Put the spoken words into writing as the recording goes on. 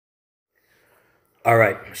All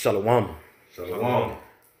right, Shalom. Shalom.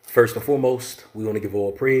 First and foremost, we want to give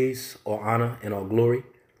all praise, all honor, and all glory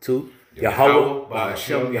to Yahweh, Yahweh,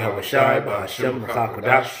 Ba'ashem, Yahweh Shai, Shai, Ba'ashem,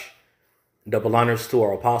 Rachakadash. Double honors to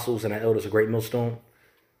our apostles and our elders of Great Millstone.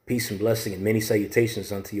 Peace and blessing and many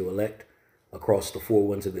salutations unto your elect across the four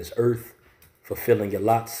winds of this earth, fulfilling your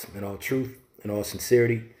lots in all truth and all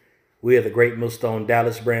sincerity. We are the Great Millstone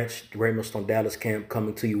Dallas branch, the Great Millstone Dallas camp,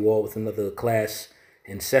 coming to you all with another class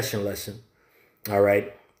and session lesson. All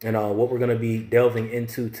right. And what we're going to be delving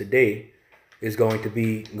into today is going to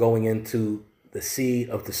be going into the seed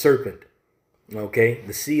of the serpent. Okay.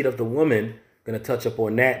 The seed of the woman, going to touch up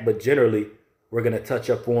on that. But generally, we're going to touch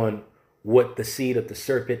up on what the seed of the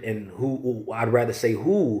serpent and who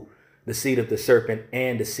the seed of the serpent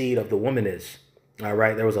and the seed of the woman is. All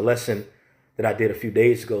right. There was a lesson that I did a few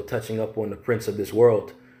days ago touching up on the prince of this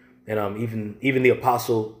world. And even the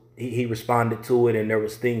apostle, he responded to it. And there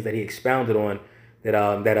was things that he expounded on that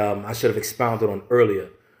I should have expounded on earlier.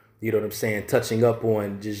 You know what I'm saying? Touching up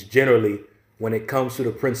on just generally when it comes to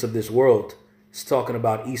the prince of this world, it's talking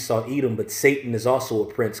about Esau, Edom, but Satan is also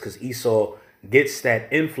a prince because Esau gets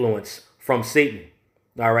that influence from Satan.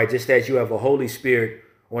 All right, just as you have a Holy Spirit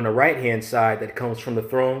on the right-hand side that comes from the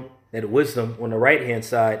throne, that wisdom on the right-hand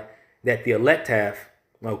side that the elect have,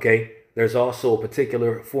 okay, there's also a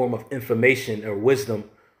particular form of information or wisdom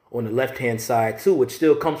on the left-hand side too, which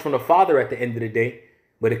still comes from the Father at the end of the day,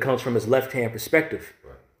 but it comes from his left-hand perspective.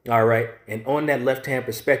 Right. All right. And on that left-hand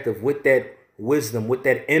perspective, with that wisdom, with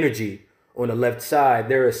that energy on the left side,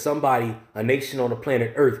 there is somebody, a nation on the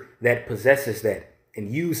planet Earth that possesses that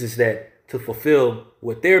and uses that to fulfill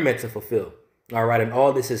what they're meant to fulfill. All right. And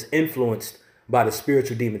all this is influenced by the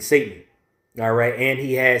spiritual demon Satan. All right. And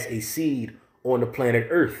he has a seed on the planet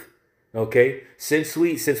Earth. Okay, since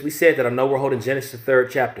we said that, I know we're holding Genesis the 3rd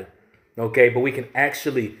chapter. Okay, but we can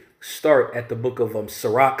actually start at the book of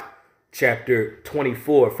Sirach, chapter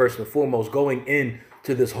 24, first and foremost, going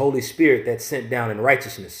into this Holy Spirit that's sent down in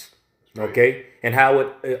righteousness. Okay, and how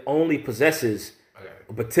it only possesses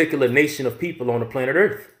a particular nation of people on the planet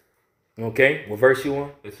Earth. Okay, what verse you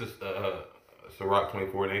on? It's just Sirach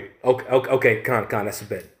 24 and 8. Okay, Con, that's a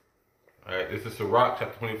bet. All right, this is Sirach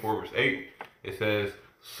chapter 24, verse 8. It says,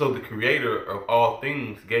 "So the creator of all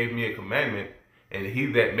things gave me a commandment, and he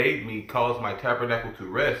that made me caused my tabernacle to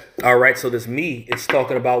rest." All right, so this me is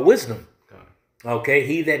talking about wisdom. Okay,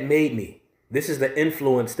 he that made me. This is the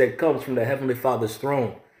influence that comes from the Heavenly Father's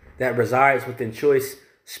throne that resides within choice,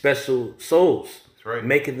 special souls, That's right,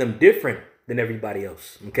 making them different than everybody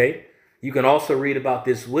else. Okay, you can also read about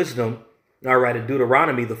this wisdom, all right, in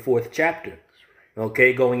Deuteronomy, the 4th chapter.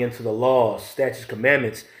 Okay, going into the laws, statutes,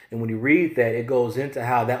 commandments. And when you read that, it goes into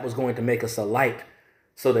how that was going to make us a light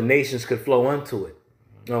so the nations could flow unto it.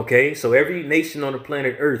 Okay, so every nation on the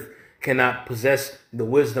planet Earth cannot possess the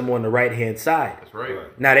wisdom on the right-hand side. That's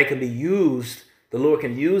right. Now they can be used, the Lord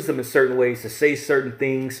can use them in certain ways to say certain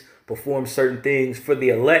things, perform certain things for the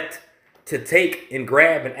elect to take and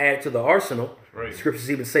grab and add to the arsenal. Right.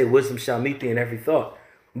 Scriptures even say wisdom shall meet thee in every thought.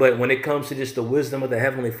 But when it comes to just the wisdom of the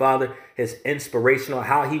Heavenly Father, his inspirational,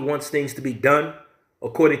 how he wants things to be done,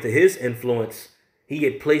 according to his influence, he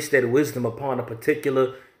had placed that wisdom upon a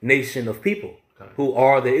particular nation of people who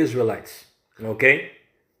are the Israelites. Okay?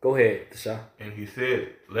 Go ahead, Tasha. And he said,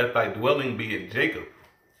 "Let thy dwelling be in Jacob,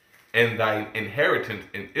 and thy inheritance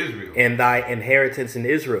in Israel." And thy inheritance in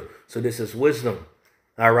Israel. So this is wisdom.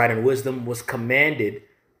 All right. And wisdom was commanded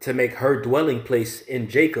to make her dwelling place in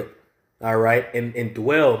Jacob. All right. And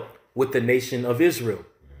dwell with the nation of Israel.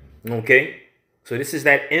 Okay. So this is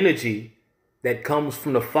that energy that comes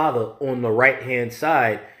from the Father on the right-hand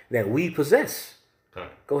side that we possess. Okay.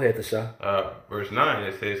 Go ahead, Tasha. Verse 9,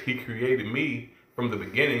 it says, "He created me from the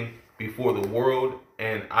beginning before the world,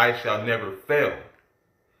 and I shall never fail."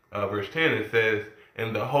 Verse 10, it says,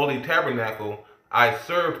 "In the holy tabernacle I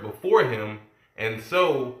served before him, and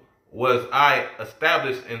so was I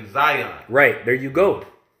established in Zion." Right, there you go.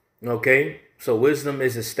 Okay, so wisdom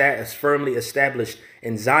is firmly established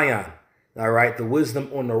in Zion. All right, the wisdom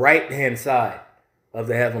on the right-hand side of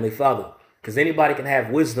the Heavenly Father. Because anybody can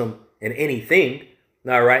have wisdom in anything,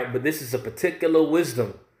 all right? But this is a particular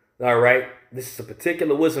wisdom, all right? This is a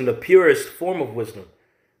particular wisdom, the purest form of wisdom,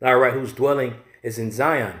 all right, whose dwelling is in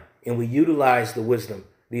Zion. And we utilize the wisdom,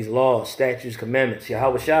 these laws, statutes, commandments,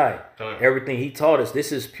 Yahweh Shai, everything he taught us.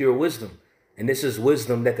 This is pure wisdom. And this is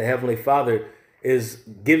wisdom that the Heavenly Father is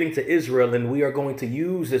giving to Israel, and we are going to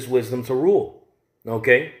use this wisdom to rule,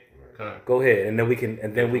 okay? Go ahead, and then we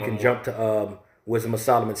can jump to Wisdom of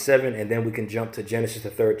Solomon 7, and then we can jump to Genesis the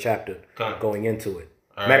 3rd chapter, going into it.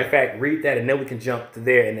 Matter of fact, read that, and then we can jump to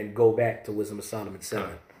there, and then go back to Wisdom of Solomon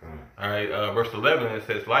 7. All right, verse 11, it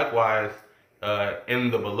says, likewise,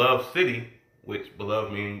 in the beloved city, which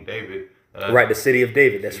beloved meaning David. Right, the city of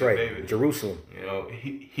David. That's right. David. Jerusalem. You know,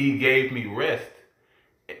 he gave me rest,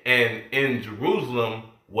 and in Jerusalem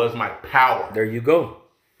was my power. There you go.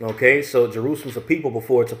 Okay, so Jerusalem's a people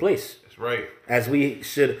before it's a place. That's right. As we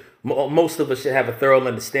should, most of us should have a thorough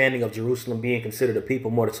understanding of Jerusalem being considered a people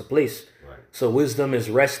more than it's a place. Right. So wisdom is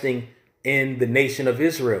resting in the nation of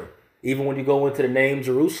Israel. Even when you go into the name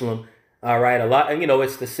Jerusalem, all right, a lot, and you know,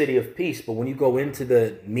 it's the city of peace. But when you go into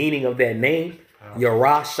the meaning of that name,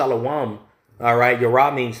 Yarah Shalom, all right,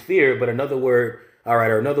 Yarah means fear, but another word, all right,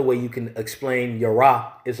 or another way you can explain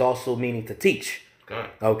Yarah is also meaning to teach.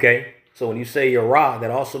 Okay, so when you say Yarah, that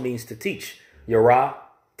also means to teach. Yarah,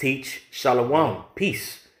 teach, Shalom,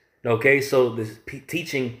 peace. Okay, so this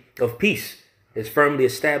teaching of peace is firmly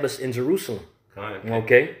established in Jerusalem.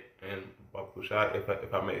 Okay. And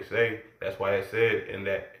if I may say, that's why it said in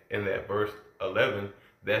that verse 11,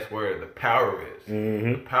 that's where the power is.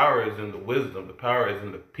 The power is in the wisdom. The power is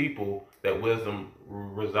in the people that wisdom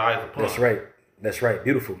resides upon. That's right. That's right.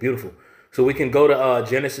 Beautiful, beautiful. So we can go to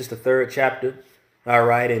Genesis, the 3rd chapter, all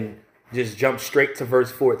right, and just jump straight to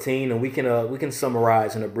verse 14, and we can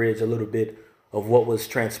summarize and abridge a little bit of what was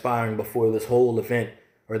transpiring before this whole event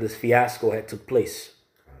or this fiasco had took place.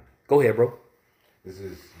 Go ahead, bro. This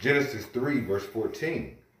is Genesis 3, verse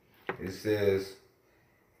 14. It says,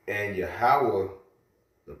 and Yahweh,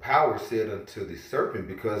 the power, said unto the serpent,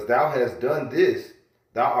 because thou hast done this,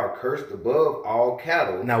 thou art cursed above all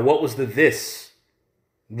cattle. Now, what was the this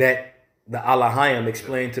that the Alahayim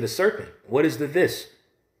explained to the serpent? What is the this?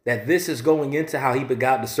 That this is going into how he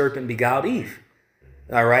begot the serpent, begot Eve.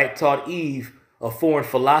 All right, taught Eve a foreign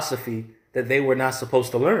philosophy that they were not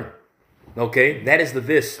supposed to learn. Okay, that is the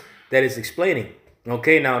this that is explaining.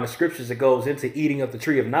 Okay, now in the scriptures it goes into eating of the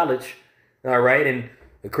tree of knowledge. All right, and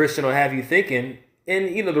the Christian will have you thinking, and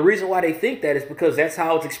you know the reason why they think that is because that's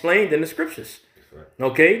how it's explained in the scriptures. Right.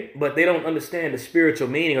 Okay, but they don't understand the spiritual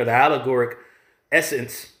meaning or the allegoric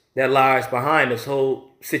essence that lies behind this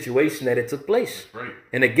whole situation that it took place. Right.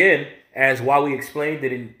 And again, as why we explained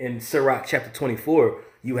it in Sirach chapter 24,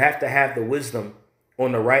 you have to have the wisdom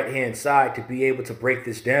on the right-hand side to be able to break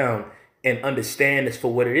this down and understand this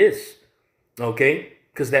for what it is. Okay?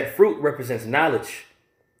 Because that fruit represents knowledge.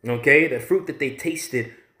 Okay? The fruit that they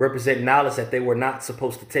tasted represent knowledge that they were not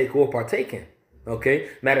supposed to take or partake in. Okay?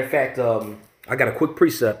 Matter of fact, I got a quick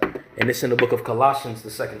precept, and it's in the book of Colossians, the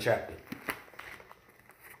 2nd chapter.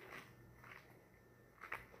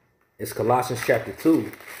 It's Colossians chapter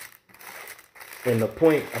 2. And the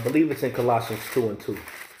point, I believe it's in Colossians 2:2.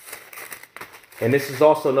 And this is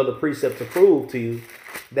also another precept to prove to you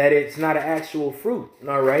that it's not an actual fruit.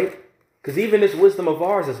 All right? Because even this wisdom of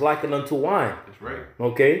ours is likened unto wine. That's right.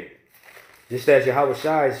 Okay? Just as Yahweh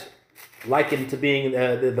Shai is likened to being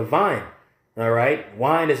the vine. All right?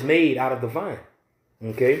 Wine is made out of the vine.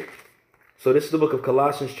 Okay? So this is the book of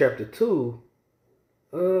Colossians chapter 2.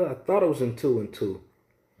 I thought it was in 2:2.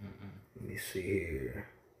 Let me see here.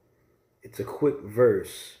 It's a quick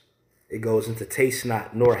verse. It goes into taste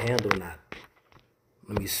not nor handle not.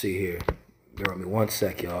 Let me see here. Bear with me one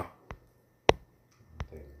sec, y'all.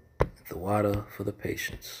 The water for the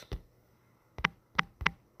patience.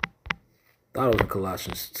 Thought it was in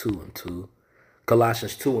Colossians 2:2.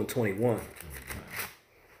 Colossians 2:21.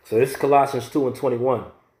 So this is Colossians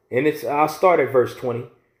 2:21. And I'll start at verse 20.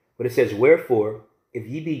 But it says, wherefore, if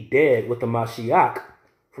ye be dead with the Mashiach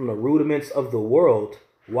from the rudiments of the world,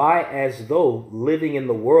 why as though living in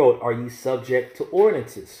the world are ye subject to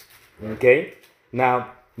ordinances? Okay?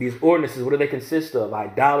 Now, these ordinances, what do they consist of?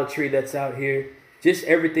 Idolatry that's out here. Just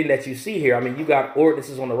everything that you see here. I mean, you got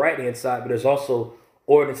ordinances on the right-hand side, but there's also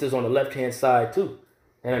ordinances on the left-hand side too.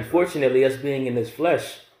 And unfortunately, us being in this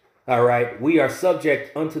flesh, all right, we are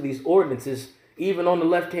subject unto these ordinances even on the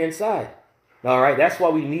left-hand side. All right, that's why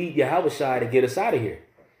we need Yahweh Shai to get us out of here.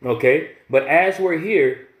 Okay, but as we're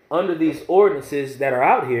here under these ordinances that are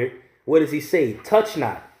out here, what does he say? Touch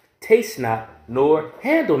not, taste not, nor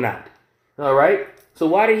handle not. All right, so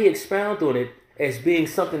why did he expound on it as being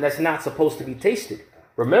something that's not supposed to be tasted?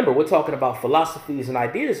 Remember, we're talking about philosophies and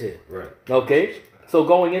ideas here. Right. Okay, so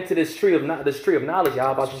going into this tree of knowledge,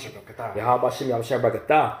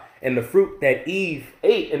 and the fruit that Eve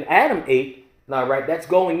ate and Adam ate, all right, that's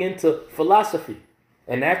going into philosophy.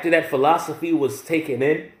 And after that philosophy was taken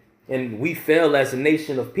in, and we fell as a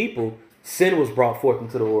nation of people, sin was brought forth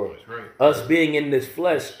into the world. Right. Us being in this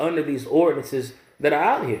flesh under these ordinances that are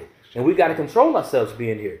out here. And we got to control ourselves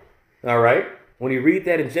being here. All right. When you read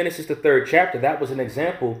that in Genesis, the 3rd chapter, that was an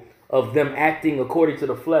example of them acting according to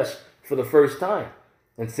the flesh for the first time.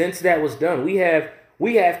 And since that was done, we have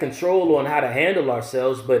we have control on how to handle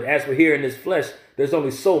ourselves, but as we're here in this flesh, there's only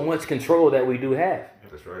so much control that we do have.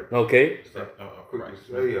 That's right. Okay? Quickly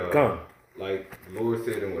say, Come. like the Lord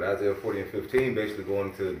said in what Isaiah 40 and 15, basically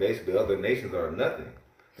going to basically other nations are nothing.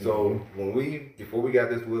 So before we got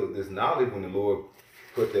this knowledge, when the Lord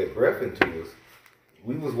put that breath into us,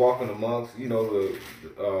 we was walking amongst, you know,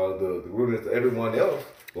 the rudiments of everyone else.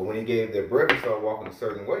 But when He gave that breath, we started walking a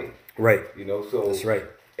certain way. Right. You know, so that's right.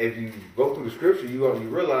 If you go through the scripture, you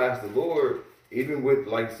realize the Lord, even with,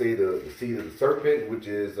 like, say, the seed of the serpent, which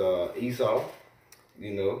is Esau,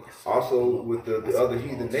 you know, also with the other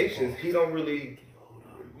heathen nations, He don't really,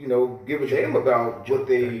 you know, give a damn about what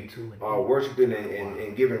they are worshiping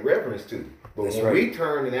and giving reverence to. But that's when right. we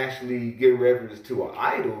turn and actually give reverence to an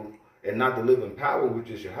idol and not the living power, which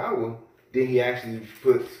is Yahweh, then He actually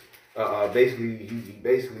puts, he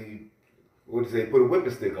basically, what do you say, put a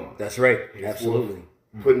whipping stick on. That's right. Absolutely.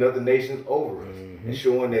 Putting other nations over us and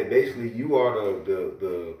showing that basically you are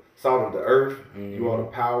the salt of the earth, you are the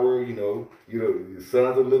power, you know, you're the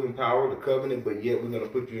sons of living power, the covenant, but yet we're going to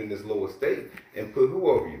put you in this lower state and put who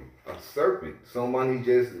over you? A serpent, someone He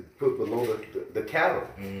just put below the cattle.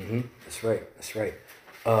 That's right. That's right.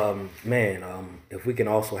 If we can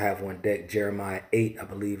also have one deck, Jeremiah 8, I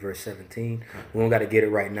believe, verse 17. We don't got to get it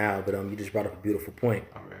right now, but you just brought up a beautiful point.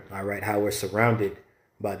 All right, how we're surrounded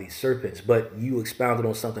by these serpents. But you expounded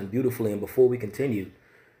on something beautifully, and before we continue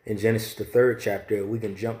in Genesis the 3rd chapter, we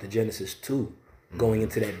can jump to Genesis 2, going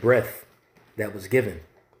into that breath that was given.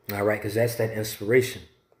 All right, because that's that inspiration.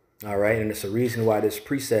 All right, and it's a reason why this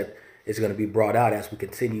precept is going to be brought out as we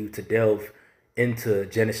continue to delve into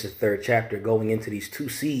Genesis 3rd chapter, going into these two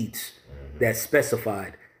seeds that's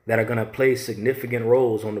specified that are going to play significant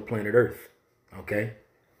roles on the planet Earth. Okay,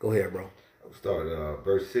 go ahead, bro. I'll start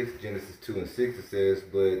verse 6, Genesis 2 and 6. It says,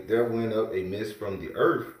 "But there went up a mist from the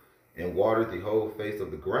earth and watered the whole face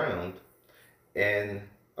of the ground, and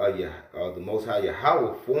the Most High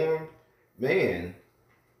Yahweh formed man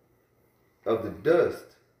of the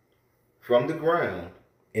dust from the ground."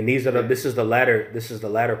 And this is the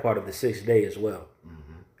latter part of the 6th day as well.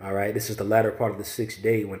 All right, this is the latter part of the 6th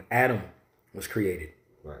day when Adam was created.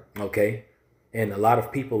 Right. Okay, and a lot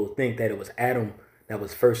of people will think that it was Adam that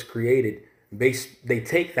was first created. They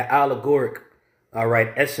take the allegoric, all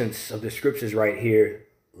right, essence of the scriptures right here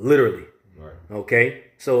literally. Right. Okay,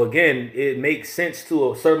 so again, it makes sense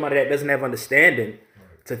to somebody that doesn't have understanding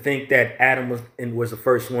to think that Adam was the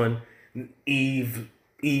first one. Eve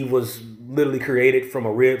was literally created from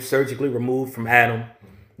a rib, surgically removed from Adam.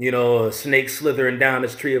 You know, a snake slithering down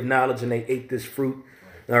this tree of knowledge and they ate this fruit.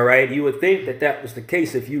 All right. You would think that that was the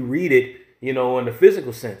case if you read it, you know, in the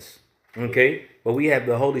physical sense. Okay. But we have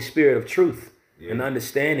the Holy Spirit of truth and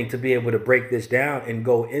understanding to be able to break this down and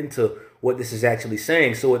go into what this is actually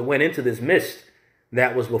saying. So it went into this mist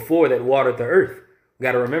that was before that watered the earth. We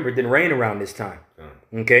got to remember it didn't rain around this time.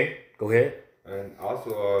 Okay. Go ahead. And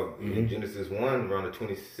also in Genesis 1, around the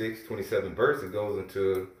 26, 27 verse, it goes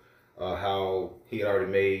into how He had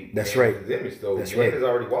already made that's man right. in His image. So that's man right. is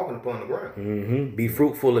already walking upon the ground. Be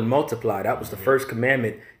fruitful and multiply. That was the first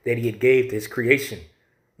commandment that He had gave to His creation.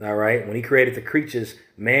 All right. When He created the creatures,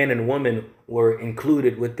 man and woman were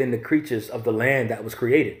included within the creatures of the land that was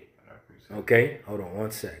created. Okay. Hold on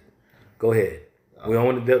one sec. Go ahead. We don't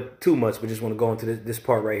want to do too much. We just want to go into this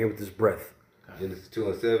part right here with this breath. Genesis 2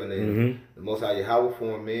 and 7, and the Most High Yahweh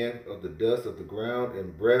formed man of the dust of the ground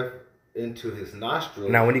and breath into his nostrils.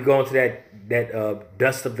 Now, when you go into that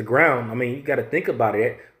dust of the ground, I mean, you got to think about it.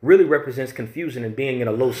 It really represents confusion and being in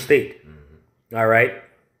a low state. All right.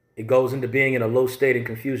 It goes into being in a low state and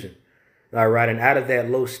confusion. All right. And out of that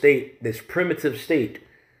low state, this primitive state,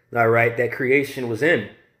 all right, that creation was in,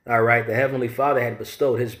 all right, the Heavenly Father had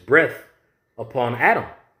bestowed His breath upon Adam.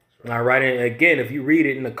 All right. And again, if you read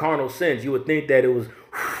it in the carnal sense, you would think that it was,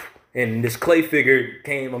 and this clay figure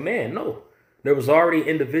came a man. No, there was already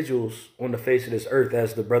individuals on the face of this earth,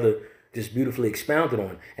 as the brother just beautifully expounded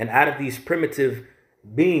on. And out of these primitive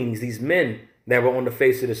beings, these men that were on the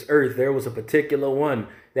face of this earth, there was a particular one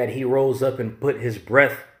that He rose up and put His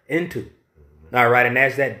breath into. All right. And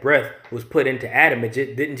as that breath was put into Adam, it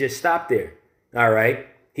didn't just stop there. All right.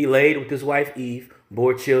 He laid with his wife Eve,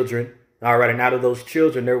 bore children. All right, and out of those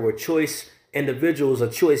children, there were choice individuals, a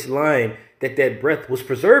choice line that breath was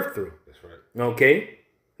preserved through. That's right. Okay?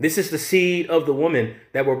 This is the seed of the woman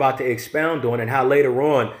that we're about to expound on, and how later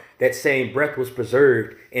on that same breath was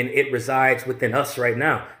preserved and it resides within us right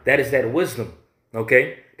now. That is that wisdom.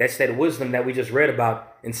 Okay? That's that wisdom that we just read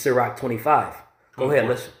about in Sirach 25. Go ahead,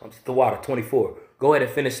 let's the water 24. Go ahead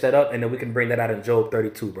and finish that up, and then we can bring that out in Job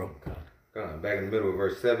 32, bro. Back in the middle of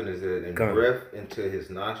verse 7 is that, and breath into his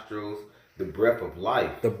nostrils, the breath of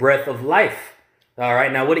life. The breath of life. All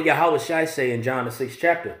right. Now, what did Yahweh Shai say in John the 6th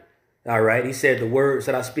chapter? All right. He said, the words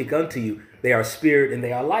that I speak unto you, they are spirit and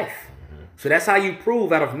they are life. So that's how you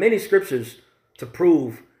prove out of many scriptures to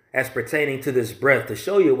prove as pertaining to this breath, to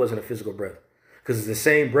show you it wasn't a physical breath. Because the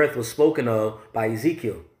same breath was spoken of by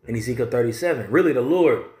Ezekiel in Ezekiel 37. Really, the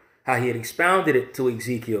Lord, how he had expounded it to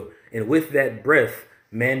Ezekiel. And with that breath,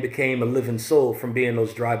 man became a living soul from being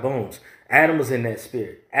those dry bones. Adam was in that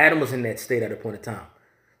spirit. Adam was in that state at a point of time.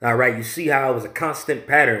 All right, you see how it was a constant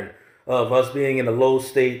pattern of us being in a low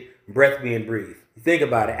state, breath being breathed. You think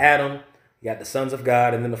about it. Adam, you got the sons of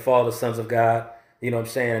God, and then the fall of the sons of God. You know what I'm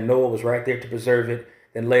saying? And Noah was right there to preserve it.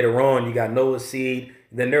 Then later on, you got Noah's seed.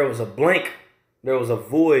 Then there was a blank. There was a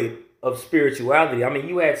void of spirituality. I mean,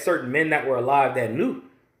 you had certain men that were alive that knew,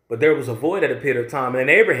 but there was a void at a period of time. And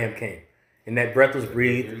then Abraham came, and that breath was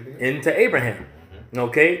breathed into Abraham.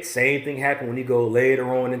 Okay, same thing happened when you go later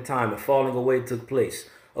on in time. The falling away took place.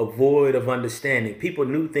 A void of understanding. People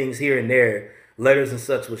knew things here and there. Letters and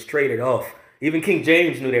such was traded off. Even King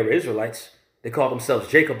James knew they were Israelites. They called themselves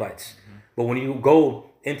Jacobites. But when you go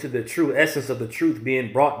into the true essence of the truth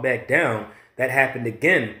being brought back down, that happened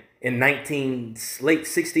again in late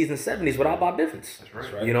 60s and 70s with Abba Bivens.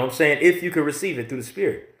 That's right. You know what I'm saying? If you could receive it through the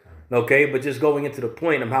Spirit. Okay, but just going into the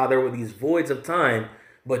point of how there were these voids of time,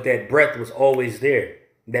 but that breath was always there.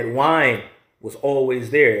 That wine was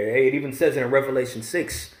always there. It even says in Revelation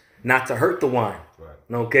 6, not to hurt the wine. Right.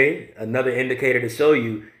 Okay, another indicator to show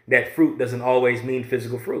you that fruit doesn't always mean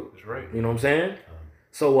physical fruit. That's right. You know what I'm saying?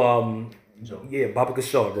 So, yeah, Baba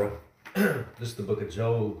Kishore, bro. This is the book of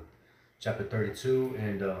Job, chapter 32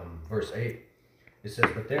 and verse 8. It says,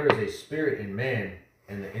 but there is a spirit in man,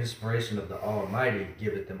 and the inspiration of the Almighty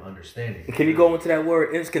giveth them understanding. Can you go into that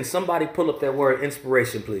word? Can somebody pull up that word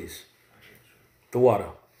inspiration, please? The water.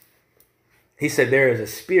 He said there is a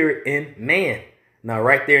spirit in man. Now,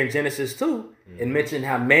 right there in Genesis 2, it mentioned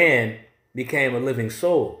how man became a living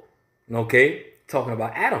soul. Okay? Talking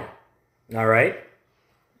about Adam. All right?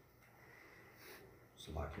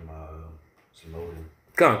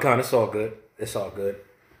 Con, it's all good. It's all good.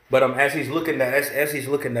 But as he's looking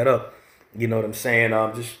that up, you know what I'm saying?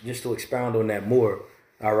 Just to expound on that more.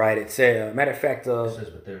 All right. It said, matter of fact, it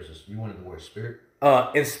says, but there's this. You wanted the word spirit?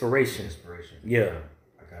 Inspiration. Inspiration. Yeah.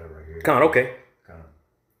 I got it right here. Con, okay. Con.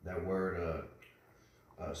 That word,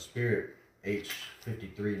 spirit,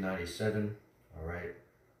 H5397. All right.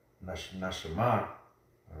 Nashama.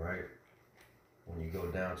 All right. When you go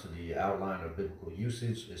down to the outline of biblical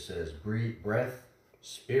usage, it says breath,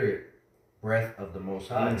 spirit, breath of the Most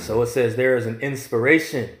High. So it says there is an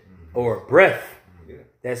inspiration or a breath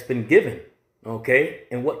that's been given. Okay.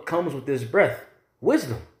 And what comes with this breath?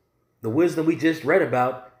 Wisdom. The wisdom we just read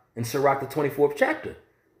about in Sirach, the 24th chapter.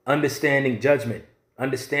 Understanding judgment.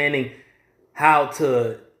 Understanding how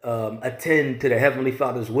to attend to the Heavenly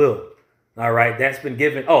Father's will. All right. That's been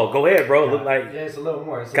given. Oh, go ahead, bro. Look like. Yeah, it's a little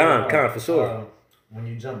more. Con, for sure. When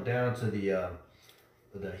you jump down to the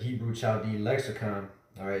Hebrew Chaldee lexicon,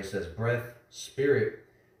 all right, it says breath, spirit.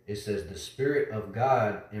 It says the spirit of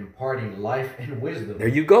God imparting life and wisdom. There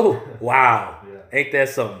you go. Wow. Yeah. Ain't that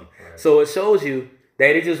something? Right. So it shows you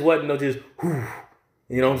that it just wasn't no just, whew,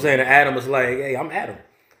 you know what I'm saying? And Adam was like, hey, I'm Adam.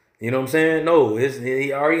 You know what I'm saying? No,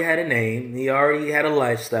 he already had a name. He already had a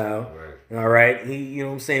lifestyle. Right. All right. He, you know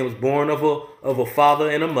what I'm saying, was born of a father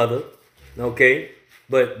and a mother. Okay.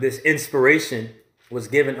 But this inspiration was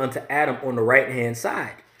given unto Adam on the right-hand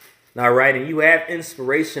side. All right, and you have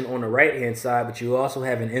inspiration on the right-hand side, but you also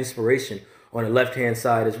have an inspiration on the left-hand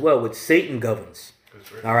side as well, which Satan governs.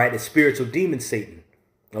 Right. All right, the spiritual demon Satan.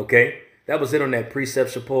 Okay, that was it on that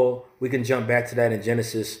precept, Paul. We can jump back to that in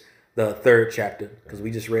Genesis, the 3rd chapter, because we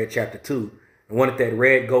just read chapter 2. And wanted that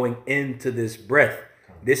read going into this breath.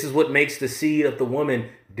 This is what makes the seed of the woman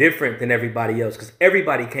different than everybody else, because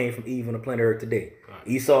everybody came from Eve on the planet Earth today.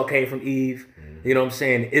 Esau came from Eve, you know what I'm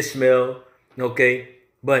saying? Ishmael, okay?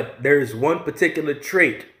 But there's one particular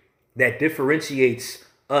trait that differentiates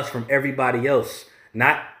us from everybody else.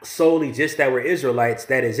 Not solely just that we're Israelites,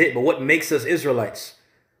 that is it. But what makes us Israelites?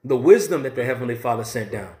 The wisdom that the Heavenly Father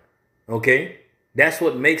sent down, okay? That's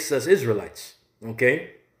what makes us Israelites,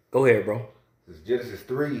 okay? Go ahead, bro. It's Genesis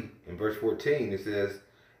 3 and verse 14. It says,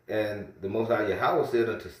 and the Most High Yahweh said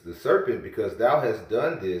unto the serpent, because thou hast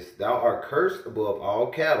done this, thou art cursed above all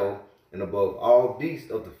cattle and above all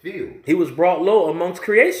beasts of the field. He was brought low amongst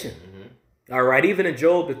creation. All right. Even in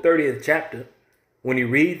Job, the 30th chapter, when you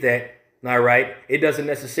read that, all right, it doesn't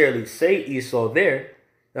necessarily say Esau there.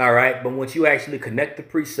 All right. But once you actually connect the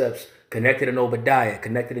precepts, connected in Obadiah,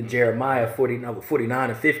 connected in Jeremiah 49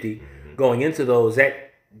 and 50, going into those,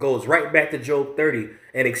 that goes right back to Job 30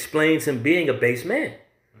 and explains him being a base man.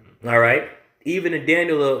 All right. Even in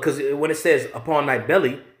Daniel, because when it says upon thy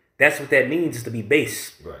belly, that's what that means, is to be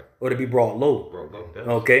base, Right. or to be brought low. Brought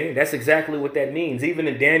low. Okay, that's exactly what that means. Even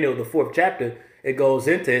in Daniel, the 4th chapter, it goes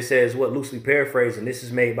into, it says, what, loosely paraphrasing, this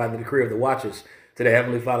is made by the decree of the watchers to the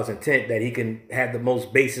Heavenly Father's intent that he can have the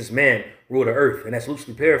most basest man rule the earth. And that's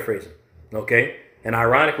loosely paraphrasing. Okay, and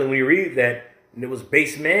ironically, when you read that, it was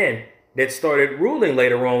base man that started ruling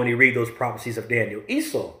later on when you read those prophecies of Daniel,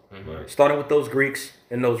 Esau, starting with those Greeks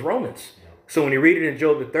and those Romans. So when you read it in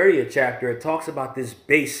Job the 30th chapter, it talks about this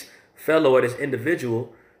base fellow or this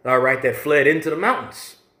individual, all right, that fled into the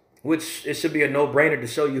mountains, which it should be a no-brainer to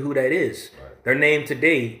show you who that is. Right. Their name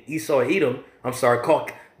today, Esau, Edom,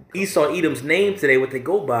 called Esau, Edom's name today, what they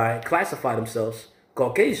go by, classify themselves,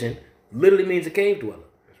 Caucasian, literally means a cave dweller.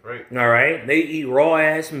 That's right. All right, they eat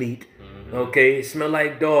raw-ass meat, okay, it smell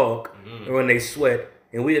like dog when they sweat,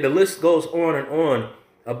 and the list goes on and on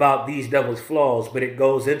about these devils' flaws, but it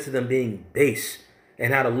goes into them being base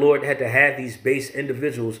and how the Lord had to have these base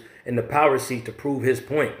individuals in the power seat to prove his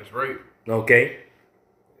point. That's right. Okay.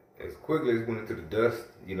 As quickly as it went into the dust,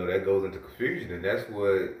 that goes into confusion, and that's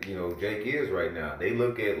what Jake is right now. They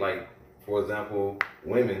look at, like, for example,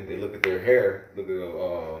 women. They look at their hair, look at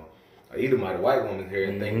a Edomite, a white woman's hair,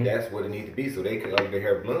 and think that's what it needs to be, so they can color their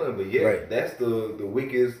hair blonde. But yeah, that's the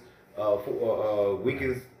weakest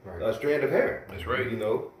strand of hair. That's right.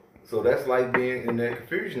 So that's like being in that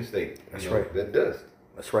confusion state. That's right. That dust.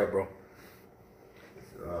 That's right, bro.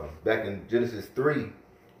 Back in Genesis 3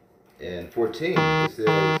 and 14, it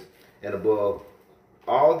says, and above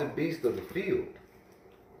all the beasts of the field,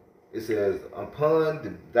 it says,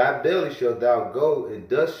 upon thy belly shalt thou go, and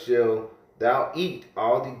dust shalt thou eat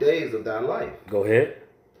all the days of thy life. Go ahead.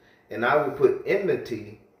 And I will put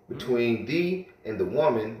enmity between thee and the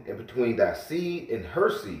woman, and between thy seed and her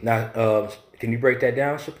seed. Now, can you break that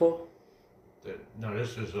down, Shapol? No,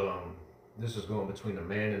 this is going between the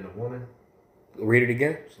man and the woman. Read it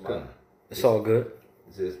again. It's all good.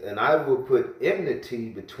 It says, and I will put enmity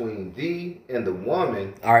between thee and the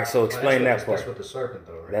woman. All right, so explain that part. That's with the serpent,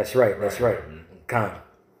 though, right? That's right. That's right. Kind of.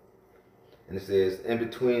 And it says, and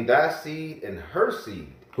between thy seed and her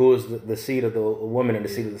seed. Who is the seed of the woman and the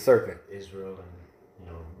seed of the serpent? Israel and,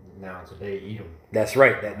 now today Edom. That's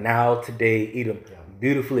right. That now today Edom. Yeah.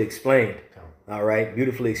 Beautifully explained. All right.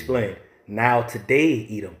 Beautifully explained. Now today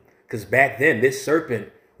Edom. Because back then this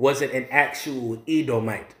serpent wasn't an actual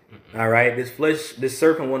Edomite. All right. This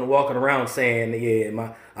serpent wasn't walking around saying,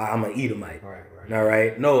 yeah, I'm an Edomite. Right. All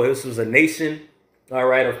right. No, this was a nation, all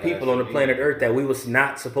right, of people on the planet Earth that we was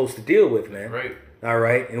not supposed to deal with, man. Right. All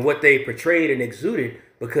right. And what they portrayed and exuded,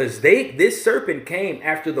 because this serpent came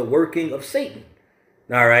after the working of Satan.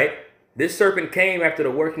 All right. This serpent came after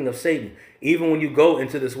the working of Satan. Even when you go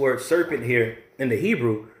into this word serpent here in the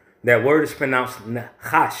Hebrew, that word is pronounced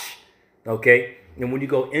nachash. Okay. And when you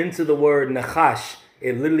go into the word nachash,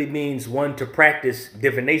 it literally means one to practice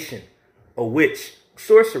divination, a witch,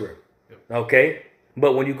 sorcerer. Okay.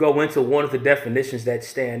 But when you go into one of the definitions that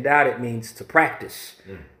stand out, it means to practice.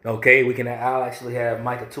 Okay. I'll actually have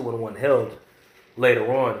Micah 2:1 held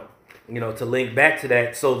later on, to link back to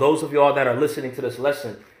that. So those of y'all that are listening to this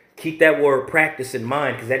lesson, keep that word practice in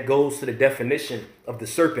mind, because that goes to the definition of the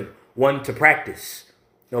serpent, one to practice.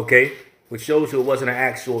 Okay. Which shows you it wasn't an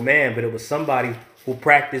actual man, but it was somebody who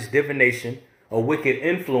practiced divination, a wicked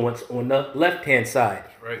influence on the left-hand side.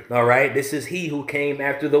 Right. All right. This is he who came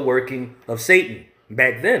after the working of Satan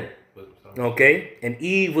back then. Okay. And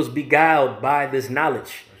Eve was beguiled by this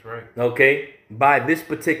knowledge. That's right. Okay. By this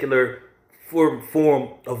particular form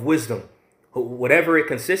of wisdom, whatever it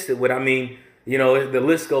consisted with. I mean, the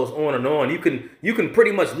list goes on and on. You can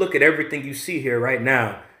pretty much look at everything you see here right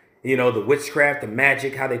now. The witchcraft, the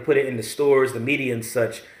magic, how they put it in the stores, the media and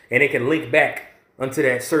such, and it can link back unto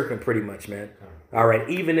that serpent pretty much, man. All right.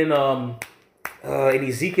 Even in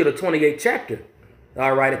Ezekiel the 28th chapter,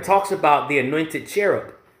 all right, it talks about the anointed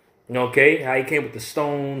cherub. Okay, how he came with the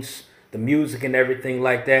stones, the music and everything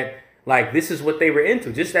like that. Like, this is what they were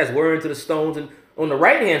into, just as we're into the stones. And on the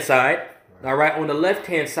right-hand side, all right, on the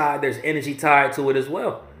left-hand side, there's energy tied to it as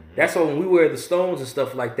well. That's why when we wear the stones and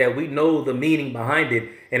stuff like that, we know the meaning behind it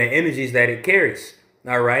and the energies that it carries.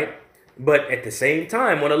 All right. But at the same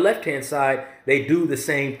time, on the left-hand side, they do the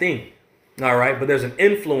same thing. All right. But there's an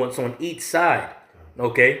influence on each side.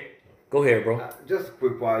 Okay. Go ahead, bro. Just a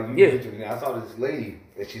quick while you mentioned it, I saw this lady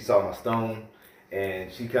that she saw my stone,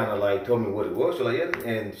 and she kind of like told me what it was. She was like,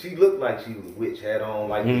 yeah, and she looked like she was a witch. Had on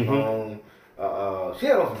like this long. She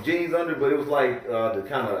had on some jeans under, but it was like the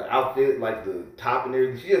kind of outfit, like the top and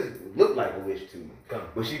everything. She just looked like a witch to me.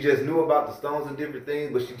 But she just knew about the stones and different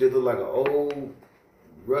things, but she just looked like an old,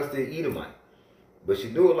 rusty Edomite. But she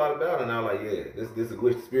knew a lot about it, and I was like, yeah, this is a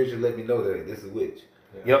witch. The spirit should let me know that this is a witch.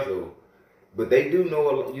 Yep. So, but they do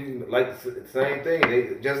know, you like the same thing.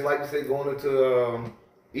 They just like you say going into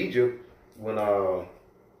Egypt when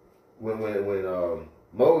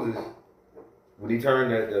Moses, when he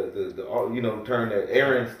turned turned that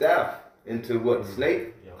Aaron's staff into what,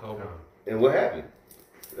 snake? And what happened?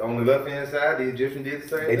 On the left hand side, the Egyptians did the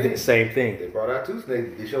same thing. They did the same thing. They brought out 2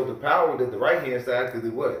 snakes. They showed the power that the right hand side, because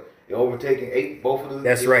it overtaken, ate both of the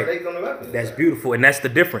That's right. snakes on the left hand That's side. beautiful, and that's the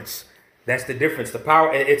difference. That's the difference. The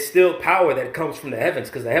power, it's still power that comes from the heavens,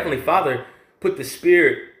 because the Heavenly Father put the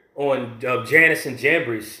spirit on Janus and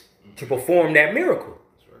Jambres to perform that miracle.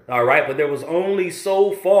 Right. All right, but there was only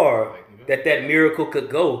so far that miracle could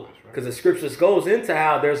go, because the scriptures goes into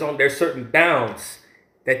how there's certain bounds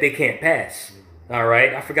that they can't pass. All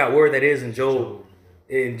right, I forgot where that is in Job.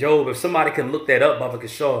 In Job, if somebody can look that up, Baba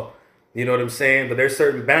Kashaw, you know what I'm saying? But there's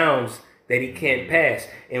certain bounds that he can't pass.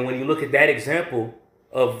 And when you look at that example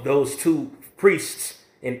of those 2 priests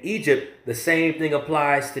in Egypt, the same thing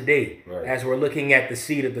applies today, as we're looking at the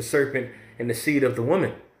seed of the serpent and the seed of the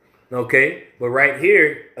woman. Okay, but right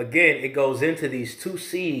here, again, it goes into these 2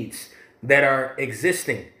 seeds that are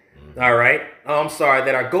existing. All right,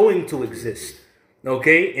 that are going to exist.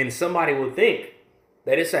 Okay, and somebody will think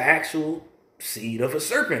that it's an actual seed of a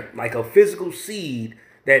serpent, like a physical seed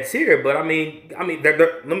that's here. But I mean,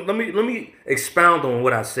 let me expound on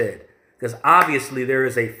what I said, because obviously there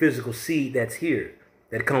is a physical seed that's here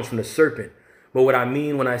that comes from the serpent. But what I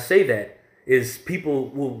mean when I say that is people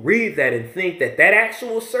will read that and think that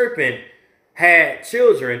actual serpent had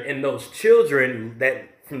children, and those children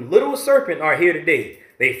that from little serpent are here today.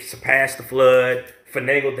 They surpassed the flood,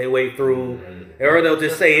 finagled their way through, or they'll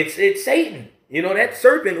just say it's Satan. You know, that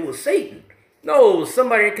serpent was Satan. No, it was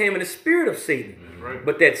somebody that came in the spirit of Satan. Right.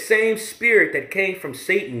 But that same spirit that came from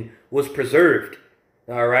Satan was preserved.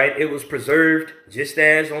 All right, it was preserved just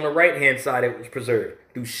as on the right-hand side it was preserved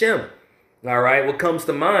through Shem. All right, what comes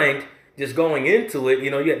to mind just going into it,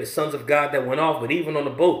 you had the sons of God that went off, but even on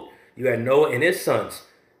the boat, you had Noah and his sons.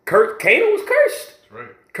 Canaan was cursed. That's right.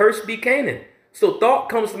 Cursed be Canaan. So thought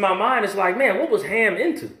comes to my mind, it's like, man, what was Ham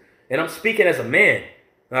into? And I'm speaking as a man.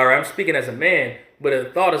 All right, I'm speaking as a man, but the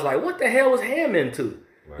thought is like, what the hell was Ham into?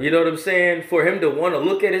 Right. You know what I'm saying? For him to want to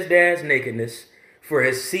look at his dad's nakedness, for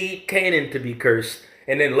his seed Canaan to be cursed,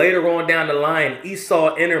 and then later on down the line,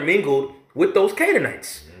 Esau intermingled with those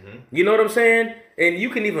Canaanites. You know what I'm saying? And you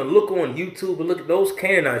can even look on YouTube and look at those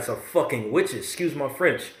Canaanites are fucking witches. Excuse my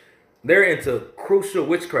French. They're into crucial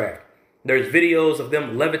witchcraft. There's videos of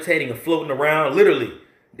them levitating and floating around, literally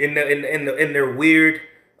in their weird,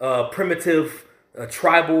 primitive,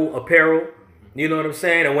 tribal apparel. You know what I'm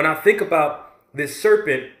saying? And when I think about this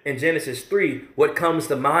serpent in Genesis 3, what comes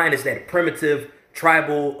to mind is that primitive,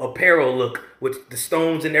 tribal apparel look with the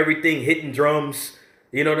stones and everything, hitting drums.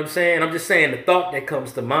 You know what I'm saying? I'm just saying the thought that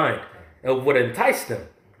comes to mind of what enticed them.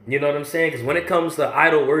 You know what I'm saying? Because when it comes to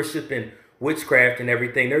idol worship and witchcraft and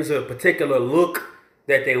everything, there's a particular look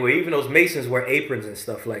that they wear. Even those Masons wear aprons and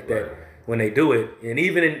stuff like that when they do it. And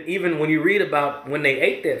even when you read about when they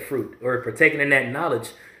ate that fruit or partaking in that knowledge,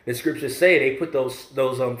 the scriptures say they put those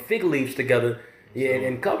fig leaves together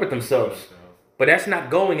and covered themselves. But that's not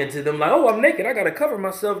going into them like, oh, I'm naked, I gotta cover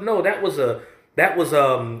myself. No, that was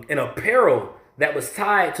an apparel that was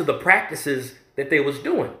tied to the practices that they was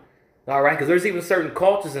doing. All right, because there's even certain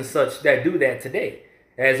cultures and such that do that today.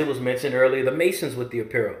 As it was mentioned earlier, the Masons with the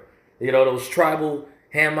apparel. You know, those tribal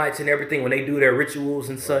Hamites and everything, when they do their rituals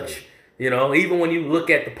and such. You know, even when you look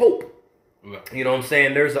at the Pope, you know what I'm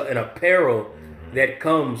saying? There's an apparel that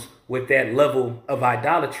comes with that level of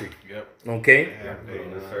idolatry. Okay? They have to put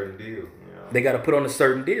on a certain deal. They got to put on a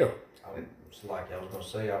certain deal. It's like I was going to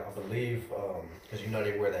say, I believe, because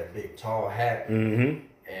they wear that big tall hat.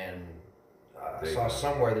 And I saw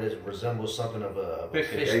somewhere that it resembles something of a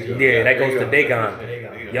fish. Yeah, that goes to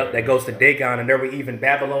Dagon. Yep, that goes to Dagon. And there were even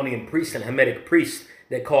Babylonian priests and Hamitic priests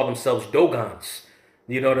that called themselves Dogons.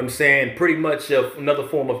 You know what I'm saying? Pretty much another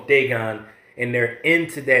form of Dagon. And they're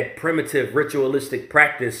into that primitive ritualistic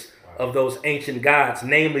practice of those ancient gods,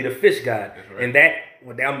 namely the fish god. And that,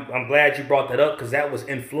 I'm glad you brought that up, because that was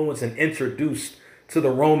influenced and introduced to the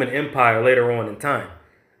Roman Empire later on in time.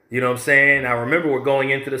 You know what I'm saying? Now remember, we're going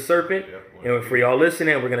into the serpent. And for y'all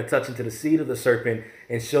listening, we're going to touch into the seed of the serpent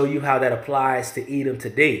and show you how that applies to Edom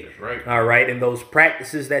today. All right. And those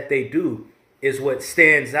practices that they do is what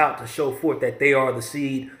stands out to show forth that they are the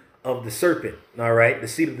seed of the serpent. All right. The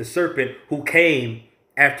seed of the serpent who came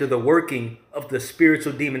after the working of the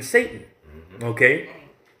spiritual demon Satan. Okay.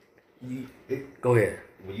 Go ahead.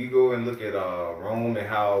 When you go and look at Rome and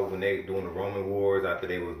how when they doing the Roman wars after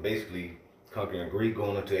they was basically conquering Greek,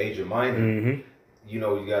 going into Asia Minor, you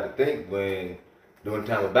know, you got to think when during the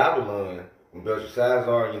time of Babylon, when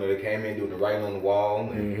Belshazzar, you know, they came in doing the writing on the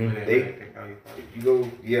wall, and they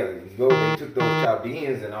took those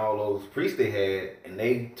Chaldeans and all those priests they had, and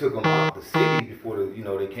they took them out the city before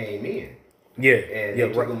they came in. Yeah, and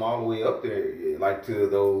they took them all the way up there, like to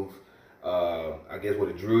those. I guess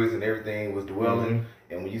where the Druids and everything was dwelling.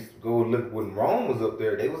 And when you go look when Rome was up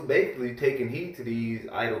there, they was basically taking heed to these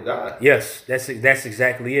idol gods. Yes, that's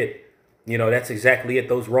exactly it. You know, that's exactly it.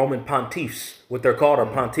 Those Roman pontiffs, what they're called are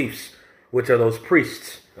pontiffs, which are those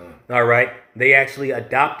priests. All right. They actually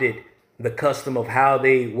adopted the custom of how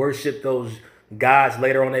they worship those gods.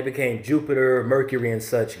 Later on, they became Jupiter, Mercury, and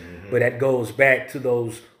such. But that goes back to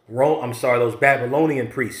those Babylonian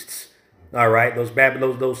priests. All right, those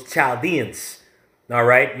Chaldeans. All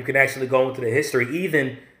right, you can actually go into the history.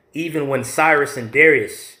 Even when Cyrus and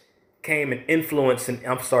Darius came and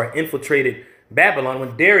infiltrated Babylon.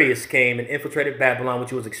 When Darius came and infiltrated Babylon,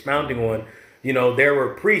 which he was expounding on, you know, there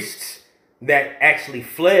were priests that actually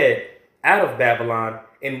fled out of Babylon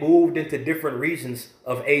and moved into different regions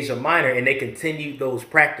of Asia Minor, and they continued those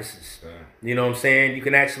practices. You know what I'm saying? You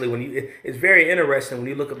can actually, it's very interesting when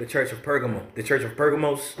you look up the Church of Pergamum, the Church of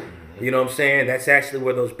Pergamos. You know what I'm saying? That's actually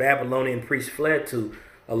where those Babylonian priests fled to.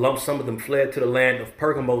 Some of them fled to the land of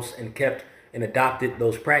Pergamos and kept and adopted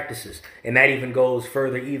those practices. And that even goes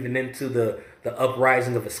further, even into the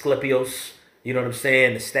uprising of Asclepios. You know what I'm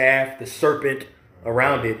saying? The staff, the serpent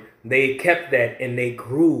around it. They kept that and they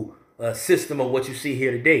grew a system of what you see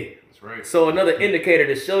here today. That's right. So another indicator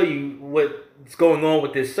to show you what's going on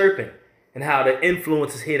with this serpent and how the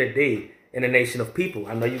influence is here today in the nation of people.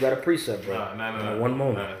 I know you got a precept, bro. No. One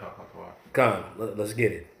moment. Come on, let's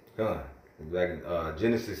get it. Come on. Back in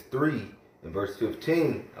Genesis 3 and verse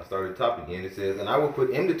 15, I started the top again. It says, "And I will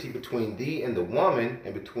put enmity between thee and the woman,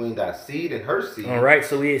 and between thy seed and her seed." All right,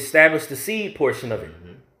 so we established the seed portion of it.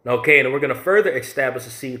 Okay, and we're going to further establish the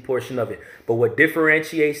seed portion of it. But what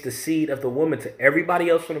differentiates the seed of the woman to everybody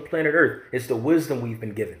else on the planet Earth is the wisdom we've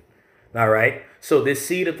been given. All right, so this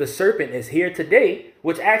seed of the serpent is here today,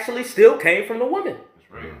 which actually still came from the woman.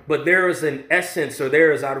 Right. But there is an essence, or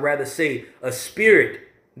there is, I'd rather say, a spirit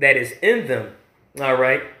that is in them, all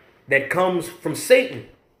right, that comes from Satan,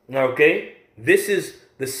 okay? This is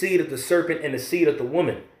the seed of the serpent and the seed of the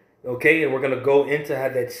woman, okay? And we're going to go into how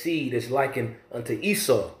that seed is likened unto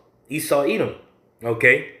Esau, Edom,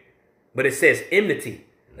 okay? But it says enmity.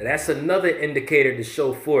 Now, that's another indicator to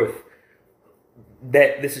show forth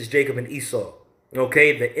that this is Jacob and Esau,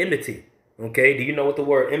 okay? The enmity, okay? Do you know what the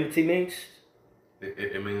word enmity means?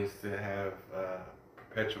 It means to have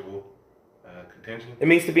perpetual contention. It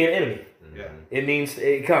means to be an enemy. Yeah. It means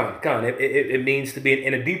it means to be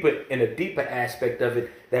in a deeper aspect of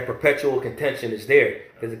it. That perpetual contention is there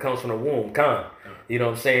because it comes from the womb. You know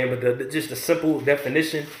what I'm saying? But just a simple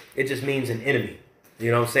definition, it just means an enemy.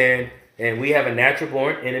 You know what I'm saying? And we have a natural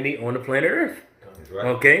born enemy on the planet Earth. Right.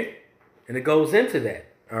 Okay, and it goes into that.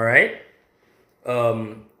 All right.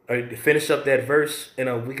 Finish up that verse,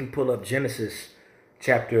 and we can pull up Genesis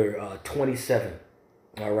chapter 27.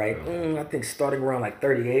 All right. I think starting around like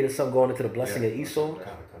 38 or something, going into the blessing of Esau.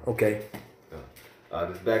 Okay.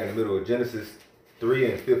 This is back in the middle of Genesis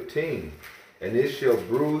 3 and 15. "And it shall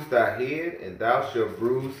bruise thy head, and thou shalt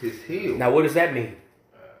bruise his heel." Now, what does that mean?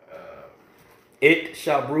 It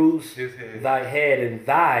shall bruise his head. Thy head, and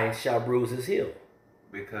thy shall bruise his heel.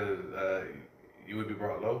 Because you would be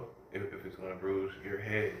brought low if it's going to bruise your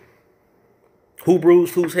head. Who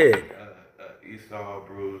bruised whose head? Esau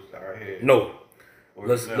bruised our head. No.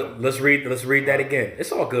 Let's read that again.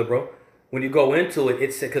 It's all good, bro. When you go into it,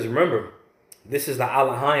 it said, because remember, this is the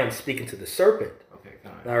Elohim speaking to the serpent. Okay,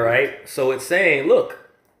 all right. So it's saying, look,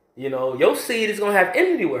 you know, your seed is gonna have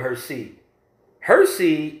enmity with her seed. Her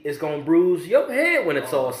seed is gonna bruise your head when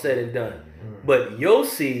it's all said and done. But your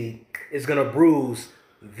seed is gonna bruise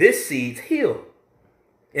this seed's heel.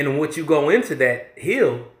 And when you go into that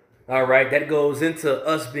heel, all right, that goes into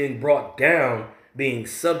us being brought down, being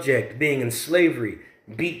subject, being in slavery,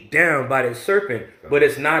 beat down by the serpent. But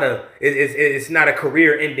it's not a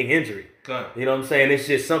career-ending injury. You know what I'm saying? It's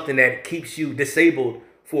just something that keeps you disabled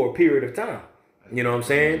for a period of time. You know what I'm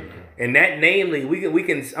saying? And that, namely, we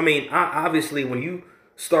can. I mean, obviously, when you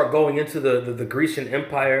start going into the Grecian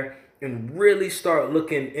Empire and really start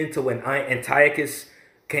looking into when Antiochus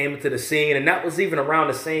came into the scene, and that was even around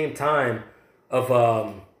the same time of.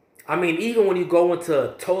 I mean, even when you go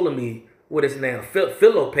into Ptolemy, what is his name?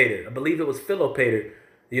 Philopator. I believe it was Philopator.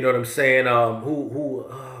 You know what I'm saying?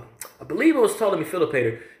 I believe it was Ptolemy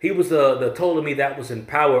Philopator. He was the Ptolemy that was in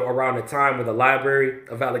power around the time when the Library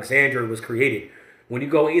of Alexandria was created. When you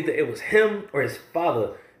go, either it was him or his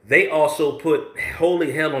father, they also put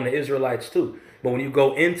holy hell on the Israelites too. But when you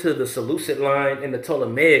go into the Seleucid line and the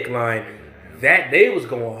Ptolemaic line, that they was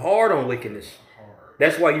going hard on wickedness.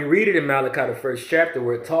 That's why you read it in Malachi, the first chapter,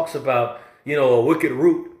 where it talks about, a wicked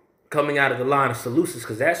root coming out of the line of Seleucus,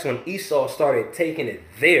 because that's when Esau started taking it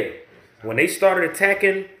there. When they started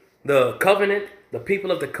attacking the covenant, the people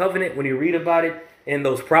of the covenant, when you read about it in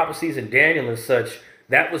those prophecies in Daniel and such,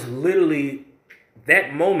 that was literally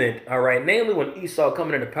that moment, all right, namely when Esau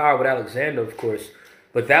coming into power with Alexander, of course,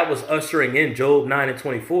 but that was ushering in Job 9 and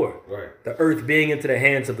 24, Right. the earth being into the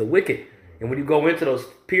hands of the wicked. And when you go into those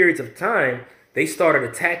periods of time, they started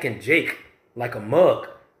attacking Jake like a mug.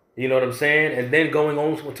 You know what I'm saying? And then going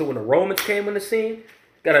on to when the Romans came on the scene,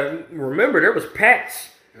 gotta remember there was pacts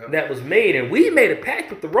that was made, and we made a pact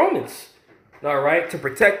with the Romans, all right, to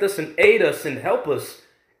protect us and aid us and help us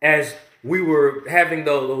as we were having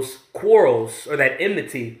those quarrels or that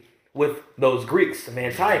enmity with those Greeks of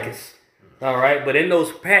Antiochus. All right, but in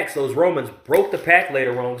those pacts, those Romans broke the pact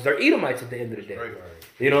later on because they're Edomites at the end of the day. Right.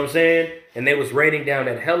 You know what I'm saying? And they was raining down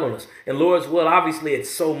that hell on us. And Lord's will, obviously, it's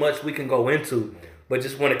so much we can go into, but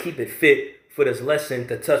just want to keep it fit for this lesson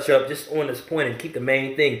to touch up just on this point and keep the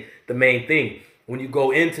main thing the main thing. When you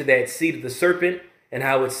go into that seed of the serpent and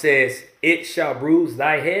how it says, it shall bruise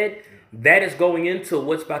thy head, that is going into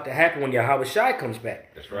what's about to happen when Yahweh Shai comes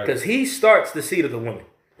back. That's right. Because he starts the seed of the woman.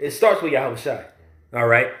 It starts with Yahweh Shai. All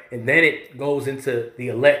right. And then it goes into the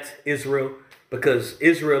elect Israel, because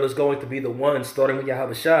Israel is going to be the one, starting with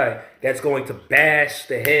Yahweh Shai, that's going to bash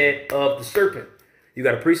the head of the serpent. You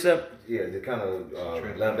got a precept? Yeah, to kind of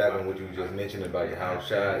land back on what you just mentioned about how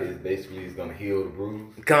Shai is basically going to heal the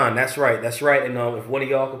bruise. Khan, that's right. That's right. And if one of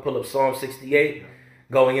y'all could pull up Psalm 68,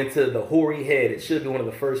 going into the hoary head, it should be one of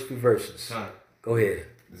the first few verses. Go ahead.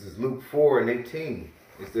 This is Luke 4 and 18.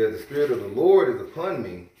 It says, the Spirit of the Lord is upon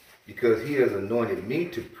me, because he has anointed me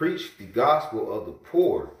to preach the gospel of the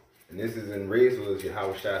poor. And this is in red, so it's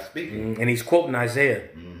Yahweh Shai speaking. And he's quoting Isaiah.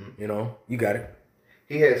 You got it.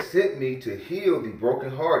 He has sent me to heal the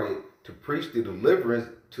brokenhearted, to preach the deliverance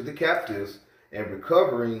to the captives, and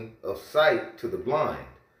recovering of sight to the blind,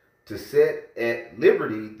 to set at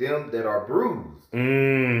liberty them that are bruised.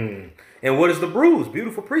 And what is the bruise?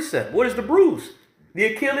 Beautiful precept. What is the bruise? The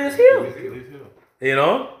Achilles heel.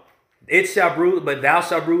 It shall bruise, but thou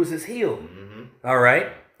shalt bruise his heel. All right.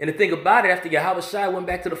 And the thing about it, after Yahweh Shai went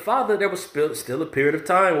back to the Father, there was still a period of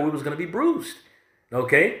time where we was going to be bruised.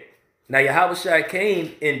 Okay. Now Yahweh Shai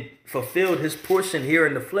came and fulfilled his portion here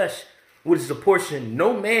in the flesh, which is a portion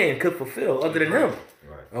no man could fulfill other than him.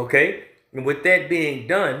 Right. Okay. And with that being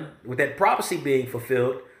done, with that prophecy being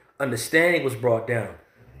fulfilled, understanding was brought down.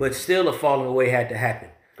 But still a falling away had to happen.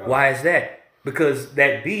 Why is that? Because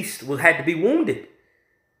that beast had to be wounded.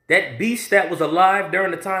 That beast that was alive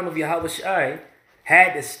during the time of Yahweh Shai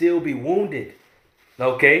had to still be wounded.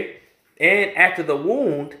 Okay? And after the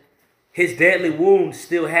wound, his deadly wound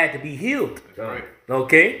still had to be healed. Right.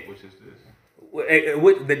 Okay? Which is this?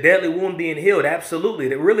 With the deadly wound being healed, absolutely.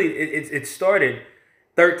 It started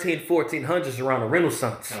 1400s around the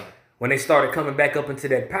Renaissance. When they started coming back up into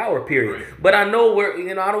that power period. Right. But I know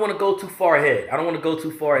I don't want to go too far ahead.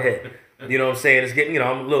 You know what I'm saying? It's getting,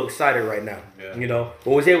 I'm a little excited right now. Yeah.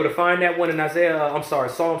 But was able to find that one in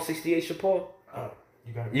Psalm 68, Shapal?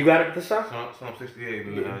 You got it at the shop? Psalm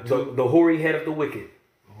 68. The hoary head of the wicked.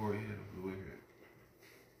 The hoary head of the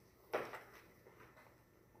wicked.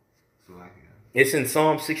 So It's in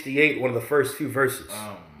Psalm 68, one of the first few verses.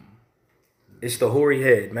 It's the hoary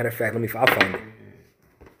head. Matter of fact, I'll find it.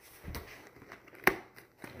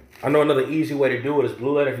 I know another easy way to do it is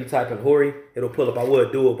Blue Letter. If you type in hoary, it'll pull up. I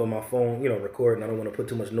would do it, but my phone, recording. I don't want to put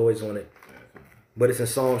too much noise on it. But it's in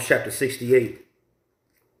Psalm chapter 68.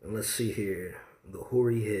 And let's see here. The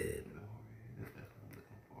hoary head.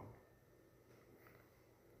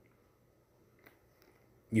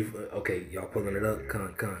 Okay, y'all pulling it up.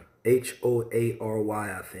 Con.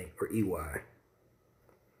 Hoary, I think, or EY.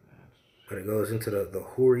 But it goes into the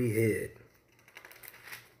hoary head.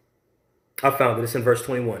 I found it. It's in verse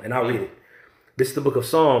 21, and I'll read it. This is the book of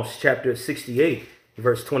Psalms, chapter 68,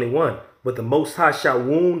 verse 21. But the Most High shall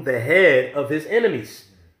wound the head of his enemies.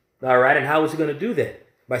 All right, and how is he going to do that?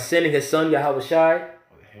 By sending his son, Yahweh Shai,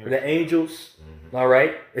 the angels. All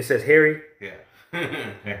right, it says Harry. Yeah.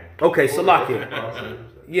 Okay, Salakia.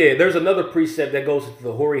 Yeah, there's another precept that goes into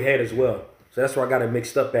the hoary head as well. So that's where I got it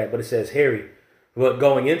mixed up at, but it says Harry. But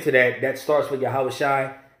going into that starts with Yahweh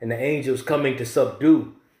Shai and the angels coming to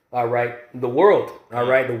subdue all right, the world, all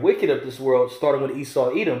right, the wicked of this world, starting with Esau,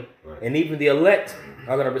 Edom, and even the elect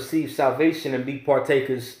are going to receive salvation and be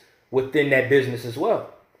partakers within that business as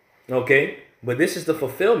well. Okay, but this is the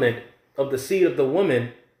fulfillment of the seed of the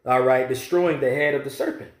woman, all right, destroying the head of the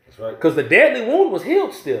serpent. That's right. Because the deadly wound was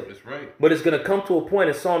healed still. That's right. But it's going to come to a point,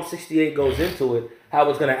 and Psalm 68 goes into it, how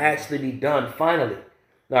it's going to actually be done finally.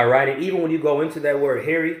 All right, and even when you go into that word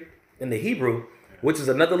hairy in the Hebrew, which is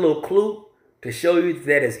another little clue to show you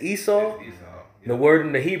that it's Esau, It's Esau. the word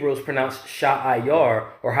in the Hebrew is pronounced Sha'ayar,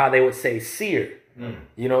 or how they would say Seir.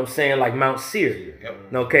 You know what I'm saying? Like Mount Seir.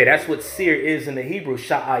 Yep. Okay, that's what Seir is in the Hebrew,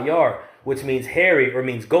 Sha'ayar, which means hairy or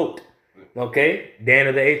means goat. Okay,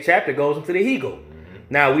 Daniel the 8th chapter goes into the he-goat.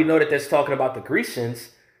 Now, we know that that's talking about the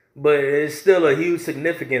Grecians, but it's still a huge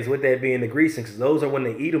significance with that being the Grecians, because those are when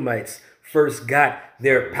the Edomites first got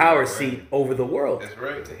their power seat over the world, That's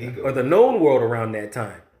right. or the known world around that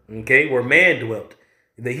time, okay, where man dwelt,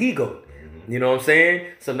 the he-goat. You know what I'm saying?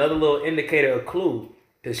 It's another little indicator, a clue,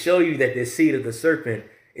 to show you that this seed of the serpent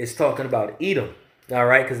is talking about Edom, all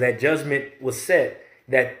right, because that judgment was set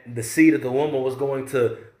that the seed of the woman was going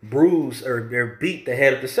to bruise or beat the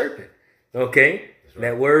head of the serpent, okay?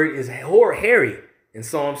 That word is hairy in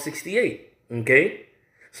Psalm 68, okay?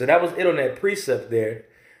 So that was it on that precept there.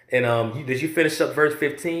 And did you finish up verse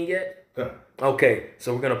 15 yet? Okay,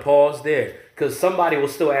 so we're going to pause there, because somebody will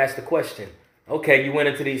still ask the question, okay, you went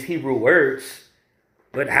into these Hebrew words,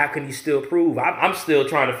 but how can you still prove? I'm still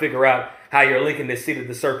trying to figure out how you're linking the seed of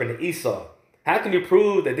the serpent to Esau. How can you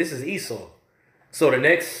prove that this is Esau? So the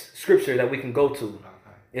next scripture that we can go to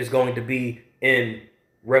is going to be in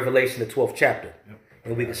Revelation, the 12th chapter.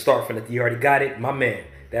 And we can start from it. You already got it? My man.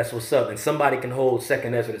 That's what's up. And somebody can hold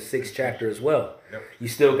 2nd Ezra, the 6th chapter as well. You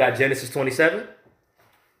still got Genesis 27?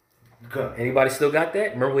 Anybody still got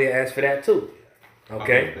that? Remember we asked for that too.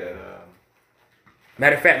 Okay.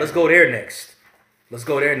 Matter of fact, let's go there next. Let's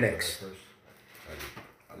go there next.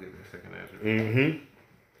 I'll get the 2nd Ezra.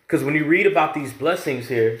 Because when you read about these blessings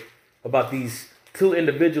here, about these two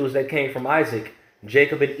individuals that came from Isaac,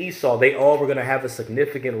 Jacob and Esau, they all were going to have a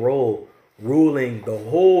significant role ruling the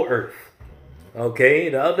whole earth. Okay,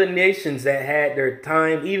 the other nations that had their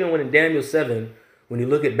time, even when in Daniel 7, when you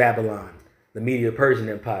look at Babylon, the Medo-Persian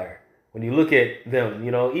Empire, when you look at them,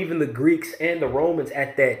 you know, even the Greeks and the Romans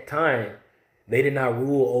at that time, they did not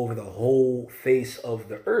rule over the whole face of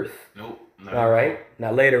the earth. Nope. All right.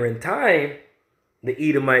 Now, later in time, the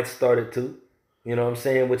Edomites started to, you know what I'm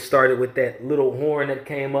saying, which started with that little horn that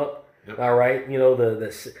came up. All right. You know,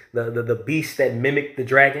 the beast that mimicked the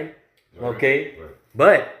dragon. Okay.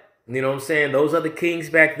 But, you know what I'm saying, those other kings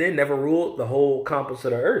back then never ruled the whole compass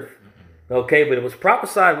of the earth. Okay. But it was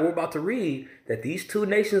prophesied, we're about to read, that these two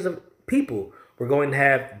nations of people were going to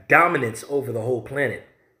have dominance over the whole planet.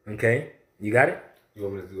 Okay. You got it? You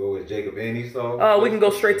want me to go with Jacob and Esau? We can go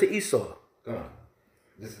straight to Esau. Come on.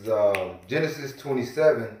 This is Genesis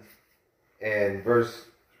 27 and verse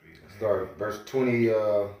 20,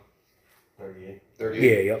 38. 38.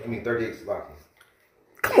 Yeah, yep. I mean 38 Salaki.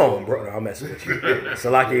 Come on, bro. No, I'm messing with you.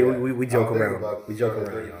 Salaki, we joke around. We joke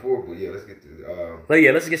around. 34, but yeah, let's get to But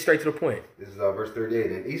yeah, let's get straight to the point. This is verse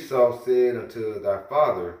 38. And Esau said unto thy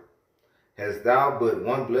father, hast thou but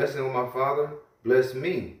one blessing, O my father? Bless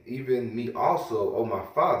me, even me also, O my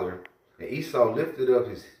father. And Esau lifted up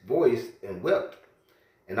his voice and wept.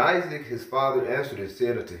 And Isaac his father answered and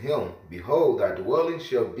said unto him, behold, thy dwelling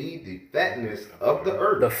shall be the fatness of the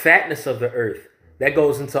earth. The fatness of the earth. That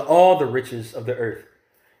goes into all the riches of the earth.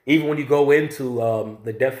 Even when you go into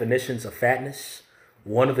the definitions of fatness,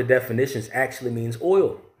 one of the definitions actually means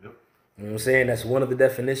oil. You know what I'm saying? That's one of the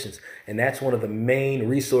definitions. And that's one of the main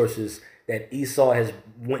resources that Esau has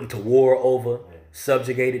went into war over,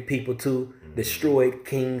 subjugated people to, destroyed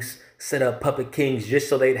kings, set up puppet kings just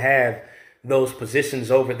so they'd have those positions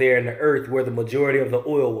over there in the earth where the majority of the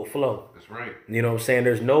oil will flow. That's right. You know what I'm saying?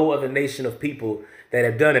 There's no other nation of people that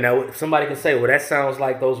have done it. Now, if somebody can say, well, that sounds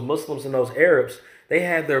like those Muslims and those Arabs, they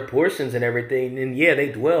have their portions and everything. And yeah, they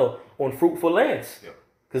dwell on fruitful lands.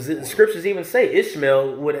 Because the scriptures even say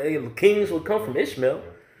kings would come from Ishmael.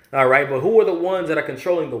 All right. But who are the ones that are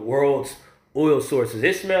controlling the world's oil sources?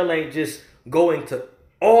 Ishmael ain't just going to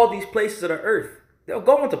all these places of the earth. They'll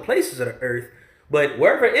go into places of the earth. But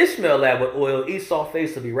wherever Ishmael at with oil, Esau's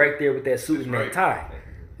face will be right there with that suit and that tie.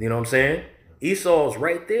 You know what I'm saying? Esau's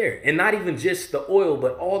right there. And not even just the oil,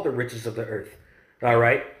 but all the riches of the earth. All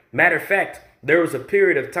right. Matter of fact, there was a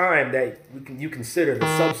period of time that you consider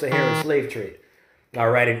the sub-Saharan slave trade.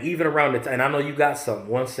 All right. And even around the time, and I know you got something,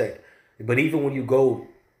 one sec. But even when you go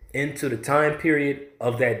into the time period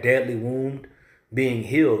of that deadly wound being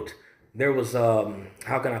healed, there was,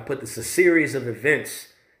 how can I put this, a series of events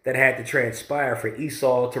that had to transpire for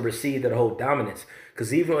Esau to receive that whole dominance.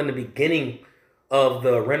 Because even in the beginning of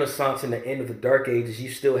the Renaissance and the end of the Dark Ages, you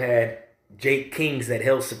still had kings that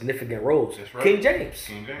held significant roles. That's right. King James.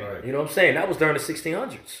 King James. Right. You know what I'm saying? That was during the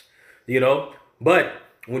 1600s. You know, but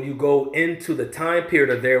when you go into the time period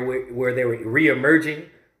of there where they were reemerging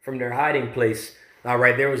from their hiding place, all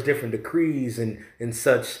right, there was different decrees and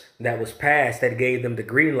such that was passed that gave them the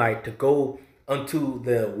green light to go unto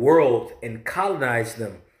the world and colonize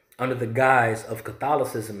them under the guise of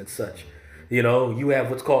Catholicism and such. You know, you have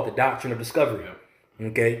what's called the doctrine of discovery.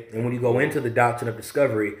 Okay, and when you go into the doctrine of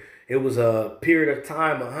discovery, it was a period of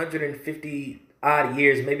time, 150 odd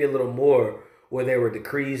years, maybe a little more, where there were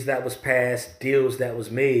decrees that was passed, deals that was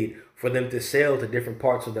made for them to sail to different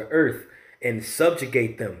parts of the earth and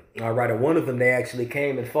subjugate them. All right, and one of them, they actually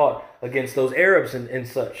came and fought against those Arabs and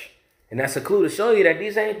such. And that's a clue to show you that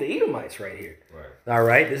these ain't the Edomites right here. Right. All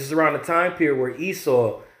right, this is around the time period where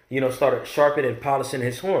Esau, you know, started sharpening and polishing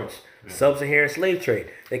his horns. Sub-Saharan slave trade.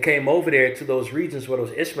 They came over there to those regions where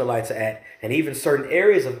those Ishmaelites are at, and even certain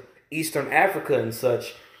areas of Eastern Africa and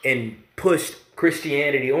such, and pushed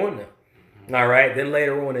Christianity on them. All right. Then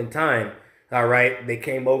later on in time, all right, they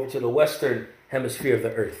came over to the Western hemisphere of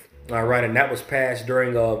the earth. All right, and that was passed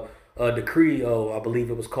during a decree. I believe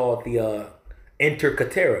it was called the Inter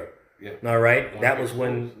Caetera. Yeah. All right, that was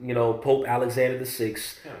when, you know, Pope Alexander VI,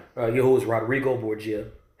 who was Rodrigo Borgia,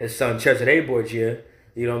 his son Cesare Borgia,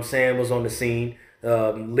 you know what I'm saying, was on the scene.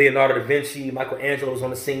 Leonardo da Vinci, Michelangelo was on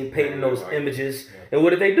the scene painting those images. And what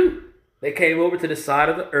did they do? They came over to the side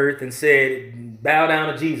of the earth and said, bow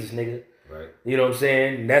down to Jesus, nigga. Right. You know what I'm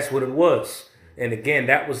saying? And that's what it was. And again,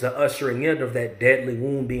 that was the ushering in of that deadly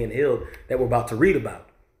wound being healed that we're about to read about.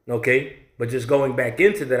 Okay? But just going back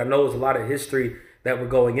into that, I know there's a lot of history that we're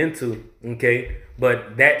going into. Okay?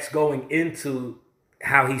 But that's going into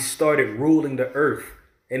how he started ruling the earth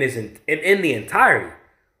in the entirety.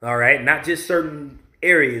 All right? Not just certain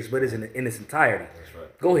areas, but in its entirety. That's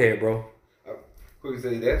right. Go ahead, bro. Quickly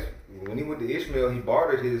say that's when he went to Ishmael, he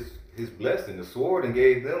bartered his blessing, the sword, and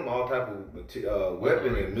gave them all type of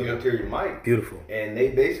weapon and military might. Beautiful. And they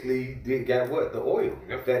basically got what? The oil,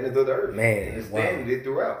 the fatness of the earth. Man, and expanded it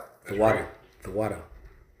throughout. The water.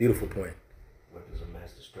 Beautiful point. Weapons of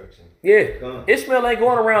mass destruction. Yeah, Ishmael ain't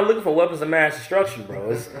going around looking for weapons of mass destruction,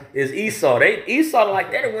 bro. It's Esau. Esau like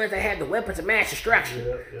they're the ones that had the weapons of mass destruction.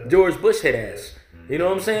 Yeah. George Bush hit ass. You know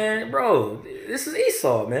what I'm saying, bro? This is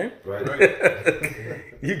Esau, man. Right.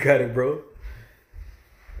 You got it, bro.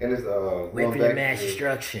 And it's Weapon of mass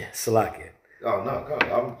destruction. Salakia. Oh no,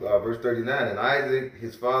 come on. Verse 39. And Isaac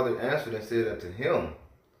his father answered and said unto him,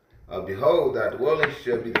 behold, thy dwelling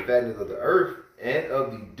shall be the fatness of the earth and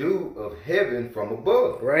of the dew of heaven from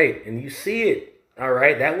above. Right, and you see it. All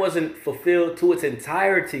right, that wasn't fulfilled to its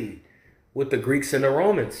entirety with the Greeks and the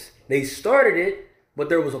Romans. They started it, but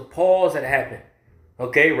there was a pause that happened.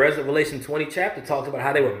 Okay, Revelation 20 chapter talks about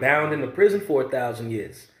how they were bound in the prison for 1,000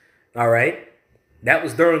 years. All right, that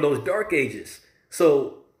was during those dark ages.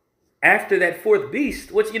 So after that fourth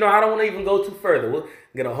beast, which, you know, I don't want to even go too further. We're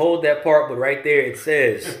going to hold that part, but right there it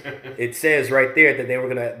says right there that they were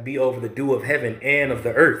going to be over the dew of heaven and of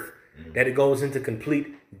the earth, that it goes into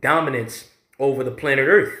complete dominance over the planet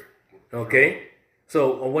Earth. Okay,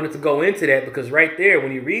 so I wanted to go into that because right there,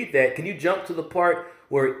 when you read that, can you jump to the part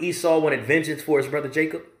where Esau wanted vengeance for his brother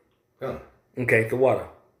Jacob? Huh. Okay, the water.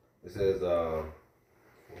 It says,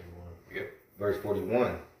 verse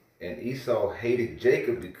 41. And Esau hated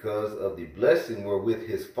Jacob because of the blessing wherewith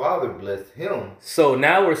his father blessed him. So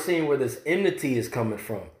now we're seeing where this enmity is coming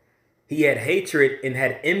from. He had hatred and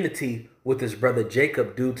had enmity with his brother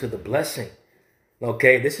Jacob due to the blessing.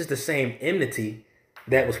 Okay, this is the same enmity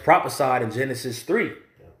that was prophesied in Genesis 3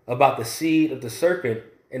 about the seed of the serpent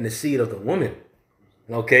and the seed of the woman.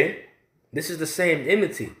 Okay, this is the same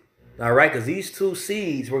enmity. All right, because these two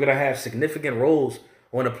seeds were going to have significant roles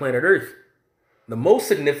on the planet Earth. The most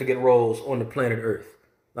significant roles on the planet Earth.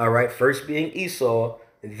 All right, first being Esau,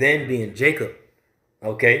 then being Jacob.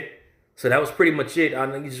 Okay, so that was pretty much it.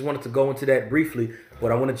 I just wanted to go into that briefly,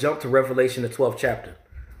 but I want to jump to Revelation, the 12th chapter.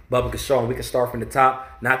 Bubba Kashon, we can start from the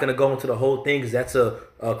top. Not going to go into the whole thing because that's a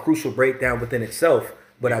crucial breakdown within itself,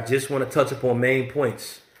 but I just want to touch upon main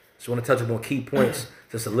points. Just want to touch upon key points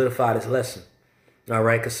to solidify this lesson. All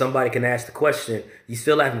right, because somebody can ask the question, you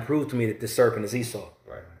still haven't proved to me that this serpent is Esau.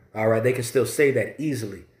 Right. All right, they can still say that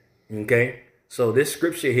easily. Okay, so this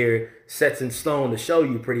scripture here sets in stone to show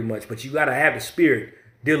you pretty much, but you got to have the spirit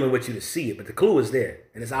dealing with you to see it. But the clue is there,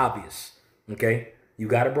 and it's obvious. Okay, you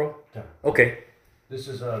got it, bro? Yeah. Okay. This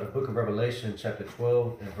is the book of Revelation, chapter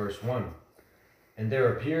 12 and verse 1. And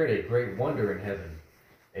there appeared a great wonder in heaven,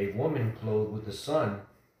 a woman clothed with the sun,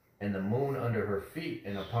 and the moon under her feet,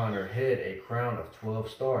 and upon her head a crown of 12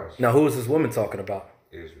 stars. Now, who is this woman talking about?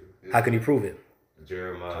 Israel. How can you prove it?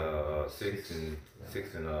 Jeremiah 6 and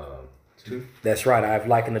 2. That's right. I've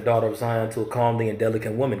likened the daughter of Zion to a comely and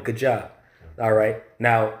delicate woman. Good job. All right.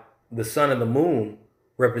 Now, the sun and the moon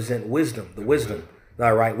represent wisdom, the wisdom.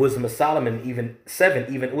 All right. Wisdom of Solomon, even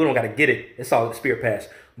 7, even we don't got to get it. It's all the spirit pass,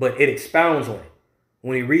 but it expounds on it.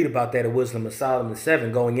 When you read about that, Wisdom of Solomon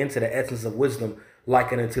 7, going into the essence of wisdom,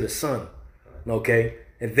 likened unto the sun. Okay.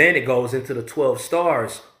 And then it goes into the 12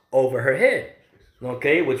 stars over her head.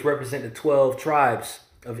 Okay. Which represent the 12 tribes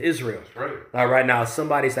of Israel. That's right. All right. Now,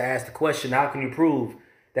 somebody's to ask the question, how can you prove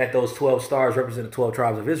that those 12 stars represent the 12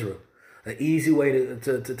 tribes of Israel? An easy way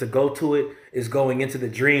to go to it is going into the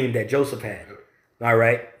dream that Joseph had. All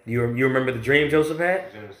right. You remember the dream Joseph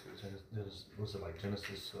had? Genesis. Was it like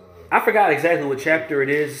Genesis? I forgot exactly what chapter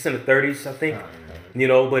it is. It's in the 30s, I think. You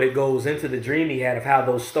know, but it goes into the dream he had of how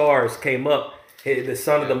those stars came up. The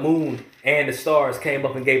sun and the moon and the stars came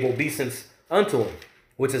up and gave obeisance unto him,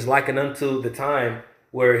 which is likened unto the time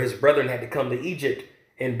where his brethren had to come to Egypt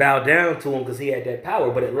and bow down to him because he had that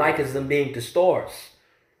power. But it likens them being to stars.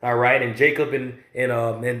 All right. And Jacob and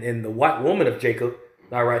the white woman of Jacob,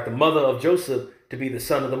 all right, the mother of Joseph, to be the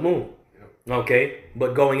son of the moon. Okay,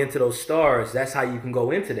 but going into those stars, that's how you can go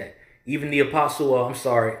into that. Even the apostle,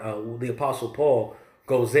 the apostle Paul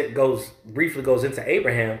goes briefly into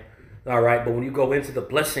Abraham. All right, but when you go into the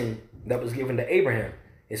blessing that was given to Abraham,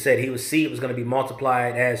 it said he was seed was going to be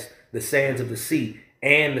multiplied as the sands of the sea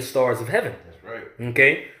and the stars of heaven. That's right.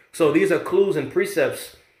 Okay, so these are clues and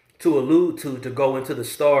precepts to allude to go into the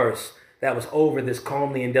stars that was over this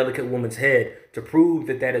comely and delicate woman's head to prove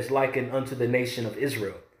that is likened unto the nation of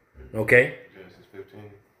Israel. Okay. Genesis 15.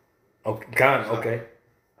 Okay. Con. Okay.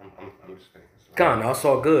 I'm just saying. Con. That's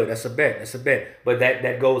all good. That's a bet. That's a bet. But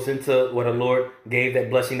that goes into what the Lord gave that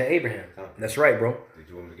blessing to Abraham. That's right, bro. Did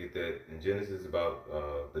you want me to get that in Genesis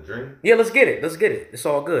about the dream? Yeah, let's get it. Let's get it. It's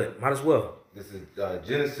all good. Might as well. This is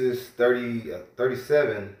Genesis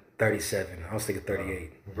 37. 37. I was thinking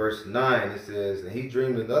 38. Verse 9. It says, and he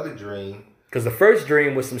dreamed another dream. Because the first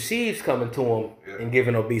dream was some sheaves coming to him and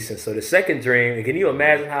giving obeisance. So the second dream, can you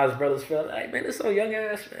imagine how his brothers felt? Like, man, this so young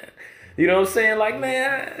ass, man. You know what I'm saying? Like,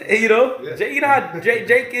 man, you know how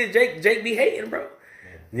Jake be hating, bro.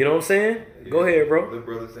 You know what I'm saying? Yeah. Go ahead, bro. The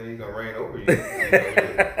brother saying he's gonna reign over you.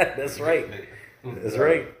 That's right. That's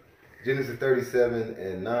right. Genesis 37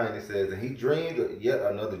 and 9, it says, and he dreamed yet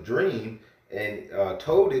another dream, and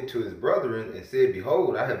told it to his brethren, and said,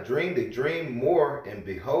 behold, I have dreamed a dream more, and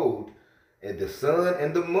behold, and the sun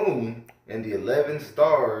and the moon and the 11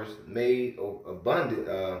 stars made abundant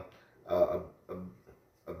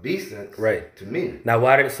obeisance to me. Now,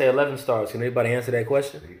 why did it say 11 stars? Can anybody answer that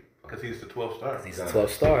question? Because he's the 12th star. He's the 12th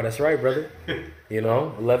star. That's right, brother. You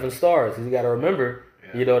know, 11 stars. You got to remember,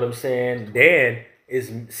 you know what I'm saying? Dan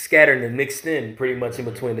is scattered and mixed in pretty much in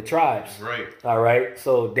between the tribes. Right. All right.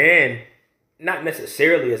 So Dan, not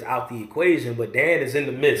necessarily is out the equation, but Dan is in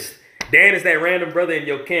the midst. Dan is that random brother in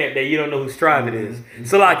your camp that you don't know whose tribe it is.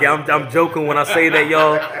 So like, I'm joking when I say that,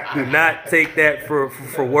 y'all. Do not take that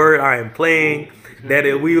for word. I am playing.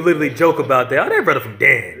 We literally joke about that. Oh, that brother from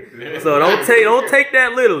Dan. So don't take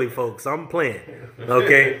that literally, folks. I'm playing.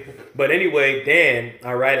 Okay. But anyway, Dan.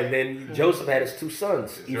 All right. And then Joseph had his 2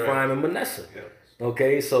 sons, Ephraim and Manasseh.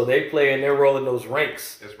 Okay. So they play and they're rolling those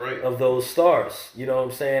ranks. That's right. Of those stars. You know what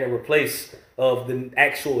I'm saying? In replace of the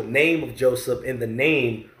actual name of Joseph in the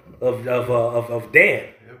name of Dan.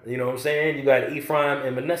 You know what I'm saying? You got Ephraim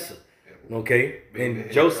and Manasseh. Okay?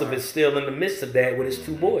 And Joseph is still in the midst of that with his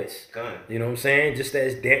 2 boys. You know what I'm saying? Just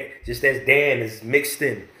as Dan is mixed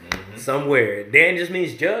in somewhere. Dan just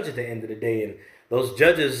means judge at the end of the day. And those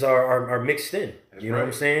judges are mixed in. You know what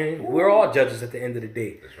I'm saying? We're all judges at the end of the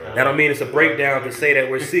day. That don't mean it's a breakdown to say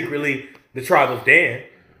that we're secretly the tribe of Dan.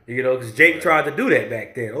 You know, because Jake tried to do that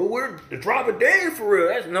back then. Oh, we're the tribe of Dan for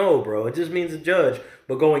real. No, bro. It just means a judge.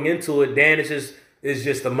 But going into it, Dan is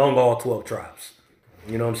just among all 12 tribes.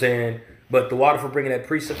 You know what I'm saying? But the water for bringing that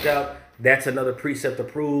precept out, that's another precept to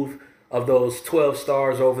prove of those 12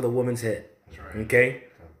 stars over the woman's head. That's right. Okay?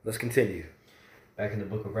 Let's continue. Back in the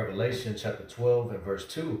book of Revelation, chapter 12 and verse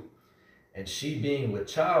 2. And she being with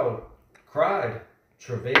child cried,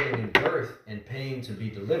 travailing in birth and pain to be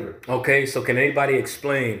delivered. Okay, so can anybody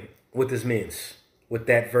explain what this means? What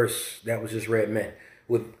that verse that was just read meant?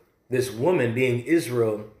 With this woman being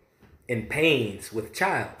Israel in pains with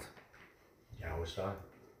child. Yahweh Shai.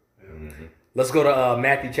 Let's go to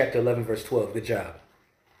Matthew chapter 11, verse 12. Good job.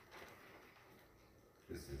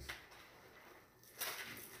 This is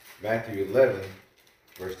Matthew 11,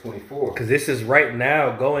 verse 24. Because this is right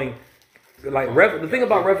now going like the thing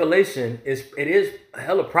about Revelation is it is a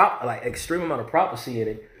hella like extreme amount of prophecy in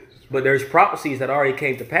it, but there's prophecies that already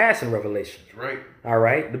came to pass in Revelation. That's right. All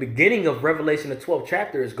right, the beginning of Revelation, the 12th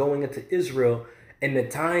chapter, is going into Israel in the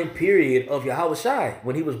time period of Yahushua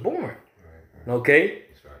when he was born. Okay,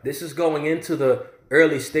 this is going into the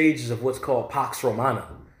early stages of what's called Pax Romana.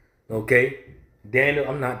 Okay,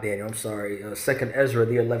 I'm sorry. Second Ezra,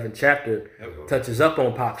 the 11th chapter, touches up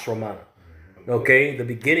on Pax Romana. Okay, the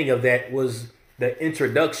beginning of that was the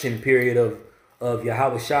introduction period of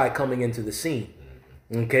Yahushua coming into the scene.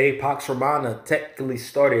 Okay, Pax Romana technically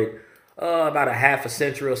started about a half a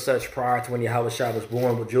century or such prior to when Yahushua was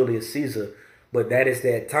born with Julius Caesar. But that is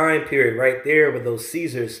that time period right there where those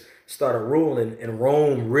Caesars started ruling and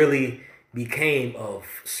Rome really became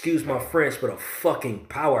excuse my French, but a fucking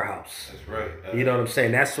powerhouse. That's right. You know what I'm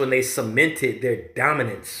saying? That's when they cemented their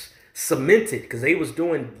dominance. Cemented, because they was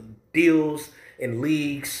doing deals and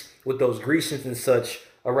leagues with those Grecians and such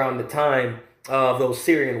around the time of those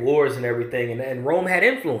Syrian wars and everything. And Rome had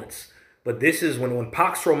influence. But this is when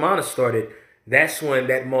Pax Romana started, that's when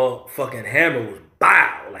that motherfucking hammer was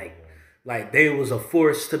bow. Like they was a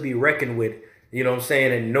force to be reckoned with, you know what I'm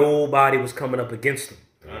saying? And nobody was coming up against them.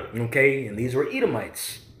 Okay? And these were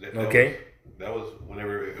Edomites. Okay? That was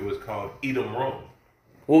whenever it was called Edom Rome.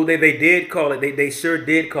 Well, they did call it, they sure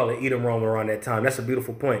did call it Edom Rome around that time. That's a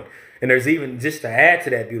beautiful point. And there's even, just to add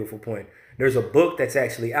to that beautiful point, there's a book that's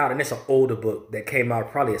actually out, and it's an older book that came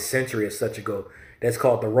out probably a century or such ago, that's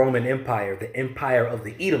called The Roman Empire, the Empire of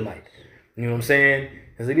the Edomite. You know what I'm saying?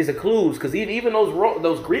 And so these are clues, because even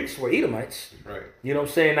those Greeks were Edomites. Right. You know what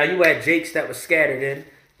I'm saying? Now you had Jakes that was scattered in,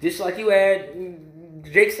 just like you had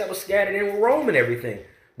Jakes that was scattered in with Rome and everything.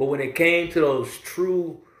 But when it came to those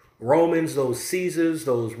true Romans, those Caesars,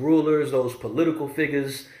 those rulers, those political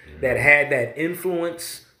figures that had that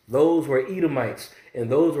influence, those were Edomites. And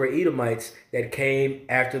those were Edomites that came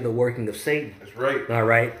after the working of Satan. That's right. All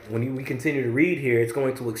right. When we continue to read here, it's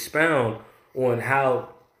going to expound on how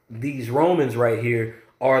these Romans right here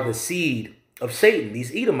are the seed of Satan.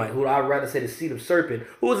 These Edomites, who I'd rather say the seed of serpent,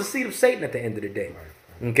 who was the seed of Satan at the end of the day.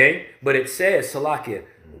 Okay. But it says, Salakia,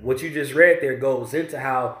 what you just read there goes into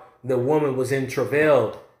how the woman was in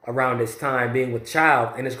travail around this time, being with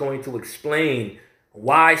child, and it's going to explain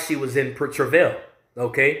why she was in travail.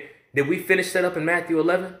 Okay. Did we finish that up in Matthew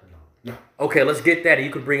 11? No. Okay, let's get that, and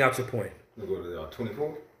you can bring out your point. We'll go to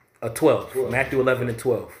 24. 12. Matthew 11 and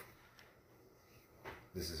 12.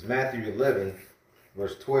 This is Matthew 11,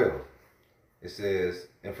 verse 12. It says,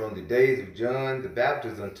 "And from the days of John the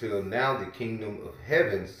Baptist until now the kingdom of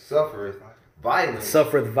heaven suffereth violence."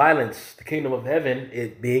 Suffereth violence. The kingdom of heaven,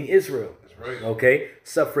 it being Israel. That's right. Okay,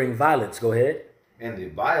 suffering violence. Go ahead. "And the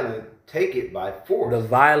violent take it by force." The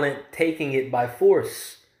violent taking it by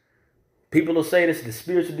force. People will say this, the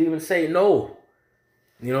spiritual demons say no.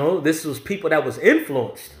 You know, this was people that was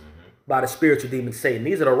influenced by the spiritual demon Satan.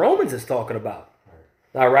 These are the Romans it's talking about.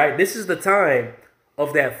 All right. This is the time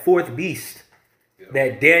of that fourth beast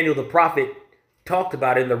that Daniel the prophet talked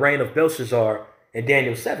about in the reign of Belshazzar in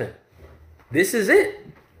Daniel 7. This is it.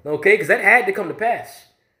 Okay. Because that had to come to pass.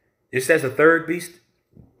 Just as the third beast,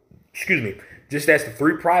 just as the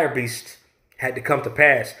three prior beasts had to come to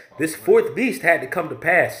pass, this fourth beast had to come to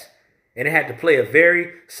pass. And it had to play a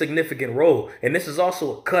very significant role. And this is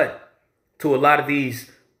also a cut to a lot of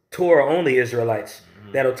these Torah-only Israelites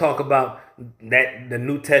that'll talk about that the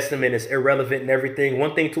New Testament is irrelevant and everything.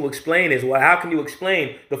 One thing to explain is, well, how can you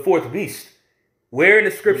explain the fourth beast? Where in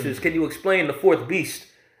the scriptures can you explain the fourth beast?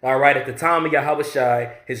 All right, at the time of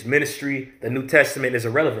Yahushua, his ministry, the New Testament is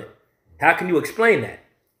irrelevant. How can you explain that?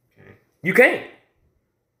 Okay. You can't.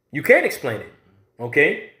 You can't explain it.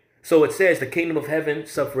 Okay? So it says the kingdom of heaven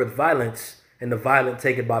suffereth violence, and the violent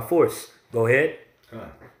take it by force. Go ahead.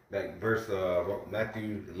 That verse,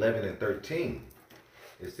 Matthew 11 and 13.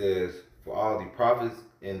 It says, "For all the prophets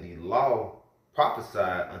in the law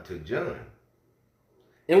prophesied unto John."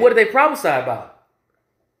 And what did they prophesy about?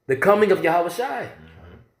 The coming of Yahushua.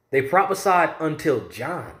 They prophesied until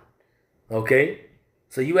John. Okay?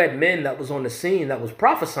 So you had men that was on the scene that was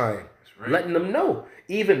prophesying, letting them know.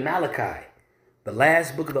 Even Malachi, the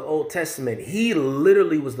last book of the Old Testament, he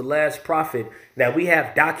literally was the last prophet that we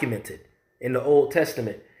have documented in the Old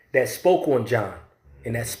Testament that spoke on John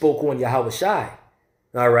and that spoke on Yahushua.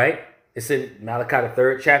 All right? It's in Malachi the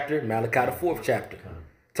 3rd chapter, Malachi the 4th chapter,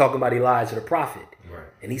 talking about Elijah the prophet. Right.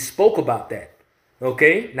 And he spoke about that.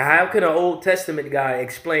 Okay? Now, how can an Old Testament guy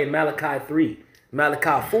explain Malachi 3,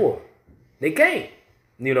 Malachi 4? They can't,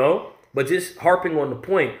 you know? But just harping on the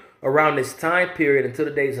point, around this time period until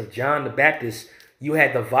the days of John the Baptist, you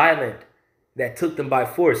had the violent that took them by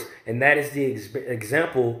force. And that is the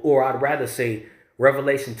example, or I'd rather say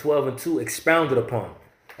Revelation 12:2 expounded upon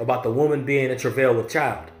about the woman being in travail with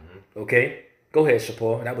child. Okay? Go ahead,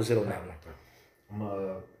 Shapar. That was it on that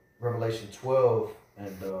one. Revelation 12 and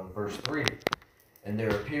verse 3. And there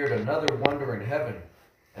appeared another wonder in heaven,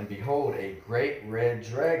 and behold, a great red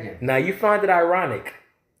dragon. Now you find it ironic.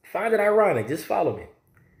 Find it ironic. Just follow me.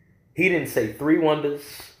 He didn't say 3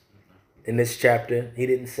 wonders in this chapter. He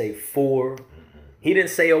didn't say 4. He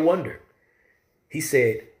didn't say a wonder. He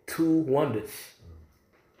said 2 wonders.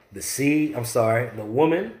 The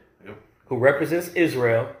woman who represents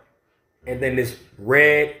Israel, and then this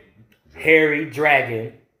red, hairy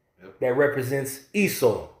dragon that represents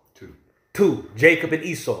Esau. 2, Jacob and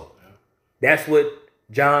Esau. That's what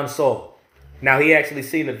John saw. Now he actually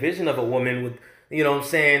seen a vision of a woman with, you know what I'm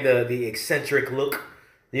saying, the eccentric look,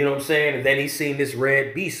 you know what I'm saying? And then he seen this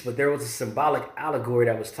red beast, but there was a symbolic allegory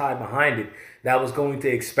that was tied behind it that was going to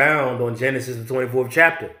expound on Genesis, the 24th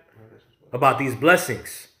chapter, about these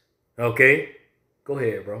blessings. Okay? Go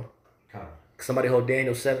ahead, bro. Somebody hold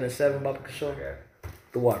Daniel 7:7 about the show.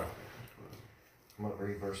 The water. I'm going to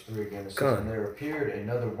read verse 3 again. It says, and there appeared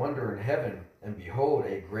another wonder in heaven, and behold,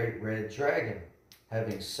 a great red dragon,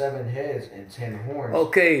 having 7 heads and 10 horns.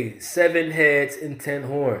 Okay, 7 heads and 10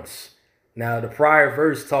 horns. Now, the prior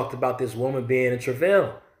verse talked about this woman being in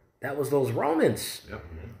travail. That was those Romans. Yep.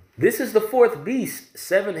 This is the 4th beast,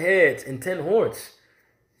 7 heads and 10 horns.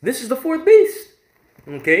 This is the 4th beast.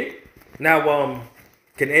 Okay? Now,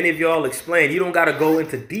 can any of y'all explain? You don't got to go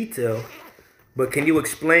into detail, but can you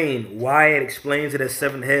explain why it explains it as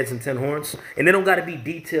 7 heads and 10 horns? And they don't got to be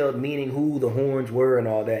detailed, meaning who the horns were and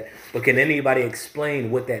all that. But can anybody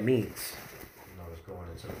explain what that means? You know, it's going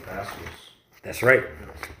into the vassals. That's right.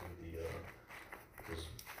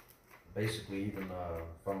 Basically, even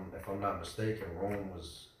if I'm not mistaken, Rome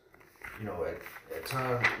was, you know, at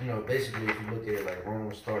time, you know, basically if you look at it, like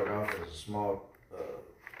Rome started off as a small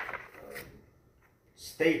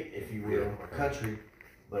state, if you will, a country,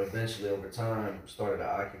 but eventually over time started to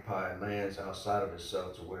occupy lands outside of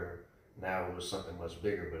itself to where now it was something much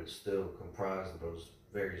bigger, but it's still comprised of those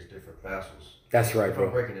various different vassals. That's right, bro.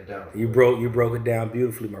 I'm breaking it down. You broke it down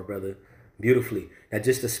beautifully, my brother. Beautifully. Now,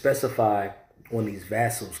 just to specify on these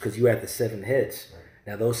vassals, because you had the 7 heads. Right.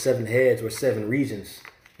 Now, those 7 heads were 7 regions.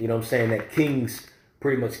 You know what I'm saying? That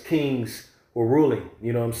pretty much kings were ruling.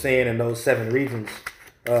 You know what I'm saying? In those 7 regions.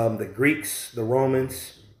 The Greeks, the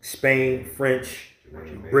Romans, Spain, French,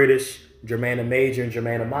 British, Germana Major, and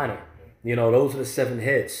Germana Minor. You know, those are the 7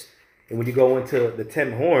 heads. And when you go into the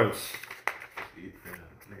 10 horns,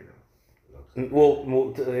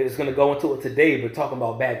 well, it's going to go into it today, but talking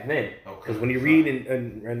about back then. Because when you read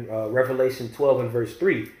in Revelation 12 and verse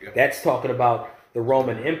 3, that's talking about the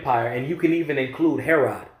Roman Empire. And you can even include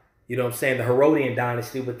Herod, you know what I'm saying, the Herodian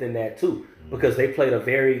dynasty within that too. Because they played a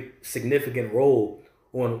very significant role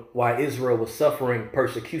on why Israel was suffering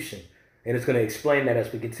persecution. And it's going to explain that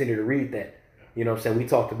as we continue to read that. You know what I'm saying? We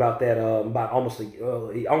talked about that about almost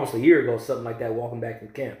a year ago, something like that, walking back from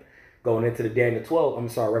camp, going into the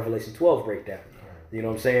Revelation 12 breakdown. You know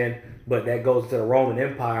what I'm saying? But that goes to the Roman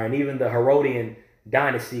Empire and even the Herodian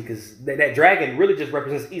dynasty, because that dragon really just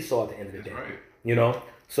represents Esau at the end of the day. Right. You know?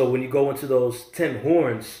 So when you go into those 10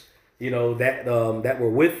 horns, you know, that were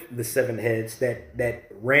with the 7 heads that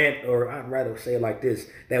ran, or I'd rather say it like this,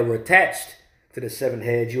 that were attached to the 7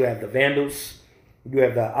 heads. You have the Vandals, you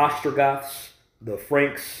have the Ostrogoths, the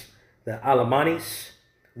Franks, the Alamanis,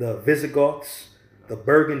 the Visigoths, the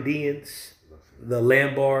Burgundians, the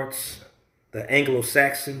Lombards, the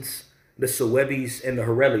Anglo-Saxons, the Suebes, and the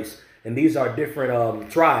Hereles. And these are different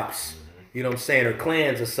tribes, you know what I'm saying, or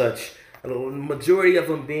clans as such. The majority of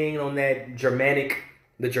them being on that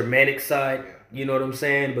the Germanic side, you know what I'm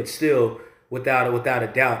saying? But still, without a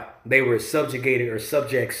doubt, they were subjugated or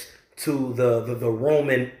subjects to the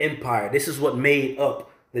Roman Empire. This is what made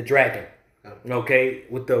up the dragon, okay?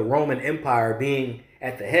 With the Roman Empire being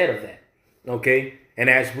at the head of that, okay? And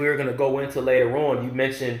as we're going to go into later on, you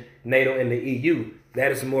mentioned NATO and the EU.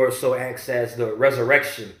 That is more so acts as the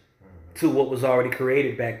resurrection to what was already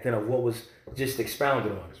created back then, of what was just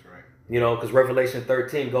expounded on. That's right. You know, because Revelation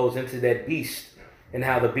 13 goes into that beast and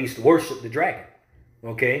how the beast worshiped the dragon,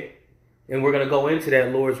 okay? And we're going to go into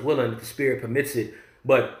that, Lord's willing, if the Spirit permits it.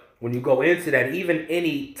 But when you go into that, even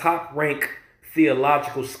any top-rank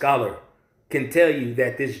theological scholar can tell you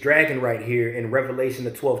that this dragon right here in Revelation,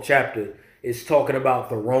 the 12th chapter, is talking about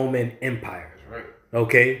the Roman Empire. That's right.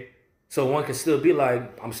 Okay? So one can still be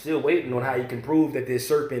like, I'm still waiting on how you can prove that this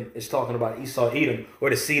serpent is talking about Esau, Edom, or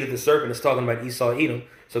the seed of the serpent is talking about Esau, Edom.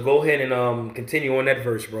 So go ahead and continue on that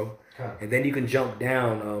verse, bro. Okay. And then you can jump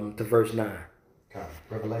down to verse 9. Okay.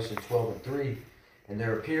 Revelation 12:3. And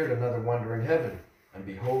there appeared another wonder in heaven, and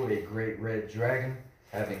behold, a great red dragon,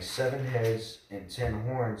 having 7 heads and 10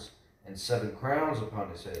 horns, and 7 crowns upon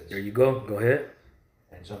his heads. There you go. Go ahead.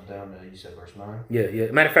 And jump down to, you said verse 9? Yeah,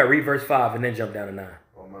 yeah. Matter of fact, read verse 5 and then jump down to 9.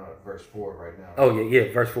 Oh, I'm on verse 4 right now. Oh,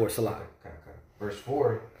 yeah. Verse 4, Salah. Okay. Verse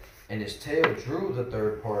 4. And his tail drew the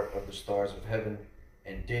third part of the stars of heaven,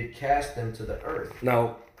 and did cast them to the earth.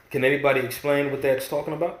 Now, can anybody explain what that's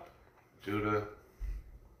talking about? Judah.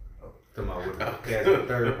 Talking about what the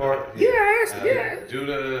third part? Yeah, I asked. Yeah.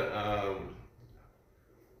 Judah,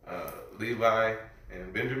 Levi,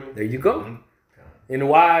 and Benjamin. There you go. And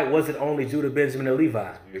why was it only Judah, Benjamin, and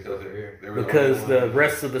Levi? Because there was Because only the one.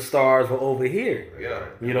 rest of the stars were over here. Yeah.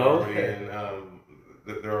 You know?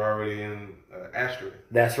 They're already in Asher.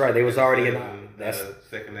 That's right. They was already in. That's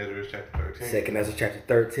Second Ezra chapter 13. Second Ezra chapter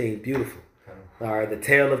 13. Beautiful. All right. The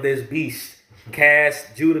tail of this beast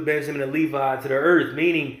cast Judah, Benjamin, and Levi to the earth,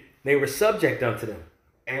 meaning they were subject unto them.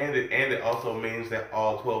 And it also means that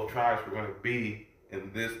all 12 tribes were going to be in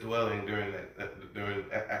this dwelling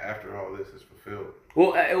after all this is fulfilled.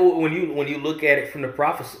 Well, when you look at it from the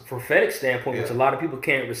prophetic standpoint, which a lot of people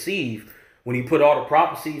can't receive, when you put all the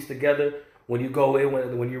prophecies together, when you go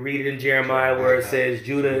in, when you read it in Jeremiah where it says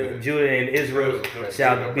Judah and Israel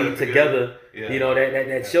shall be together, you know,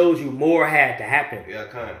 that shows you more had to happen. Yeah,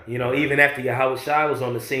 kind of. You know, even after Yahushua was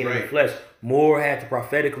on the scene in the flesh, more had to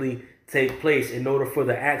prophetically take place in order for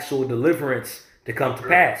the actual deliverance to come to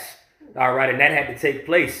pass. All right, and that had to take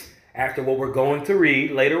place after what we're going to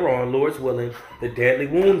read later on, Lord's willing, the deadly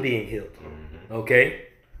wound being healed. Okay?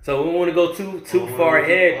 So we don't want to go too far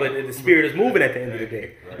ahead, but the spirit is moving at the end of the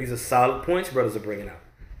day. These are solid points brothers are bringing out.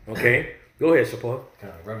 Okay? Go ahead, Shapar.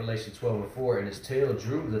 Revelation 12:4. And his tail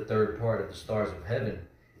drew the third part of the stars of heaven,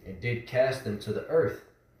 and did cast them to the earth.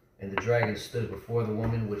 And the dragon stood before the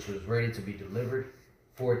woman which was ready to be delivered,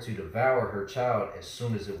 for to devour her child as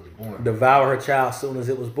soon as it was born. Devour her child as soon as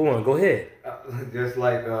it was born. Go ahead. Just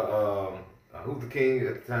like who's the king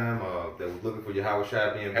at the time that was looking for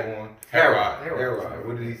Yahushua being born? Herod.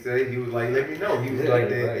 What did he say? He was like, let me know. He was like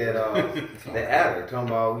that adder talking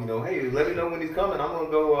about, you know, hey, let me know when he's coming. I'm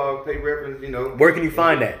gonna go pay reference. You know. Where can you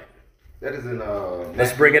find that? That is in.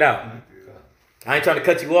 Let's bring it out. I ain't trying to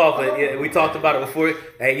cut you off, but we talked about it before.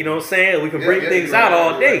 Hey, you know what I'm saying? We can bring things out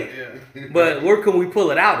all day. But where can we pull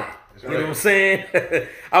it out at? You know what I'm saying?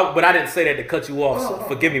 But I didn't say that to cut you off. So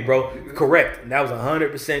forgive me, bro. Correct. That was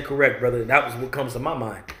 100% correct, brother. That was what comes to my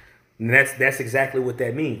mind. And that's exactly what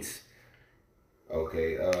that means.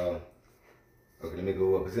 Okay. Okay, let me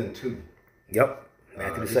go up. It's in 2. Yep.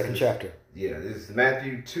 Matthew, the second chapter. Yeah, this is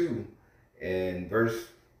Matthew 2 and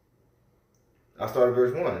I'll start at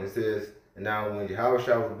verse 1. It says, and now when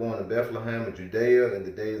Yahushua was born in Bethlehem in Judea in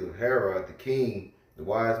the days of Herod the king, the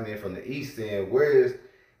wise men from the east, saying,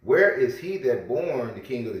 Where is he that born the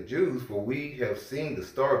King of the Jews? For we have seen the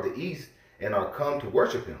star of the east and are come to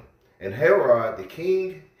worship him. And Herod the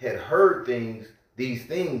king had heard these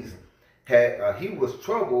things. He was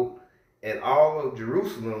troubled, and all of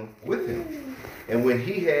Jerusalem with him. And when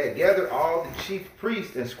he had gathered all the chief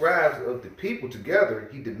priests and scribes of the people together,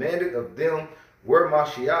 he demanded of them where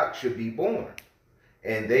Mashiach should be born.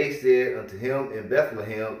 And they said unto him, in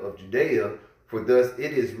Bethlehem of Judea, for thus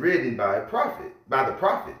it is written by the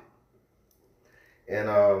prophet. And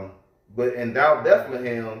thou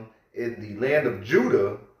Bethlehem in the land of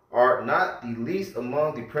Judah art not the least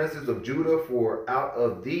among the princes of Judah, for out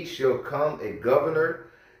of thee shall come a governor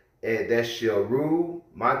that shall rule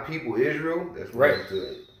my people Israel. That's right.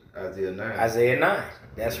 To Isaiah 9. Isaiah 9.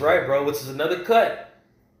 That's right, bro. Which is another cut.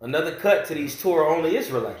 Another cut to these Torah only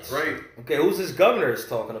Israelites. Right. Okay, who's this governor is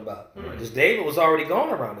talking about? Because David was already gone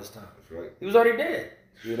around this time. That's right. He was already dead.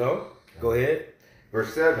 You know? Go ahead.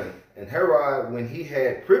 Verse 7. And Herod, when he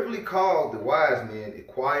had privily called the wise men,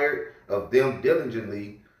 inquired of them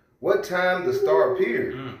diligently what time the star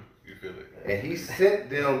appeared. You feel it. And he sent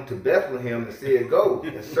them to Bethlehem and said, Go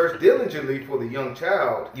and search diligently for the young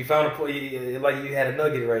child. You found like you had a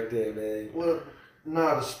nugget right there, man. Well,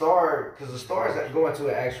 no, the star, because the star is going to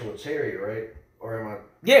an actual chariot, right? Or am I?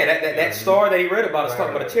 Yeah, that star that he read about is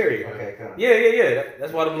talking about a chariot. Okay, kind of. Yeah.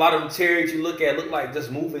 That's why a lot of them chariots you look at look like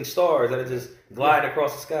just moving stars that are just gliding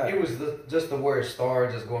across the sky. It was just the word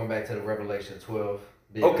star, just going back to the Revelation 12.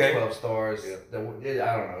 Okay. 12 stars. Yeah. I don't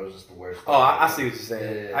know. It was just the word Oh, star. I see what you're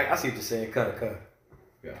saying. Yeah. I see what you're saying. Cut.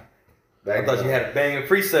 Yeah. I thought you had a banging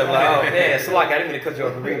precept. Like, oh man, so like I didn't mean to cut you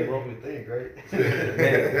off the reading, bro. Thing, right?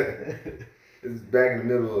 It's back in the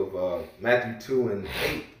middle of Matthew 2 and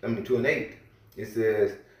 8. It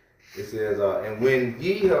says, and when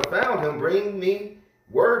ye have found him, bring me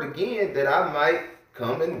word again that I might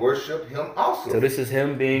come and worship him also. So this is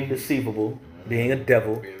him being deceivable, being a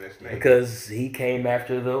devil, because he came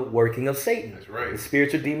after the working of Satan. That's right. The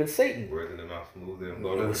spiritual demon Satan. Words in the mouth smooth and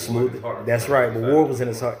It was smooth. That's right. The war was in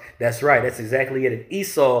his heart. That's right. That's exactly it. And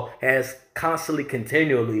Esau has constantly,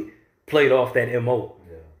 continually played off that MO.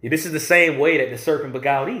 Yeah, this is the same way that the serpent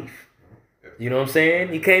beguiled Eve. You know what I'm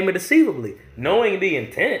saying? He came in deceivably, knowing the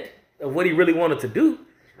intent of what he really wanted to do.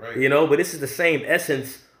 Right. You know, but this is the same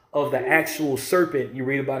essence of the actual serpent you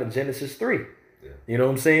read about in Genesis 3. Yeah. You know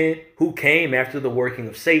what I'm saying? Who came after the working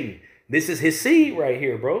of Satan. This is his seed right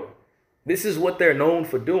here, bro. This is what they're known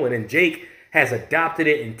for doing. And Jake has adopted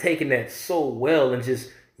it and taken that so well and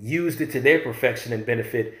just used it to their perfection and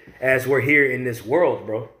benefit as we're here in this world,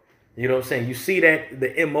 bro. You know what I'm saying? You see that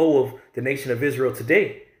the MO of the nation of Israel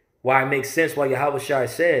today. Why it makes sense why Yahushua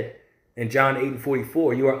said in John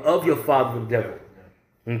 8:44, you are of your father the devil.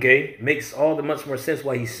 Okay? Makes all the much more sense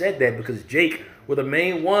why he said that, because Jake were the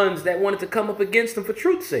main ones that wanted to come up against him for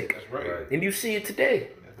truth's sake. That's right. And you see it today.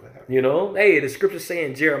 You know, hey, the scriptures say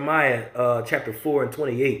in Jeremiah chapter 4 and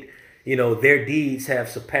 28, you know, their deeds have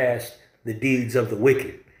surpassed the deeds of the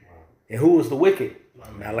wicked. And who was the wicked?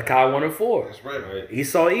 Malachi 1 and 4. That's right.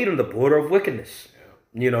 Esau, Edom, the border of wickedness.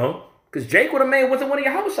 Yeah. You know, because Jake would have made wasn't one of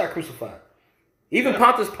Yahushua crucified. Even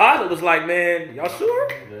Pontius Pilate was like, man, y'all sure?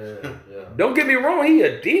 Yeah. Don't get me wrong, he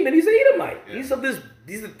a demon. He's an Edomite. Yeah. He's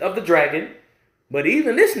of the dragon. But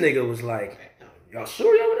even this nigga was like, y'all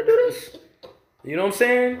sure y'all want to do this? You know what I'm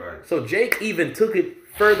saying? Right. So Jake even took it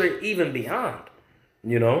further, even beyond.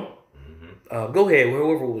 You know? Mm-hmm. Go ahead,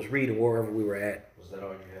 whoever was reading, wherever we were at. Was that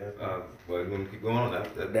all you had? Well, we're going to keep going on.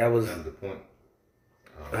 That was the point.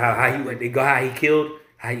 How he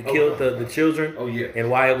killed the children. Oh, yeah. And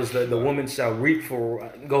why it was the woman shall reap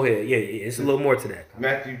for. Go ahead. Yeah. It's a little more to that.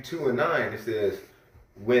 Matthew 2 and 9, it says,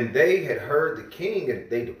 when they had heard the king, and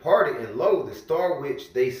they departed, and lo, the star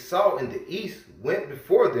which they saw in the east went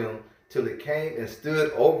before them, till it came and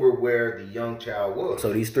stood over where the young child was.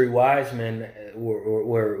 So these three wise men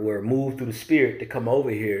were moved through the spirit to come over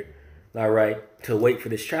here, all right, to wait for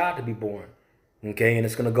this child to be born. Okay, and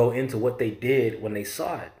it's going to go into what they did when they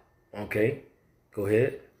saw it. Okay, go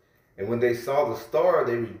ahead. And when they saw the star,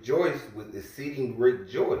 they rejoiced with exceeding great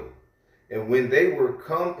joy. And when they were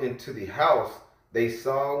come into the house, they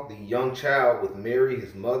saw the young child with Mary,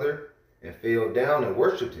 his mother, and fell down and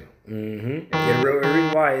worshipped him. Mm-hmm. And the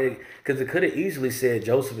reason why, because it could have easily said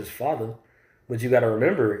Joseph his father, but you got to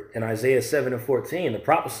remember in Isaiah 7 and 14, the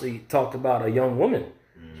prophecy talked about a young woman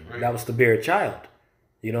that was to bear a child.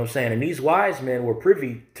 You know what I'm saying? And these wise men were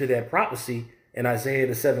privy to that prophecy in Isaiah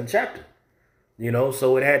the 7th chapter. You know,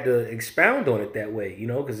 so it had to expound on it that way, you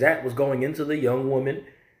know, because that was going into the young woman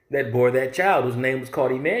that bore that child, whose name was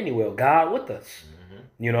called Emmanuel, God with us.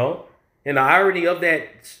 Mm-hmm. You know, and the irony of that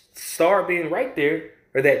star being right there,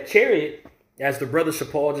 or that chariot, as the brother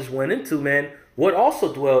Shapal just went into, man, what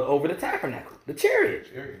also dwelled over the tabernacle? The chariot.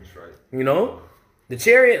 That's right. You know, the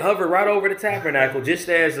chariot hovered right over the tabernacle, just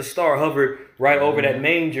as the star hovered right over that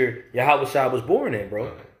manger Yahushua was born in,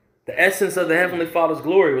 bro. The essence of the Heavenly Father's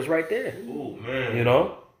glory was right there. Oh, man. You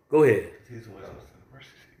know? Go ahead.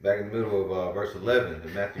 Back in the middle of verse 11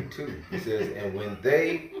 in Matthew 2, it says, and when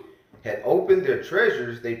they had opened their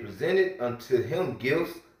treasures, they presented unto him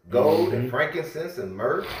gifts, gold and frankincense and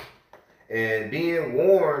myrrh, and being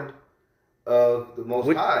warned of the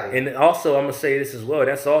Most High. And also, I'm going to say this as well.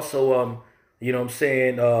 That's also, you know what I'm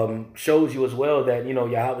saying, shows you as well that, you know,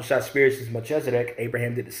 Yahushua spirits is Melchizedek.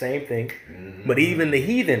 Abraham did the same thing. Mm-hmm. But even the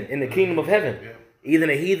heathen in the kingdom of heaven, even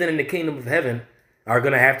the heathen in the kingdom of heaven are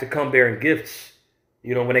going to have to come bearing gifts,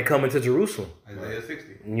 you know, when they come into Jerusalem. Isaiah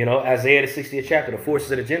 60. You know, Isaiah the 60th chapter, the forces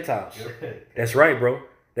of the Gentiles. Yep. That's right, bro.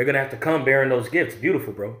 They're going to have to come bearing those gifts.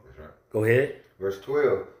 Beautiful, bro. That's right. Go ahead. Verse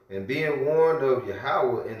 12, and being warned of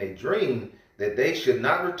Yahweh in a dream that they should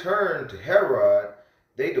not return to Herod,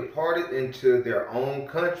 they departed into their own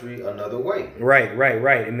country another way. Right.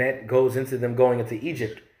 And that goes into them going into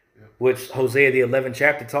Egypt, which Hosea the 11th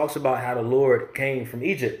chapter talks about how the Lord came from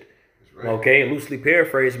Egypt. Right. Okay, loosely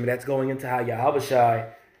paraphrasing, that's going into how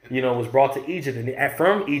Yahushua, you know, was brought to Egypt. And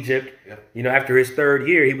from Egypt, you know, after his third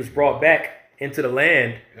year, he was brought back into the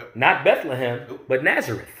land, not Bethlehem, but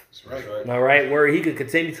Nazareth. That's right. All right, where he could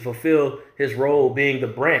continue to fulfill his role being the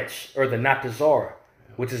branch, or the Natazar,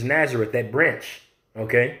 which is Nazareth, that branch.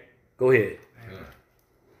 Okay, go ahead.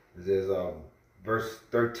 This is verse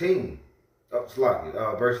 13.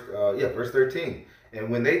 verse 13. And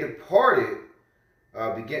when they departed,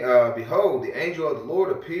 behold, the angel of the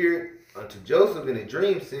Lord appeared unto Joseph in a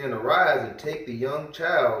dream, saying, Arise and take the young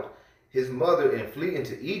child, his mother, and flee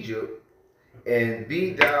into Egypt, and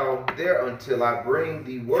be thou there until I bring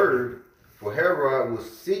thee word, for Herod will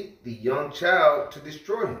seek the young child to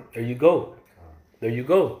destroy him. There you go. There you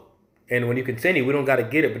go. And when you continue, we don't got to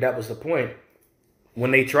get it, but that was the point.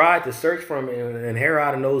 When they tried to search for him and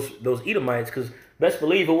Herod and those Edomites, because best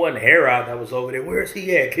believe it wasn't Herod that was over there. Where's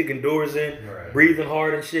he at? Kicking doors in, right, breathing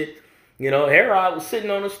hard and shit. You know, Herod was sitting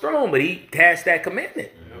on his throne, but he cast that commandment.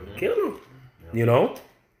 Killed him. You know?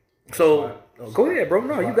 So, go ahead, bro.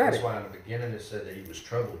 No, you got it. That's why in the beginning it said that he was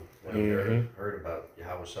troubled when he heard about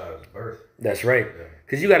Yahweh's birth. That's right.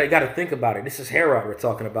 Because you got to think about it. This is Herod we're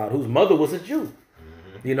talking about, whose mother was a Jew.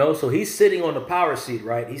 You know, so he's sitting on the power seat,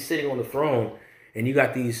 right? He's sitting on the throne. And you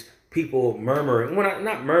got these people murmuring, well,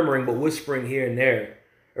 not murmuring, but whispering here and there,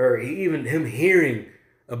 or even him hearing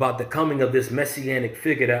about the coming of this messianic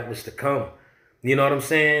figure that was to come. You know what I'm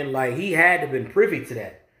saying? Like, he had to have been privy to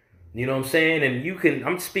that. You know what I'm saying? And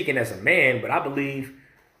I'm speaking as a man, but I believe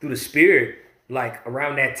through the Spirit, like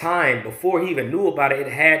around that time, before he even knew about it,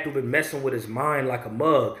 it had to have been messing with his mind like a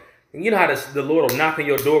mug. And you know how the Lord will knock on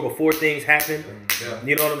your door before things happen? Yeah.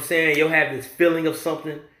 You know what I'm saying? You'll have this feeling of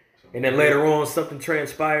something. And then later on, something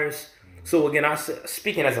transpires. So again,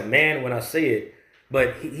 speaking as a man when I say it,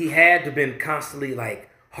 but he had to have been constantly like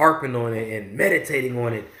harping on it and meditating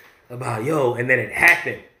on it about, and then it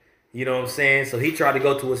happened. You know what I'm saying? So he tried to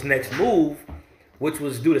go to his next move, which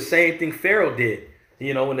was do the same thing Pharaoh did,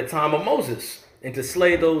 in the time of Moses, and to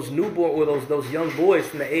slay those newborn or those young boys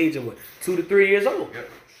from the age of 2 to 3 years old.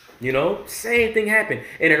 Yep. Same thing happened.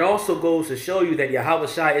 And it also goes to show you that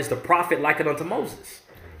Yahweh is the prophet likened unto Moses.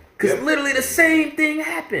 Because literally the same thing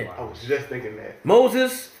happened. I was just thinking that.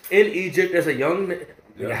 Moses in Egypt as a young man.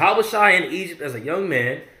 Yahweh in Egypt as a young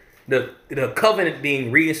man. The covenant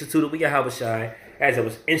being reinstituted with Yahweh as it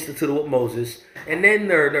was instituted with Moses. And then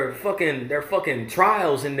their fucking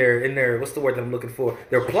trials in their what's the word that I'm looking for?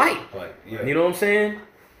 Their plight. You know what I'm saying?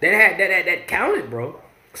 That counted, bro.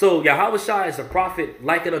 So Yahweh is a prophet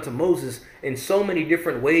likened unto Moses in so many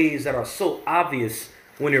different ways that are so obvious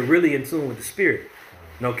when you're really in tune with the Spirit.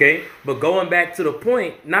 Okay, but going back to the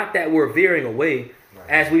point, not that we're veering away,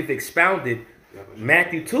 as we've expounded,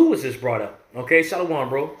 Matthew 2 was just brought up. Okay, Shalom,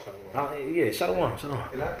 bro. Shalom.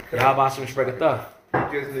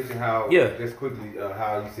 Just mention how, just quickly,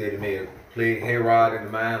 how you said it may have played Herod in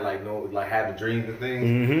the mind, like having dreams and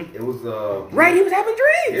things. It was right. He was having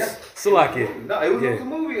dreams. Yeah, Salakia. No, it was a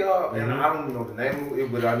movie. And I don't know the name of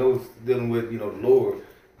it, but I know it's dealing with the Lord.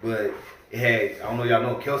 But it had, I don't know y'all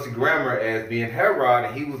know Kelsey Grammer as being Herod,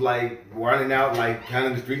 and he was like running out, like kind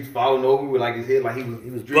of the streets, falling over with like his head, like he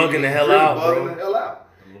was bugging the hell out, bro. The hell out.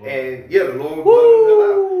 And the Lord bugged the hell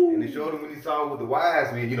out. And they showed him when he saw with the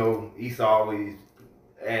wise men, Esau always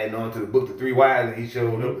adding on to the book, the 3 wise, and he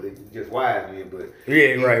showed up with just wise men. But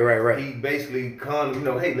right. He basically come,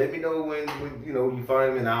 hey, let me know when you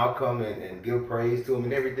find him, and I'll come and give praise to him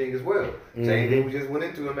and everything as well. Same thing we just went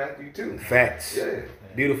into in Matthew 2. Facts. Yeah.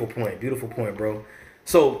 Beautiful point, bro.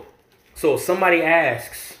 So somebody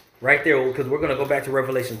asks right there, because we're gonna go back to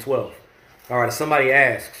Revelation 12. All right, somebody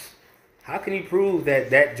asks, how can you prove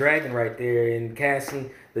that dragon right there and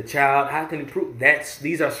casting the child? How can you prove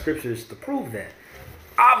these are scriptures to prove that?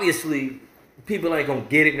 Obviously, people ain't gonna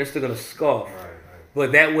get it and they're still gonna scoff. Right.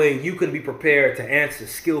 But that way you can be prepared to answer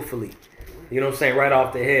skillfully. You know what I'm saying? Right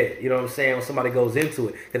off the head. You know what I'm saying? When somebody goes into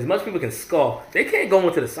it. Because much people can scoff. They can't go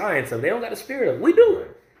into the science of it. They don't got the spirit of it. We do.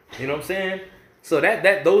 You know what I'm saying? So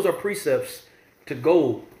those are precepts to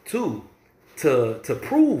go to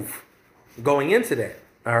prove going into that.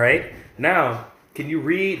 All right? Now, can you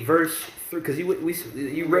read verse 3? Because you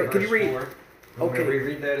read. Can you read? 4. Okay.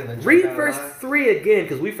 Read that and then read verse 3 again,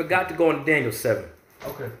 because we forgot to go into Daniel 7.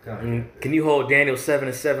 Okay. Can you hold Daniel 7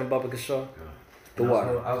 and 7, Baba Kashaw? I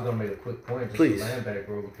was gonna make a quick point just to land back,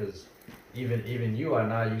 bro, because even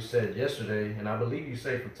you said yesterday, and I believe you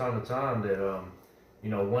say from time to time that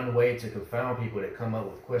one way to confound people that come up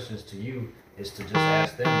with questions to you is to just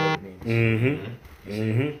ask them what it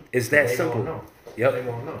means. It's that simple. Won't know. Yep. They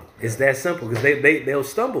won't know. It's that simple, because they'll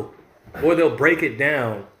stumble, or they'll break it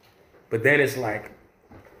down, but then it's like,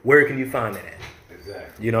 where can you find it at?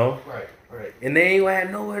 Exactly. Right. And they ain't gonna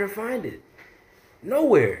have nowhere to find it.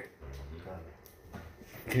 Nowhere.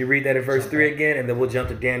 Can you read that in verse 3 again, and then we'll jump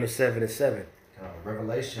to Daniel 7 and 7.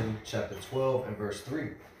 Revelation chapter 12 and verse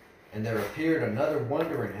 3. And there appeared another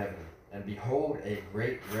wonder in heaven, and behold, a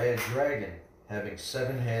great red dragon, having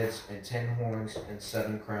 7 heads and 10 horns and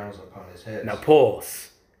 7 crowns upon his head. Now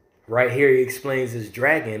pause. right here he explains this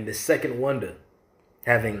dragon, the second wonder,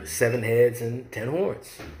 having 7 heads and 10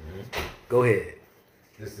 horns. Go ahead.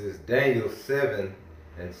 This is Daniel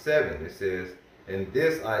 7:7. It says, "And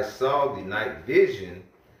this I saw the night vision,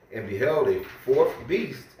 and beheld a fourth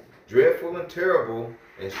beast, dreadful and terrible,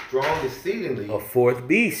 and strong exceedingly." A fourth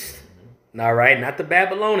beast. All right, not the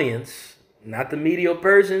Babylonians, not the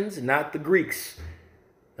Medo-Persians, not the Greeks,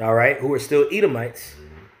 all right, who are still Edomites,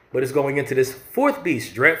 but it's going into this fourth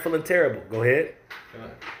beast, dreadful and terrible. Go ahead.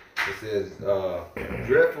 It says,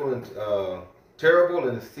 "Dreadful and terrible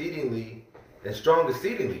and exceedingly and strong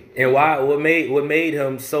exceedingly." And what made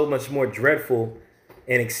him so much more dreadful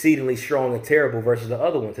and exceedingly strong and terrible versus the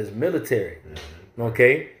other ones? His military.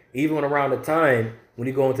 Okay, even around the time when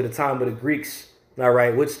you go into the time of the Greeks, all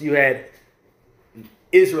right, which you had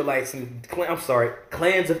Israelites and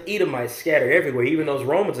clans of Edomites scattered everywhere. Even those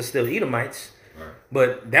Romans are still Edomites,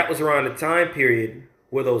 but that was around the time period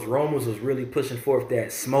where those Romans was really pushing forth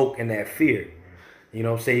that smoke and that fear. You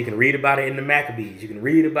know what I'm saying? You can read about it in the Maccabees. You can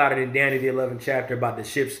read about it in Daniel the 11th chapter about the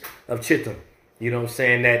ships of Chittim. You know what I'm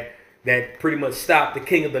saying? That pretty much stopped the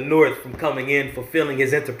king of the north from coming in, fulfilling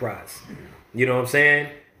his enterprise. You know what I'm saying?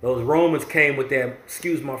 Those Romans came with that,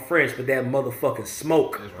 excuse my French, but that motherfucking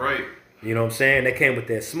smoke. That's right. You know what I'm saying? They came with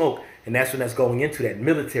that smoke. And that's when that's going into that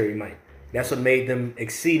military might. That's what made them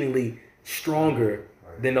exceedingly stronger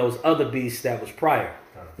than those other beasts that was prior.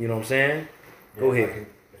 You know what I'm saying? Go ahead.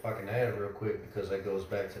 If I can add real quick, because that goes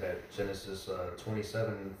back to that Genesis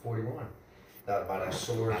 27:41. By that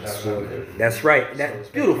sword. That's right. That's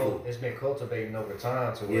beautiful. It's been cultivating over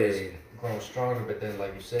time to where it's grown stronger, but then,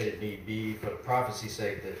 like you said, it need be for the prophecy's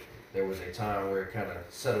sake that there was a time where it kind of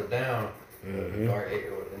settled down in the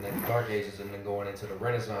Dark Ages, and then going into the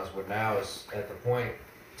Renaissance, where now it's at the point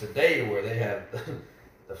today where they have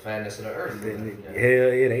the fatness of the earth.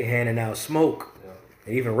 Hell yeah, they handing out smoke.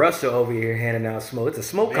 And even Russia over here handing out smoke. It's a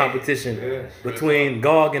smoke competition between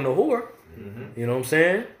Gog and the whore. You know what I'm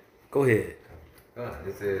saying? Go ahead.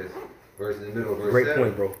 It says, verse in the middle of verse Great 7.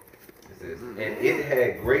 point, bro. It says, "And it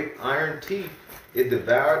had great iron teeth. It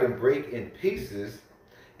devoured and brake in pieces,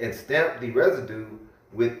 and stamped the residue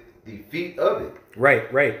with the feet of it."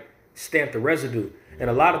 Right. Stamped the residue. And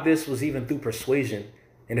a lot of this was even through persuasion.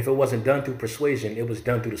 And if it wasn't done through persuasion, it was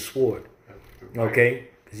done through the sword. Okay?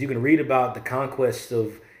 Because you can read about the conquest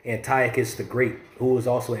of Antiochus the Great, who was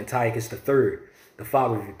also Antiochus III, the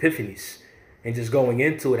father of Epiphanes. And just going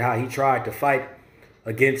into it, how he tried to fight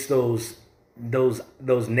against those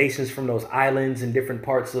nations from those islands in different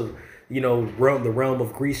parts of, the realm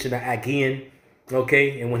of Greece and the Aegean.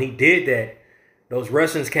 Okay? And when he did that, those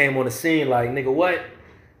Russians came on the scene like, nigga, what?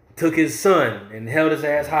 Took his son and held his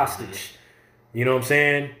ass hostage. You know what I'm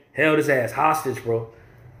saying? Held his ass hostage, bro.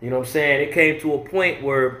 You know what I'm saying? It came to a point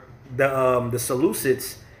where the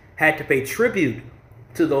Seleucids had to pay tribute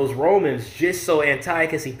to those Romans just so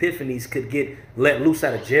Antiochus Epiphanes could get let loose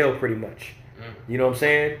out of jail, pretty much. You know what I'm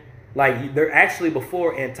saying? Like, they're actually,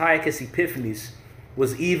 before Antiochus Epiphanes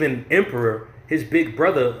was even emperor, his big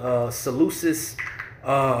brother, Seleucus,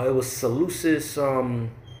 it was Seleucus,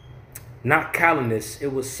 not Calenus,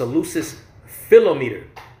 it was Seleucus Philometor.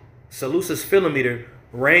 Seleucus Philometor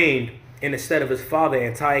reigned in the stead of his father,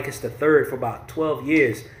 Antiochus III, for about 12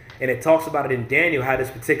 years. And it talks about it in Daniel, how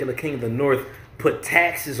this particular king of the north put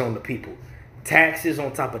taxes on the people. Taxes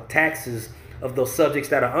on top of taxes of those subjects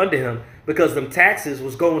that are under him, because them taxes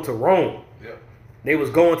was going to Rome. They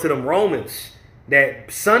was going to them Romans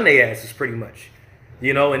that son they asses, pretty much.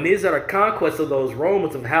 And these are the conquests of those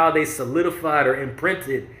Romans, of how they solidified or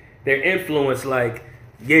imprinted their influence, like,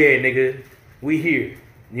 yeah, nigga, we here.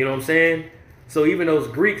 You know what I'm saying? So even those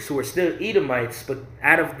Greeks who were still Edomites, but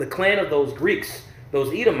out of the clan of those Greeks,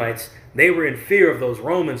 those Edomites, they were in fear of those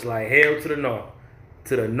Romans, like, hell to the no.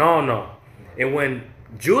 To the no. And when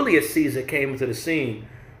Julius Caesar came into the scene,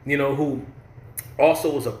 who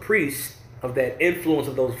also was a priest of that influence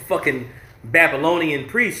of those fucking Babylonian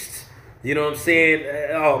priests, you know what I'm saying?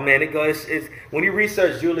 Oh man, it's when you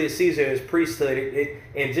research Julius Caesar and his priesthood,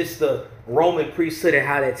 and just the Roman priesthood and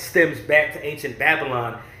how that stems back to ancient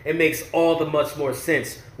Babylon, it makes all the much more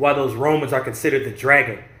sense why those Romans are considered the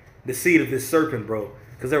dragon, the seed of this serpent, bro.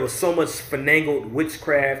 Because there was so much finagled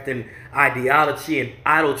witchcraft and ideology and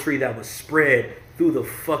idolatry that was spread through the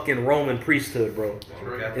fucking Roman priesthood, bro.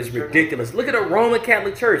 It's ridiculous. Look at the Roman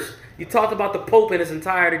Catholic Church. You talked about the Pope in his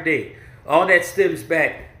entirety day. All that stems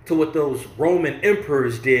back to what those Roman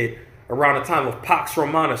emperors did around the time of Pax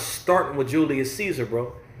Romana, starting with Julius Caesar,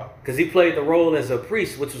 bro. Because he played the role as a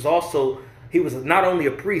priest, which was also, he was not only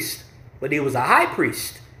a priest, but he was a high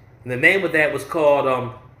priest. And the name of that was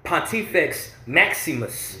called Pontifex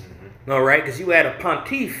Maximus. All right, because you had a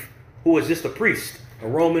pontiff who was just a priest, a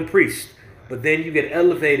Roman priest. But then you get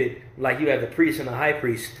elevated, like you have the priest and the high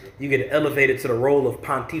priest, you get elevated to the role of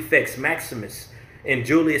Pontifex Maximus. And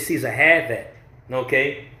Julius Caesar had that,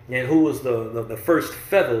 okay? And who was the first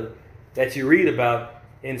feather that you read about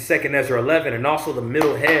in 2nd Ezra 11, and also the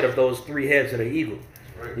middle head of those 3 heads of the eagle.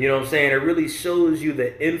 Right. You know what I'm saying? It really shows you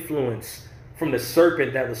the influence from the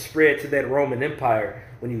serpent that was spread to that Roman Empire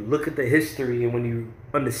when you look at the history and when you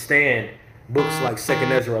understand books like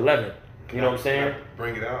 2nd Ezra 11. You know what I'm saying?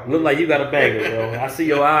 Bring it out. Look like you got a banger, bro. I see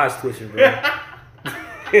your eyes twitching, bro.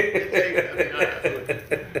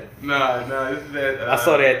 Nah, this is that. I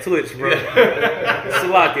saw that twitch, bro.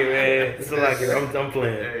 Salaki, man. Salaki. I'm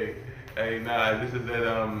playing. Hey, this is that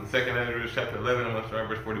 2nd Ezra chapter 11, I'm going to start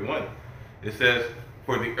verse 41. It says,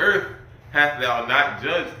 "For the earth hath thou not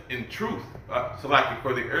judged in truth."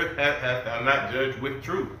 For the earth hath thou not judged with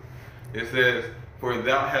truth. It says, "For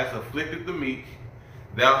thou hast afflicted the meek,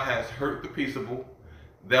 thou hast hurt the peaceable,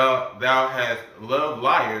 thou hast loved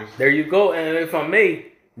liars." There you go. And if I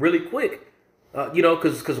may, really quick,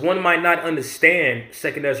 because one might not understand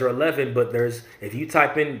 2nd Ezra 11, but if you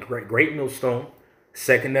type in Great Millstone,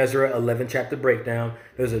 2nd Ezra 11 chapter breakdown,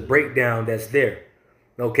 there's a breakdown that's there,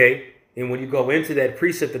 okay? And when you go into that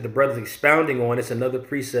precept that the brother's expounding on, it's another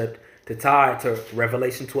precept to tie to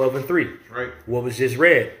Revelation 12 and 3. Right. What was just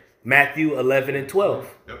read. Matthew 11 and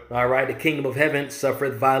 12. Yep. All right, the kingdom of heaven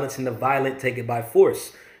suffereth violence, and the violent take it by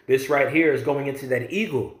force. This right here is going into that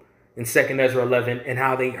eagle in 2nd Ezra 11 and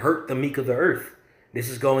how they hurt the meek of the earth. This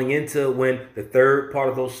is going into when the third part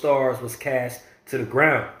of those stars was cast to the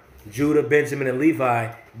ground. Judah, Benjamin, and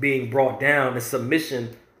Levi being brought down in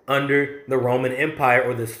submission under the Roman Empire,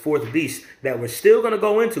 or this fourth beast that we're still going to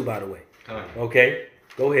go into, by the way. Okay?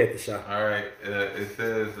 Go ahead, Tasha. All right. It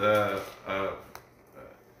says,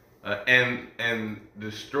 and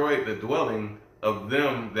destroyed the dwelling of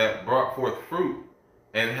them that brought forth fruit,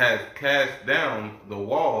 and has cast down the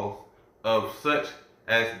walls of such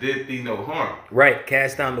as did thee no harm. Right.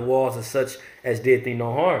 Cast down the walls of such as did thee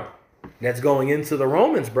no harm. That's going into the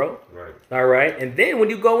Romans, bro. Right. All right. And then when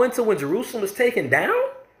you go into when Jerusalem was taken down,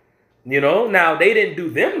 now they didn't do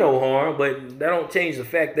them no harm, but that don't change the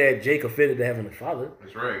fact that Jacob offended the Heavenly Father.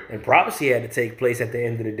 That's right. And prophecy had to take place at the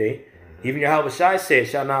end of the day. Mm-hmm. Even Yahweh Shai said,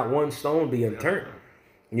 shall not one stone be unturned.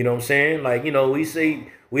 Yeah. You know what I'm saying? Like,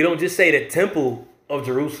 we don't just say the temple of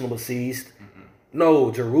Jerusalem was seized. Mm-hmm.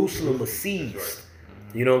 No, Jerusalem was seized. Right.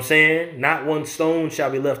 Mm-hmm. You know what I'm saying? Not one stone shall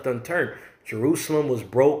be left unturned. Jerusalem was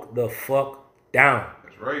broke the fuck down.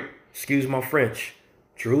 That's right. Excuse my French.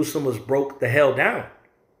 Jerusalem was broke the hell down.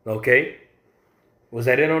 Okay? Was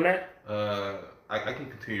that it on that? I can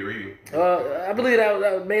continue reading. I believe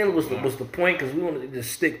that mainly was the point, because we wanted to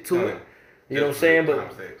just stick to it. You know what I'm saying?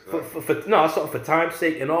 But for time's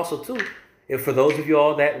sake, and also too, if for those of you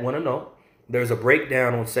all that want to know, there's a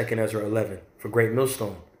breakdown on 2nd Ezra 11 for Great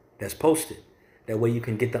Millstone that's posted. That way you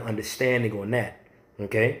can get the understanding on that.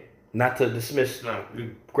 Okay? Not to dismiss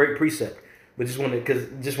great precept, but just want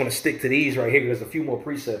to stick to these right here. There's a few more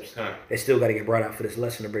precepts that still got to get brought out for this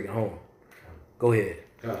lesson to bring it home. Go ahead.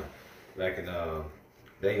 Back in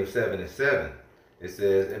Daniel 7 and 7, it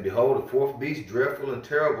says, "And behold, the fourth beast, dreadful and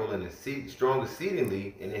terrible, and strong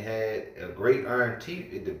exceedingly, and it had a great iron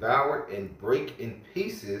teeth. It devoured and brake in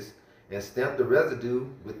pieces, and stamped the residue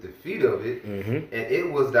with the feet of it, and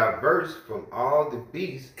it was diverse from all the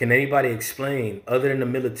beasts." Can anybody explain, other than the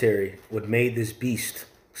military, what made this beast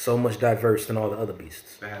so much diverse than all the other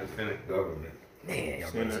beasts? They had a Senate government. Man,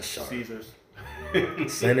 y'all brothers are sharp. Caesars.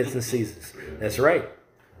 Senates and Caesars. That's right.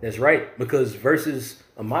 That's right. Because versus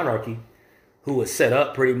a monarchy who was set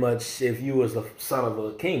up pretty much, if you was the son of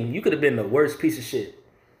a king, you could have been the worst piece of shit.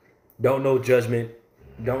 Don't know judgment.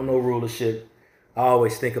 Don't know rulership. I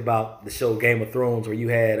always think about the show Game of Thrones, where you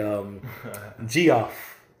had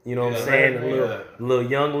Geoff, you know what I'm saying? A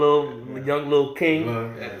young little king,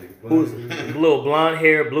 who's a little blonde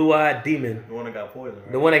hair, blue eyed demon. The one that got poisoned.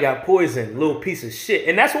 Right? The one that got poisoned, little piece of shit.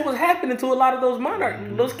 And that's what was happening to a lot of those monarchs,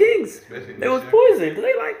 those kings. They was poisoned.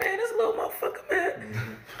 They like, man, this little motherfucker,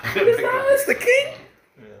 man. It's the king.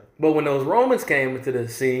 Yeah. But when those Romans came into the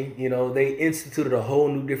scene, they instituted a whole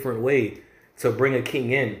new different way to bring a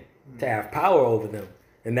king in, to have power over them,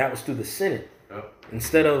 and that was through the Senate.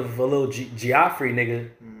 Instead of a little Geoffrey nigga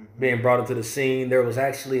being brought into the scene, there was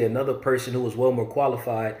actually another person who was well more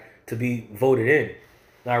qualified to be voted in.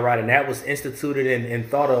 All right, and that was instituted and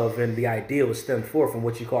thought of, and the idea was stemmed forth from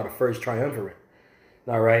what you call the first triumvirate.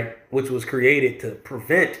 All right, which was created to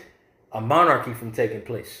prevent a monarchy from taking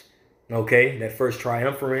place. Okay, that first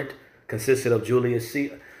triumvirate consisted of Julius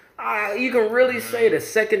Caesar. You can really say the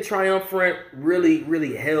second triumvirate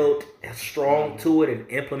really held strong to it and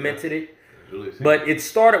implemented it. But it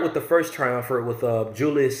started with the first triumvirate with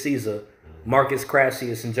Julius Caesar, Marcus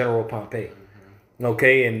Crassus, and General Pompey.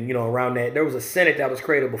 Okay, and you know, around that, there was a Senate that was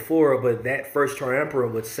created before, but that first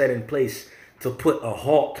triumvirate was set in place to put a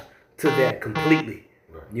halt to that completely.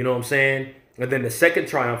 You know what I'm saying? And then the second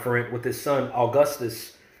triumvirate with his son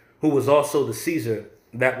Augustus, who was also the Caesar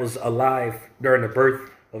that was alive during the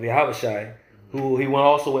birth of Yahushua, who he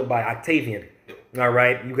also went by Octavian. All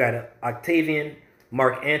right, you got Octavian,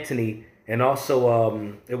 Mark Antony, and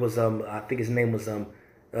also it was I think his name was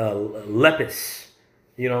Lepus.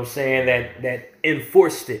 You know what I'm saying? That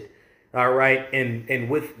enforced it. All right, and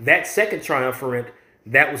with that second triumvirate,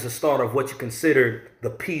 that was the start of what you considered the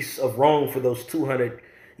peace of Rome for those 200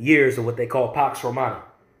 years of what they call Pax Romana.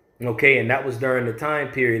 Okay, and that was during the time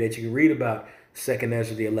period that you can read about, 2nd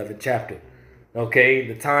Ezra, the 11th chapter. Okay,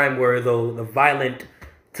 the time where the violent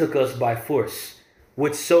took us by force,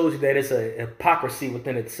 which shows you that it's a hypocrisy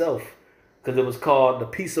within itself, because it was called the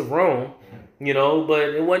peace of Rome, you know, but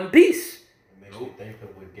it wasn't peace. It makes you think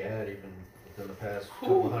of with Gad, even within the past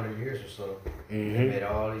couple hundred years or so. They made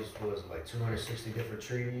all these, what was it, like 260 different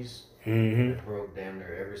treaties. It broke damn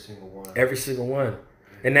near every single one. Every single one.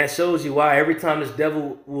 And that shows you why every time this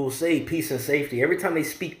devil will say peace and safety, every time they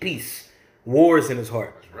speak peace, war is in his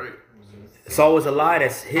heart. That's right. It's always a lie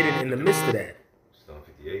that's hidden in the midst of that. Psalm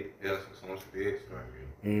 58. Yes, Psalm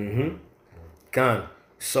 58. Con.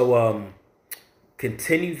 So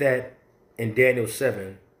continue that in Daniel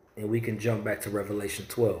 7, and we can jump back to Revelation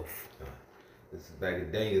 12. This is back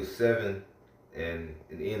in Daniel 7 and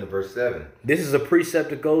in the end of verse 7. This is a precept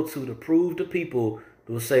to go to prove to people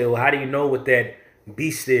who will say, well, how do you know what that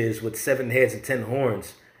beast is with 7 heads and 10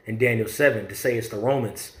 horns in Daniel 7 to say it's the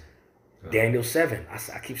Romans? Daniel 7.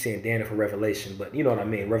 I keep saying Daniel for Revelation, but you know what I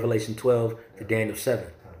mean. Revelation 12 to Daniel 7.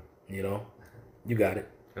 You know, you got it.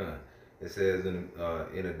 It says in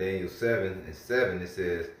Daniel 7 and 7, it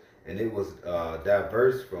says, and it was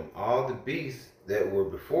diverse from all the beasts that were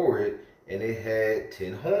before it, and it had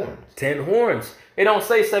 10 horns. 10 horns. It don't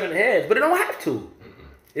say 7 heads, but it don't have to.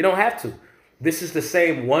 It don't have to. This is the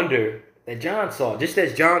same wonder that John saw. Just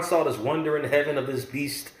as John saw this wonder in heaven of this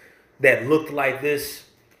beast that looked like this,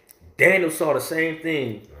 Daniel saw the same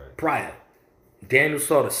thing prior. Daniel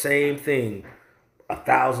saw the same thing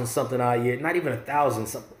 1,000 something odd years, not even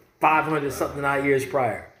 1,000, 500 something odd years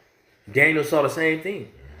prior. Daniel saw the same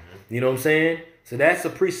thing. You know what I'm saying? So that's a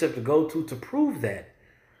precept to go to prove that.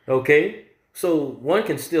 Okay? So one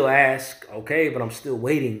can still ask, okay, but I'm still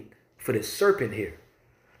waiting for this serpent here.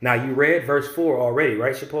 Now you read verse 4 already,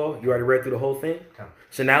 right, Shapal? You already read through the whole thing?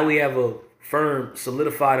 So now we have a firm,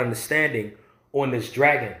 solidified understanding on this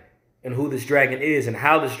dragon and who this dragon is and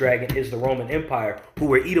how this dragon is the Roman Empire, who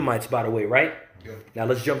were Edomites, by the way, right? Yeah. Now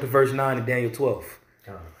let's jump to verse 9 in Daniel 12.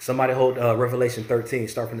 Somebody hold Revelation 13.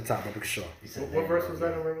 Start from the top. I'll be sure. What verse was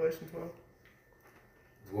that in Revelation 12?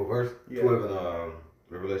 What verse? Yeah. 12 and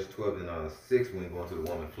Revelation 12 and 6 when going to the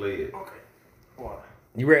woman fled. Okay. Why?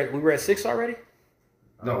 We read 6 already?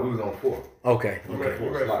 No, we was on 4. Okay. We read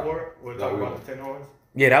 4. We're talking about the 10 horns.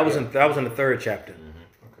 Yeah, that was in the 3rd chapter. Okay.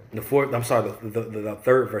 The 4th. I'm sorry. The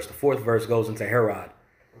 3rd verse. The 4th verse goes into Herod,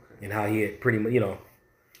 and how he had pretty much. You know.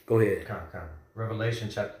 Go ahead. Revelation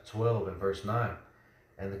chapter 12 and verse 9.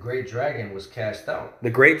 And the great dragon was cast out.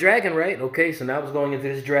 The great dragon, right? Okay, so now I was going into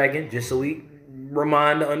this dragon, just so we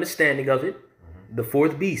remind the understanding of it. The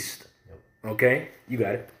 4th beast. Okay, you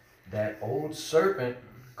got it. That old serpent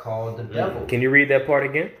called the devil. Can you read that part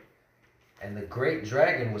again? And the great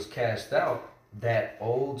dragon was cast out. That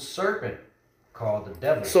old serpent called the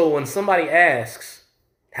devil. So when somebody asks,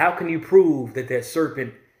 how can you prove that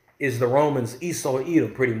serpent is the Romans, Esau,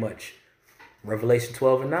 Edom, pretty much? Revelation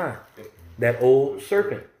 12 and 9. That old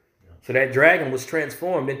serpent. So that dragon was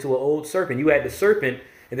transformed into an old serpent. You had the serpent,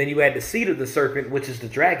 and then you had the seed of the serpent, which is the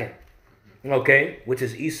dragon. Okay? Which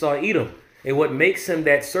is Esau, Edom. And what makes him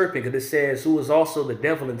that serpent, because it says, who is also the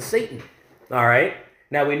devil and Satan. All right?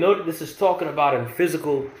 Now, we know that this is talking about a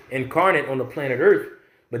physical incarnate on the planet Earth,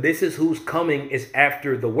 but this is who's coming is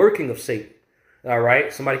after the working of Satan. All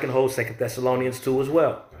right? Somebody can hold 2 Thessalonians 2 as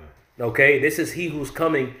well. Okay? This is he who's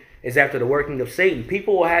coming is after the working of Satan.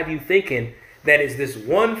 People will have you thinking that is this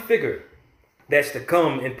one figure that's to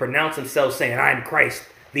come and pronounce himself saying, I am Christ,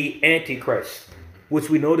 the Antichrist,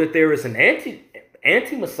 which we know that there is an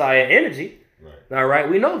anti-Messiah energy. Right. All right,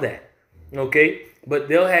 we know that. Okay, but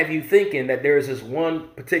they'll have you thinking that there is this one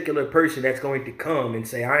particular person that's going to come and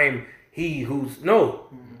say, I am he who's, no.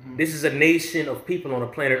 This is a nation of people on the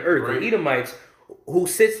planet Earth. Right. The Edomites, who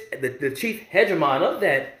sits, the chief hegemon of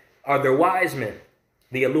that are their wise men.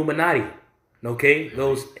 the Illuminati. Okay,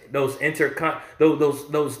 those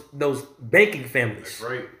banking families. That's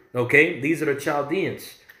right. Okay, these are the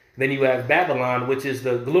Chaldeans. Then you have Babylon, which is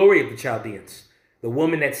the glory of the Chaldeans, the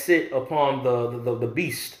woman that sit upon the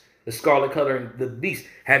beast, the scarlet color, the beast,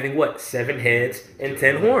 having what? 7 heads and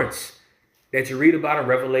 10 horns, that you read about in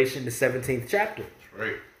Revelation, the 17th chapter. That's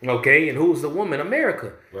right. Okay, and who's the woman?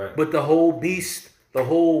 America. Right. But the whole beast, the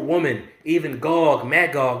whole woman, even Gog,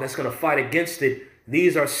 Magog, that's going to fight against it,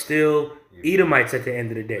 these are still Edomites at the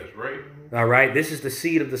end of the day. That's right. All right, this is the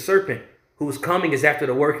seed of the serpent whose coming is after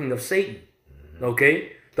the working of Satan.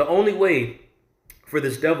 Okay, the only way for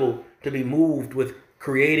this devil to be moved with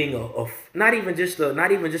creating not even just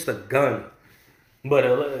a gun, but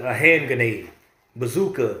a hand grenade,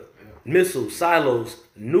 bazooka, missiles, silos,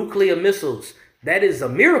 nuclear missiles. That is a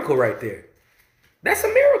miracle right there. That's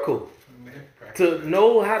a miracle. To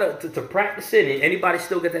know how to practice it. And anybody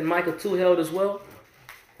still get that Micah 2 held as well?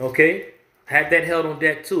 Okay, have that held on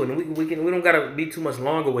deck too. And we don't gotta be too much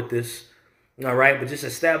longer with this. All right, but just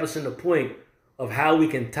establishing the point of how we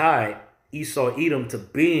can tie Esau, Edom to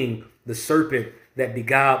being the serpent that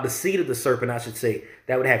beguiled, the seed of the serpent, I should say,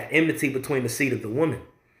 that would have enmity between the seed of the woman.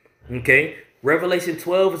 Okay, Revelation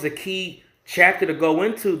 12 is a key chapter to go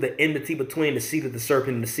into the enmity between the seed of the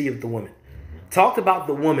serpent and the seed of the woman. Talked about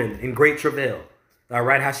the woman in great travail. All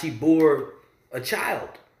right, how she bore a child.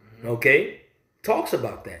 Okay, talks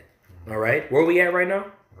about that. All right, where are we at right now?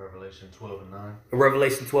 Revelation 12 and 9.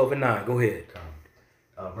 Revelation 12 and 9. Go ahead.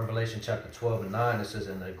 Revelation chapter 12 and 9, it says,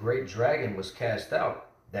 and the great dragon was cast out,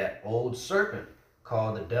 that old serpent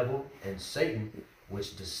called the devil and Satan,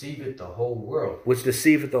 which deceiveth the whole world. Which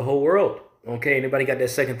deceiveth the whole world. Okay, anybody got that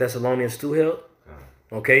 2 Thessalonians 2 held?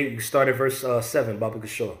 Okay, you start at verse 7, Baba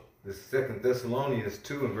Kishore. The 2 Thessalonians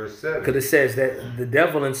 2 and verse 7. Because it says that the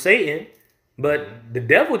devil and Satan, but the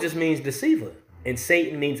devil just means deceiver. And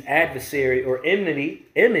Satan means adversary or enemy,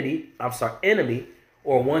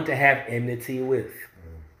 or one to have enmity with.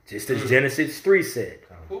 Just as Genesis 3 said.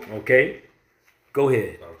 Okay? Go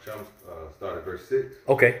ahead. Start at verse 6.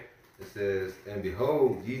 Okay. It says, and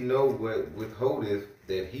behold, ye know what withholdeth,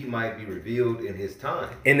 that he might be revealed in his time.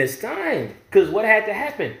 In his time. Because what had to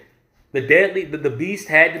happen? The beast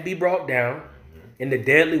had to be brought down, and the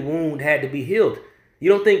deadly wound had to be healed. You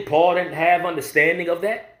don't think Paul didn't have understanding of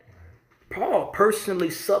that? Paul personally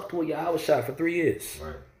supped with Yahushua for 3 years.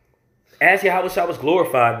 Right. As Yahushua was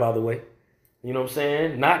glorified, by the way. You know what I'm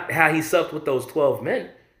saying? Not how he supped with those 12 men,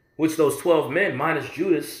 which those 12 men, minus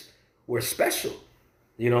Judas, were special.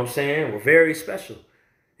 You know what I'm saying? Were very special.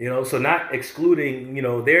 You know, so not excluding,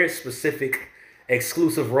 their specific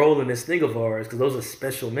exclusive role in this thing of ours, because those are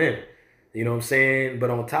special men. You know what I'm saying?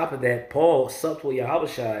 But on top of that, Paul supped with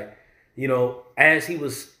Yahushua, as he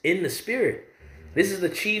was in the spirit. This is the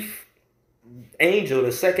chief angel,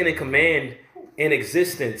 the second in command in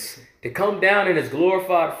existence, to come down in his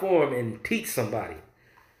glorified form and teach somebody.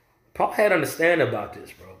 Paul had understanding about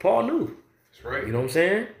this, bro. Paul knew. That's right. You know what I'm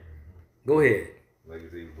saying? Go ahead. Like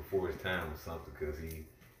it's even before his time or something, because he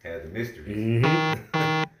had the mysteries.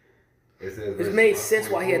 Mm-hmm. It made sense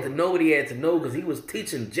why he had to know what he had to know, because he was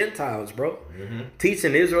teaching Gentiles, bro. Mm-hmm.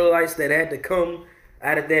 Teaching Israelites that had to come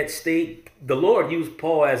out of that state. The Lord used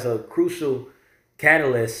Paul as a crucial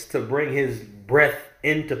catalyst to bring his breath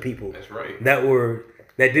into people. That's right.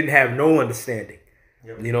 That didn't have no understanding.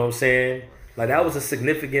 Yep. You know what I'm saying? Like, that was a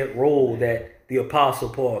significant role that the Apostle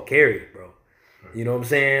Paul carried, bro. You know what I'm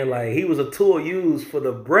saying? Like, he was a tool used for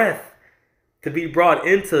the breath to be brought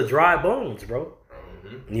into dry bones, bro.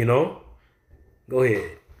 Mm-hmm. Go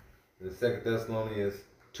ahead. The 2 Thessalonians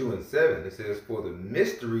 2 and 7, it says, for the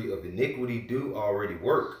mystery of iniquity do already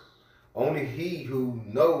work. Only he who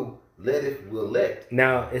know letteth will let.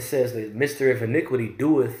 Now, it says the mystery of iniquity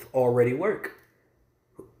doeth already work.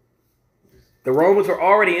 The Romans were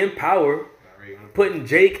already in power, putting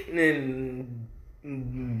Jake in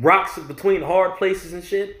rocks between hard places and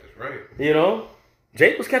shit. That's right.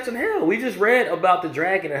 Jake was catching hell. We just read about the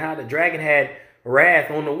dragon and how the dragon had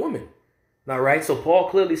wrath on the woman. All right, so Paul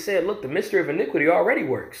clearly said, look, the mystery of iniquity already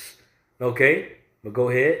works. Okay, but go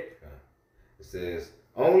ahead. It says,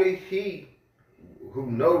 only he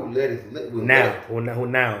who know letteth will let.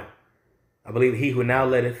 Now. I believe he who now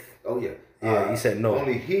letteth. Oh, yeah. Yeah, he said no.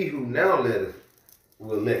 Only he who now letteth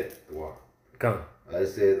will let the water. Come. It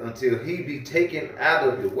says, until he be taken out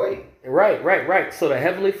of the way. Right. So the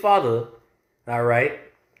Heavenly Father, all right,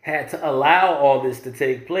 had to allow all this to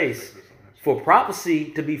take place for prophecy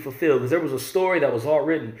to be fulfilled. Because there was a story that was all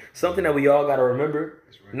written, something that we all got to remember.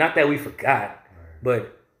 Right. Not that we forgot,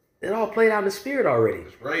 but it all played out in the spirit already.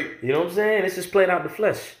 That's right. You know what I'm saying? It's just played out in the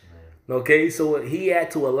flesh. Okay, so he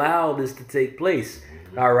had to allow this to take place.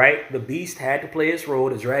 All right, the beast had to play its role.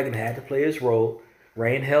 The dragon had to play its role.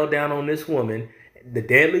 Rain held down on this woman. The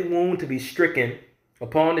deadly wound to be stricken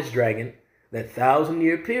upon this dragon, that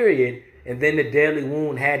 1,000-year period, and then the deadly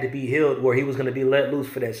wound had to be healed where he was going to be let loose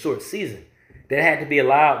for that short season. That had to be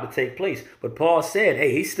allowed to take place. But Paul said,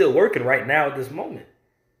 hey, he's still working right now at this moment.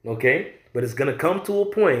 Okay, but it's going to come to a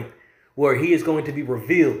point where he is going to be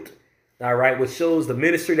revealed. All right, which shows the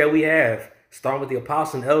ministry that we have, starting with the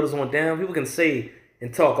apostles and elders on down. People can say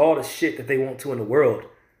and talk all the shit that they want to in the world,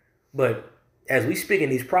 but as we speak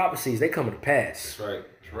in these prophecies, they come to pass. That's right.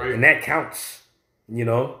 That's right. And that counts. You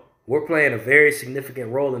know, we're playing a very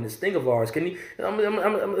significant role in this thing of ours. Can you? I'm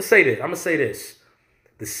gonna say this. I'm gonna say this.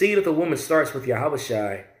 The seed of the woman starts with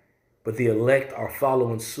Yahushua, but the elect are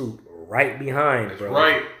following suit right behind. That's bro.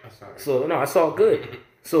 right. So no, it's all good.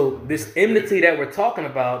 So this enmity that we're talking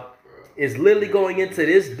about is literally going into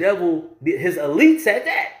this devil, his elites at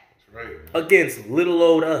that, That's right. against little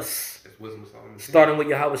old us. That's Wisdom of Solomon. Starting with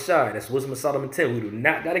Yahushua. That's Wisdom of Solomon 10. We do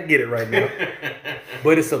not got to get it right now.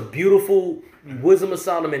 But it's a beautiful Wisdom of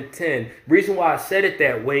Solomon 10. Reason why I said it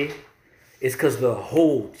that way is because the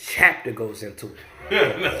whole chapter goes into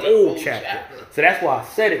it. The whole chapter. So that's why I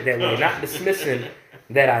said it that way, not dismissing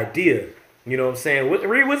that idea. You know what I'm saying?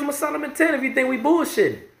 Read Wisdom of Solomon 10 if you think we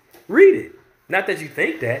bullshitting. Read it. Not that you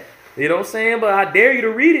think that. You know what I'm saying? But I dare you to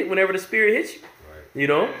read it whenever the Spirit hits you. Right. You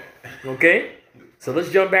know? Okay? So let's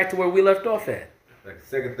jump back to where we left off at. Like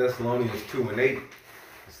 2 Thessalonians 2:8, it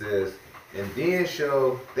says, and then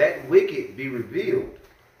shall that wicked be revealed,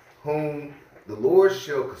 whom the Lord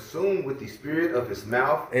shall consume with the spirit of his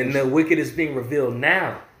mouth. And the wicked is being revealed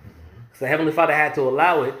now. So Heavenly Father had to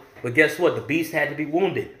allow it. But guess what? The beast had to be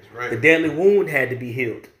wounded. right. The deadly wound had to be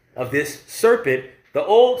healed of this serpent, the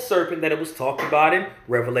old serpent that it was talked about in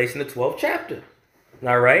Revelation, the 12th chapter.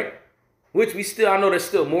 All right? Which we still, I know there's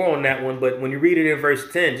still more on that one, but when you read it in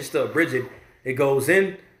verse 10, just to abridge it, it goes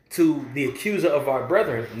into the accuser of our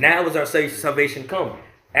brethren. Now is our salvation come,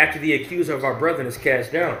 after the accuser of our brethren is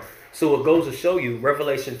cast down. So it goes to show you,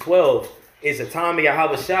 Revelation 12 is a time of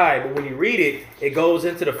Yahushua, but when you read it, it goes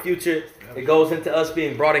into the future. It goes into us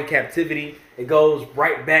being brought in captivity. It goes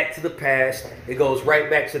right back to the past. It goes right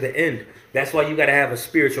back to the end. That's why you got to have a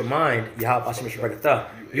spiritual mind. You have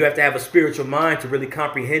to have a spiritual mind to really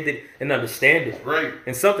comprehend it and understand it. Right.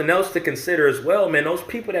 And something else to consider as well, man, those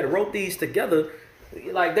people that wrote these together,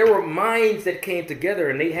 like there were minds that came together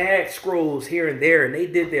and they had scrolls here and there and they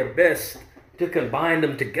did their best to combine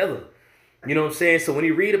them together. You know what I'm saying? So when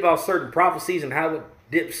you read about certain prophecies and how it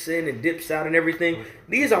dips in and dips out and everything,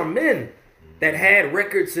 these are men that had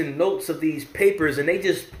records and notes of these papers and they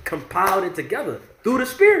just compiled it together through the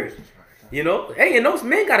Spirit. You know, hey, and those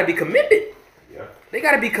men got to be commended. Yeah. They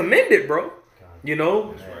got to be commended, bro. You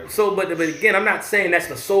know? Right. So, but again, I'm not saying that's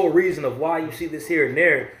the sole reason of why you see this here and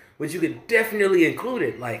there, but you could definitely include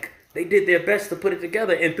it. Like, they did their best to put it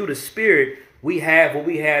together, and through the Spirit, we have what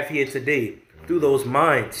we have here today, through those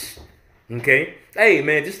minds. Okay? Hey,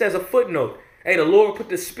 man, just as a footnote, hey, the Lord put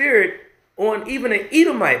the Spirit on even an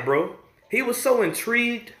Edomite, bro. He was so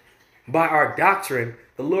intrigued by our doctrine,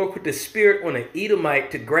 the Lord put the Spirit on an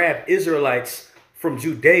Edomite to grab Israelites from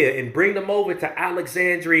Judea and bring them over to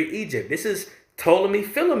Alexandria, Egypt. This is Ptolemy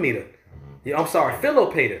Philometor.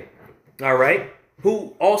 Philopator. All right?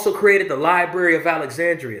 Who also created the Library of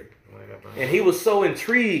Alexandria. And he was so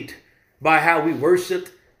intrigued by how we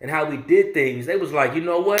worshiped and how we did things. They was like, you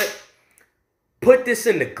know what? Put this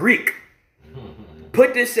in the Greek.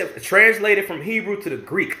 Put this, translated from Hebrew to the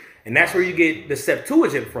Greek. And that's where you get the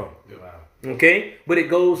Septuagint from. Okay? But it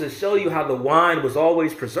goes to show you how the wine was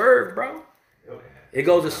always preserved, bro. It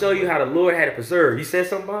goes to show you how the Lord had it preserved. You said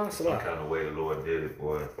something, Bob? Some kind of way the Lord did it,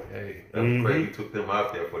 boy. Hey. That was crazy. He took them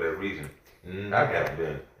out there for that reason. I got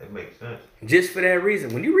been. That makes sense. Just for that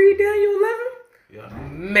reason. When you read Daniel 11, Yeah.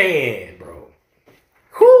 man, bro.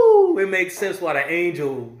 Whoo, it makes sense why the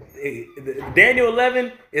angel... Daniel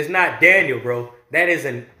 11 is not Daniel, bro. That is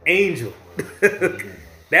an angel.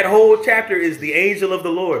 That whole chapter is the angel of the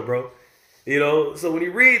Lord, bro. You know, so when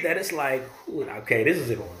you read that, it's like, okay, this is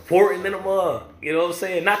important in a mug. You know what I'm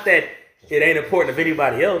saying? Not that it ain't important to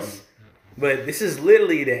anybody else, but this is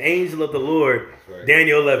literally the angel of the Lord, Right.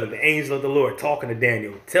 Daniel 11, the angel of the Lord talking to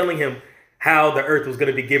Daniel, telling him how the earth was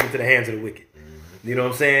going to be given to the hands of the wicked. You know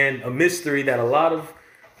what I'm saying? A mystery that a lot of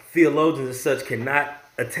theologians and such cannot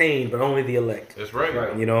attain, but only the elect. That's right.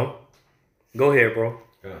 Right. You know? Go ahead, bro.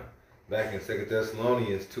 Back in 2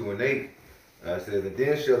 Thessalonians 2:8, it says, and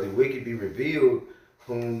then shall the wicked be revealed,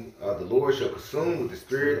 whom the Lord shall consume with the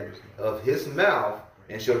spirit of his mouth,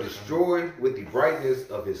 and shall destroy with the brightness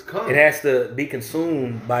of his coming. It has to be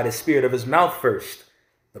consumed by the spirit of his mouth first.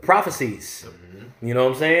 The prophecies. You know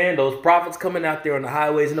what I'm saying? Those prophets coming out there on the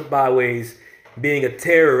highways and the byways, being a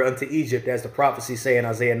terror unto Egypt, as the prophecies say in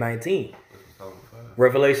Isaiah 19.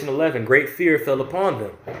 Revelation 11, great fear fell upon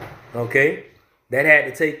them. Okay? That had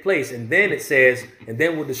to take place. And then it says, and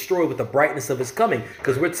then will destroy with the brightness of his coming.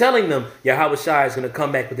 Because we're telling them Yahweh Shai is going to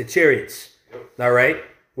come back with the chariots. All right?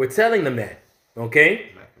 We're telling them that.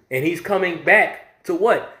 Okay? And he's coming back to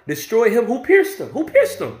what? Destroy him who pierced him. Who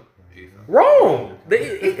pierced him? Rome.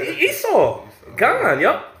 Esau. God,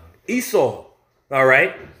 yep. Esau. All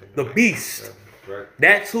right? The beast.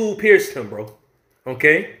 That's who pierced him, bro.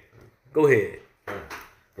 Okay? Go ahead.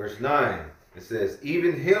 Verse 9, it says,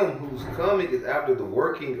 even him whose coming is after the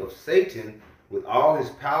working of Satan with all his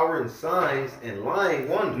power and signs and lying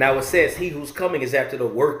wonders. Now it says he whose coming is after the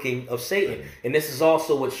working of Satan. And this is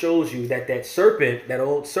also what shows you that that serpent, that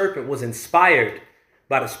old serpent, was inspired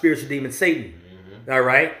by the spiritual demon Satan. All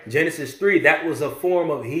right? Genesis 3, that was a form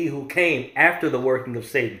of he who came after the working of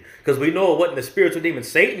Satan. Because we know it wasn't the spiritual demon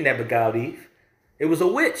Satan that beguiled Eve. It was a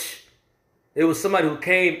witch. It was somebody who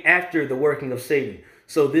came after the working of Satan.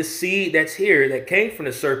 So this seed that's here that came from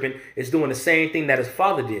the serpent is doing the same thing that his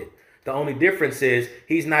father did. The only difference is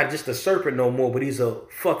he's not just a serpent no more, but he's a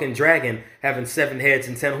fucking dragon having 7 heads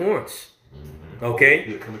and 10 horns.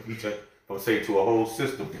 Okay? From say to a whole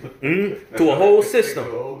system. To a whole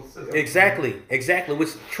system. Exactly.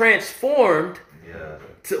 Which transformed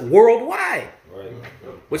to worldwide.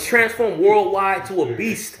 Which transformed worldwide to a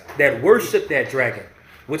beast that worshiped that dragon,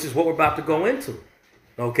 which is what we're about to go into.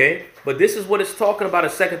 Okay? But this is what it's talking about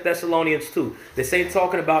in 2 Thessalonians 2. This ain't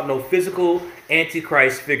talking about no physical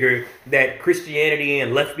antichrist figure that Christianity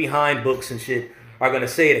and Left Behind books and shit are going to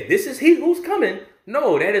say that this is he who's coming.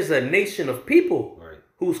 No, that is a nation of people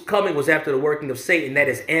whose coming was after the working of Satan. That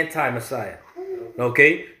is anti-Messiah.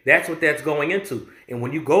 Okay? That's what that's going into. And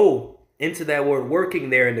when you go into that word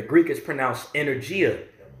working there, in the Greek it's pronounced energia,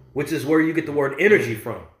 which is where you get the word energy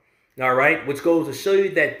from. All right? Which goes to show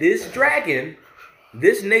you that this dragon,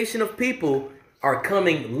 this nation of people, are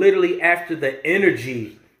coming literally after the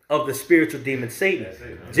energy of the spiritual demon Satan.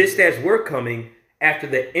 Just as we're coming after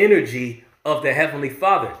the energy of the Heavenly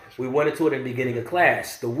Father. We went into it in the beginning of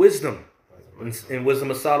class. The wisdom. In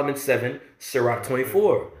Wisdom of Solomon 7, Sirach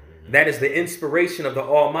 24. That is the inspiration of the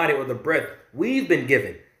Almighty, or the breath we've been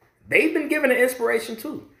given. They've been given an inspiration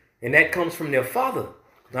too. And that comes from their father.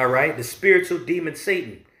 All right? The spiritual demon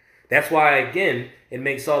Satan. That's why, again, it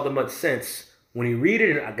makes all the much sense. When you read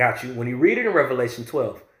it, when you read it in Revelation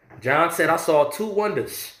 12, John said, I saw 2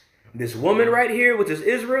 wonders. This woman right here, which is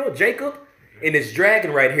Israel, Jacob, and this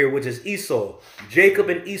dragon right here, which is Esau. Jacob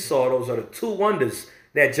and Esau, those are the 2 wonders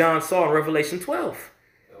that John saw in Revelation 12.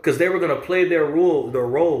 Because they were going to play their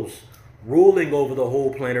roles, ruling over the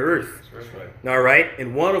whole planet Earth. All right?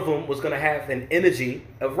 And one of them was going to have an energy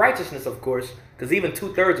of righteousness, of course, because even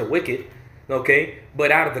 2/3 are wicked. Okay?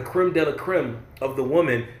 But out of the creme de la creme of the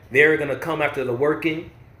woman, they're going to come after the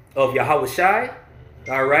working of Yahweh Shai.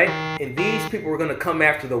 All right? And these people are going to come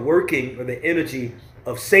after the working or the energy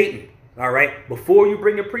of Satan. All right? Before you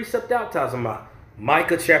bring your precept out, Tazama,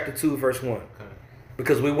 Micah chapter 2, verse 1.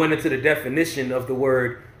 Because we went into the definition of the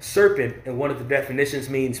word serpent, and one of the definitions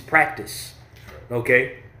means practice.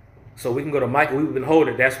 Okay? So we can go to Micah. We've been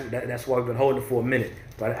holding it. That's why we've been holding it for a minute.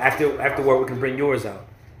 But afterward, we can bring yours out.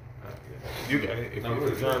 You got it. If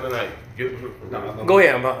you John tonight, get it. Go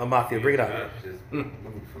ahead, Amathia. Bring it out.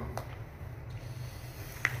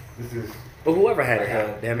 This is. But whoever had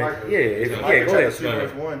it, damn it. Yeah, go ahead.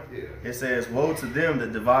 Verse 1, it says, woe to them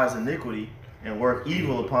that devise iniquity and work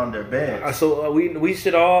evil upon their beds. So we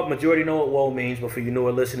should all, majority know what woe means, but for you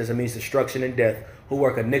newer listeners, it means destruction and death, who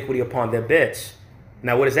work iniquity upon their beds.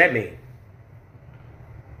 Now, what does that mean?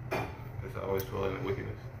 It's always dwelling in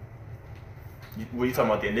wickedness. Were you talking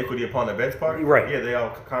about the iniquity upon their beds part? Right. Yeah, they are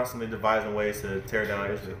constantly devising ways to tear down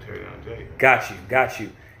Israel. Tear down Jacob. Got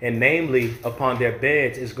you. And namely, upon their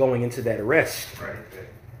beds is going into that rest. Right.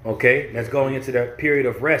 Okay? That's going into their period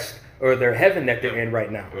of rest, or their heaven that they're in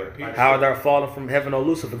right now. How they're falling from heaven, O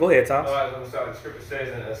Lucifer. Go ahead, Tom. The scripture says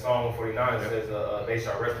in Psalm 49, it says, they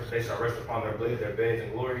shall rest upon their beds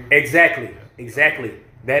in glory. Exactly.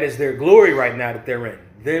 That is their glory right now that they're in.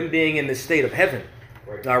 Them being in the state of heaven.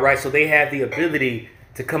 All right, so they have the ability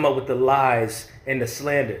to come up with the lies and the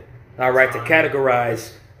slander. All right, to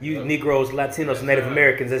categorize you Negroes, Latinos, and Native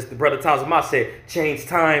Americans, as the brother Tazama said, change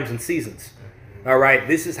times and seasons. All right,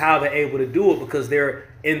 this is how they're able to do it, because they're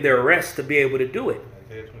in their rest to be able to do it.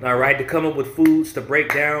 All right, to come up with foods, to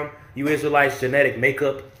break down you Israelites' genetic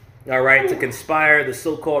makeup. All right, to conspire the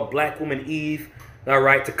so-called black woman Eve all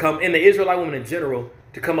right, to come, and the Israelite women in general,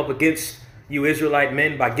 to come up against you Israelite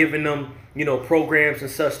men by giving them, you know, programs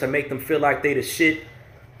and such to make them feel like they the shit.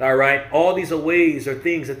 All right, all these are ways or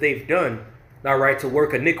things that they've done, all right, to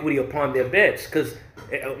work iniquity upon their beds. Because,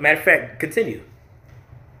 matter of fact, continue.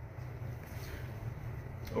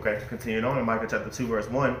 Okay, continuing on in Micah chapter 2, verse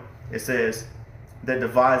 1, it says, that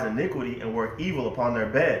devise iniquity and work evil upon their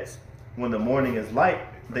beds. When the morning is light,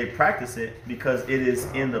 they practice it because it is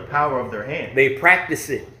in the power of their hand. They practice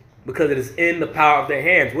it because it is in the power of their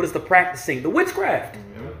hands. What is the practicing? The witchcraft.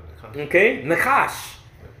 Okay, nakash.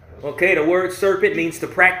 Okay, the word serpent means to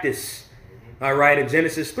practice. All right, in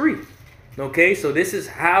Genesis 3. Okay, so this is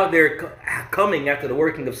how they're coming after the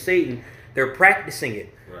working of Satan. They're practicing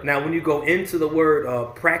it. Right. Now, when you go into the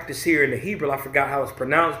word practice here in the Hebrew, I forgot how it's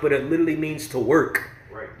pronounced, but it literally means to work.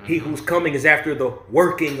 Right. He who's coming is after the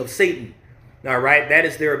working of Satan. All right, that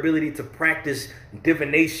is their ability to practice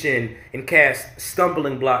divination and cast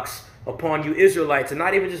stumbling blocks upon you Israelites, and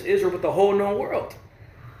not even just Israel, but the whole known world.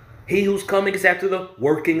 He who's coming is after the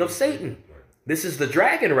working of Satan. This is the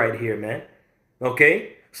dragon right here, man.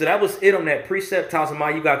 Okay, so that was it on that precept.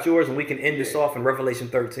 Tazamai, you got yours, and we can end this off in Revelation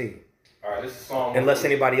 13. All right, this is Psalm. Unless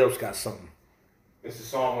anybody else got something. This is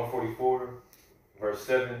Psalm 144, verse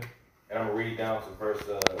 7. And I'm gonna read down to verse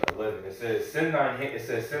 11. It says, "Send thine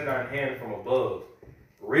hand from above,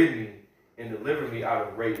 rid me and deliver me out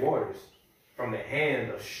of great waters, from the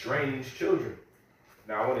hand of strange children."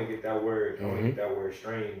 Now I want to get that word. I want to get that word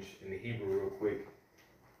 "strange" in the Hebrew real quick,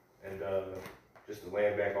 and just to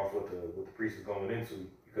land back off what the priest is going into,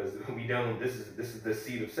 because we done. This is the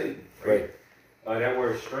seed of Satan, right? That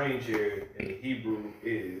word "strange" here in the Hebrew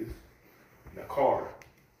is nakar,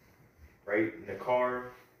 right?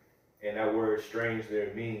 Nakar. And that word "strange"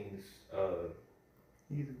 there means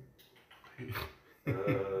it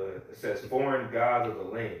says foreign gods of the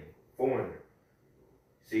land, foreigner.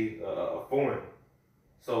 See, a foreign.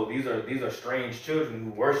 So these are strange children who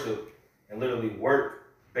worship and literally work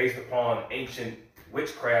based upon ancient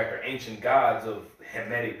witchcraft or ancient gods of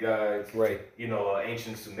Hamitic gods. Right. You know,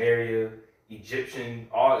 ancient Sumeria, Egyptian,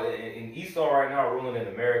 all in Esau right now ruling in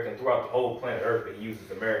America and throughout the whole planet Earth, but he uses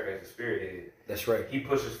America as a spearhead. That's right. He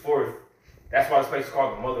pushes forth. That's why this place is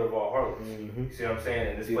called the mother of all harlots. You see what I'm saying?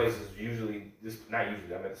 And this place is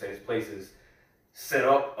this place is set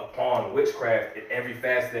up upon witchcraft in every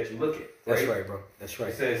facet that you look at. Right? That's right, bro. That's right.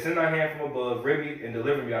 It says, "Send thy hand from above, rid me and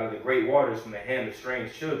deliver me out of the great waters, from the hand of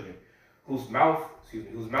strange children, whose mouth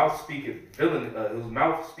speaketh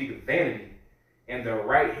vanity, and their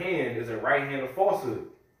right hand is a right hand of falsehood."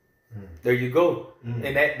 There you go.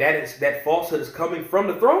 And that falsehood is coming from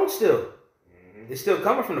the throne still. It's still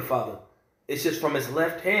coming from the Father. It's just from his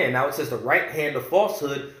left hand. Now it says the right hand of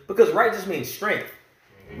falsehood, because right just means strength.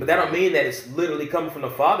 But that don't mean that it's literally coming from the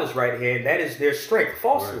Father's right hand. That is their strength,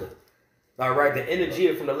 falsehood. Right. All right, the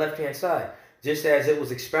energy from the left-hand side. Just as it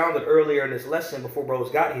was expounded earlier in this lesson before bros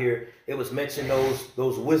got here, it was mentioned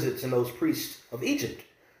those wizards and those priests of Egypt.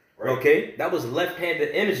 Right. Okay? That was left-handed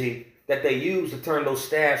energy that they used to turn those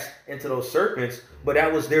staffs into those serpents, but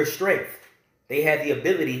that was their strength. They had the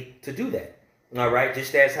ability to do that. All right?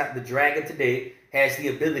 Just as the dragon today has the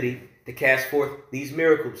ability to cast forth these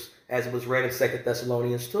miracles, as it was read in 2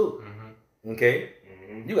 Thessalonians 2. Okay?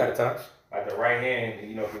 You got it, Tosh. Like the right hand,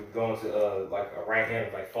 you know, if you're going to like a right hand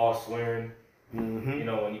of like false swearing, you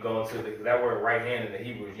know, when you go into that word right hand in the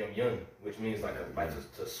Hebrew is yum yum, which means like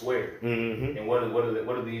to swear. And what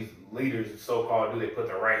do these leaders so-called do? They put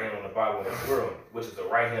their right hand on the Bible and they swear on it, which is the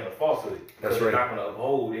right hand of falsehood. Because they're not going to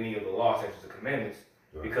uphold any of the law, statutes, and commandments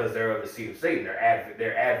because they're of the seed of Satan.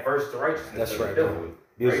 They're adverse to righteousness. That's right, bro.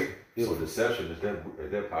 Right? So deception is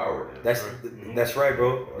their power. Then. That's right,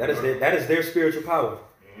 bro. That is their spiritual power.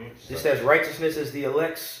 Just as righteousness is the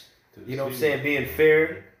elect's, you know what I'm saying, being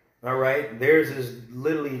fair. All right, theirs is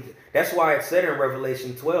literally. That's why it said in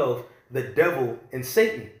Revelation 12, the devil and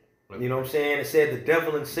Satan. You know what I'm saying? It said the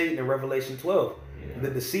devil and Satan in Revelation 12, the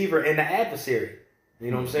deceiver and the adversary.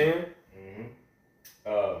 You know what I'm saying?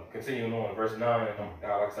 Continuing on, verse 9. Like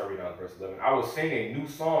I read on verse 11. "I will sing a new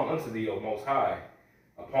song unto thee, O Most High.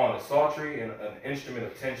 Upon a psaltery and an instrument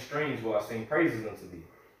of 10 strings will I sing praises unto thee."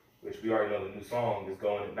 Which we already know the new song is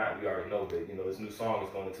going. Not we already know, but you know this new song is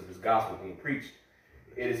going into this gospel being preached.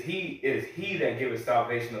 It is he that giveth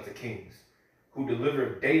salvation unto kings, who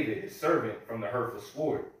delivered David his servant from the hurtful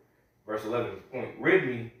sword. Verse 11 point. "Rid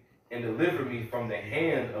me and deliver me from the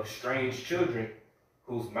hand of strange children,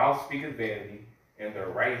 whose mouth speaketh vanity, and their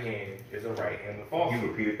right hand is a right hand of He falsehood.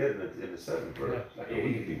 repeated that in the 7th verse. Like Yeah,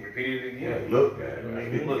 he repeated it yeah, again. look,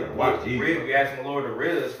 man. You Look, gotta watch these. we asking the Lord to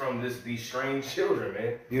rid us from these strange children,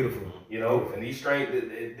 man. Beautiful. You know, and these strange.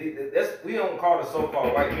 That's we don't call the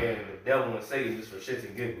so-called white man the devil and Satan just for shits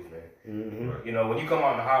and giggles, man. Mm-hmm. You know, when you come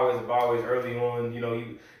out on the highways and byways early on, you know,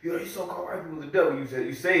 you so-called white people the devil.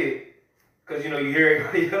 You say it because you know you hear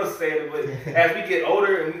everybody else saying it, but as we get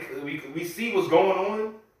older and we see what's going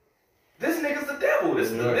on, this nigga's the devil.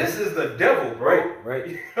 This is the devil, bro. Right.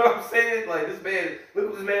 You know what I'm saying? Like this man, look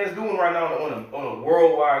what this man is doing right now on a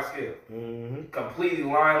worldwide scale. Mm-hmm. Completely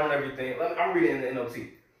lying on everything. I'm reading in the NLT,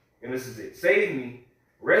 and this is it. Save me,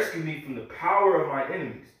 rescue me from the power of my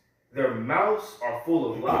enemies. Their mouths are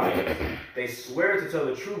full of lies. They swear to tell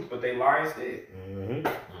the truth, but they lie instead. Mm-hmm.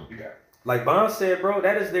 You got it. Like Bond said, bro,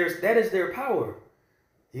 that is their power.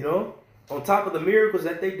 You know, on top of the miracles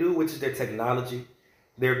that they do, which is their technology,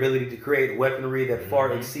 their ability to create weaponry that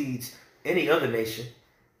far exceeds any other nation.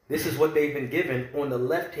 This is what they've been given on the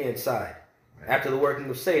left-hand side. After the working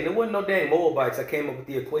of Satan, there wasn't no dang Moabites that came up with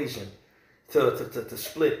the equation to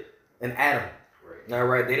split an atom. All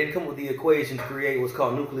right, they didn't come with the equation to create what's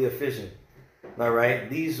called nuclear fission. All right,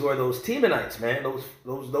 these were those Temanites, man,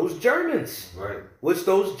 those Germans. Right. Which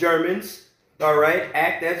those Germans, all right,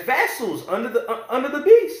 act as vassals under the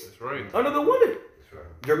beast, That's right. under the woman. That's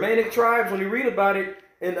right. Germanic tribes, when you read about it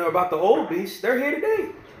and about the old beast, they're here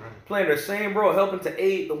today, playing the same role, helping to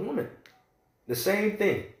aid the woman. The same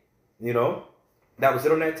thing, you know. That was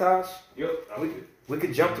it on that, Tosh? Yep. We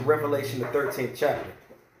could jump to Revelation, the 13th chapter,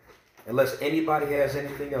 unless anybody has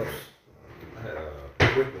anything else. I had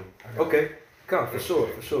a quick one. Okay, come for sure.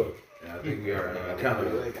 And I think we are kind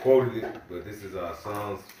of quoted it, but this is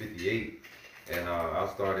Psalms 58, and I'll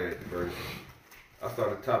start at verse. I'll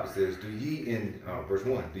start at the top. It says, "Do ye in verse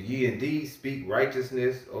 1? Do ye indeed speak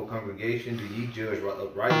righteousness, O congregation? Do ye judge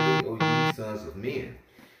uprightly, O ye sons of men?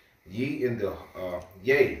 Ye in the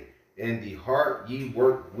yea, in the heart ye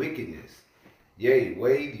work wickedness. Yea,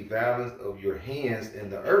 weigh the violence of your hands in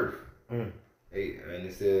the earth." Hey, and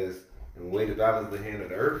it says, "And weigh the violence of the hand of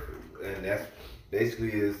the earth," and that's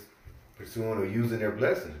basically is pursuing or using their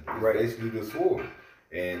blessing. It's Right. basically the sword.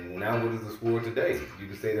 And now, what is the sword today? You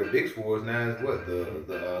can say their big swords now is what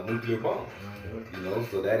the nuclear bomb. You know,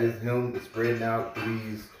 so that is him spreading out through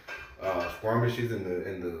these skirmishes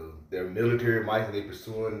and their military might. And they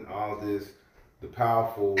pursuing all this, the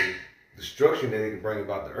powerful destruction that they can bring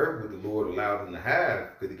about the earth, what the Lord allowed them to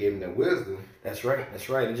have because He gave them that wisdom. That's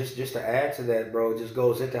right. And just to add to that, bro, it just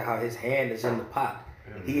goes into how His hand is in the pot.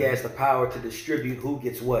 He has the power to distribute who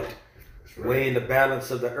gets what. Right. Weighing the balance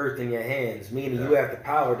of the earth in your hands, meaning you have the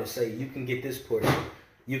power to say, you can get this portion,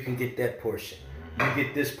 you can get that portion. You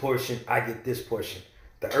get this portion, I get this portion.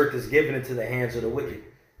 The earth is given into the hands of the wicked.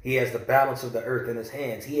 He has the balance of the earth in his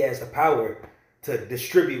hands. He has the power to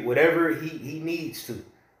distribute whatever he needs to.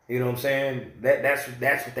 You know what I'm saying? That's what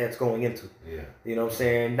that's going into. Yeah. You know what I'm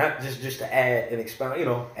saying? Not just to add and expound,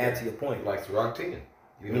 add to your point. Like Sirach 10.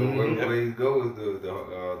 You know, the way it goes,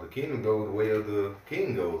 the kingdom goes, the way of the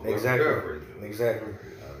king goes. Exactly.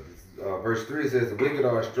 Verse 3 says, "The wicked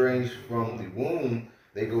are estranged from the womb.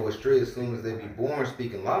 They go astray as soon as they be born,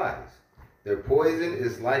 speaking lies. Their poison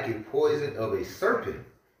is like a poison of a serpent.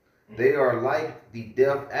 They are like the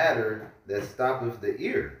deaf adder that stoppeth the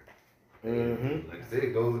ear." Like I said,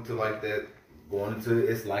 it goes into like that, going into,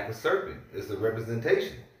 it's like a serpent. It's a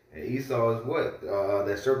representation. And Esau is what?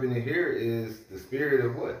 That serpent in here is the spirit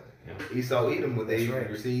of what? Esau, Edom, what they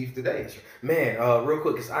receive today. Man, real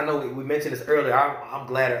quick, because I know we mentioned this earlier. I'm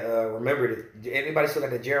glad I remembered it. Anybody still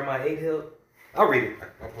got the Jeremiah 8 hill? I'll read it.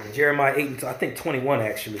 Jeremiah 8 until I think 21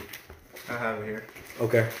 actually. I have it here.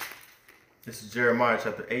 Okay. This is Jeremiah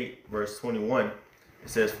chapter 8, verse 21. It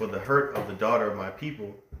says, "For the hurt of the daughter of my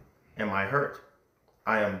people am I hurt.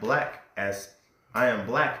 I am black,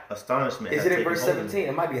 astonishment." Is it in verse 17?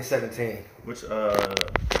 It might be in 17. Which,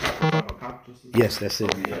 Yes, that's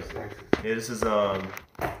it. yeah, this is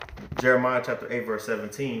Jeremiah chapter 8, verse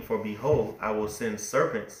 17. "For behold, I will send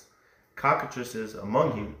serpents, cockatrices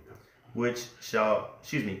among you, which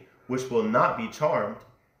will not be charmed,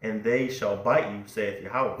 and they shall bite you, saith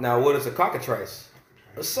Yahweh." Now, what is a cockatrice?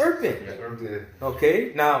 A serpent.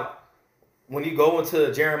 Okay. Now, when you go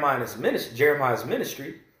into Jeremiah's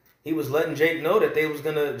ministry, he was letting Jake know that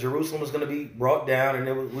Jerusalem was gonna be brought down, and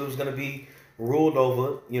it was gonna be ruled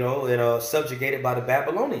over, and subjugated by the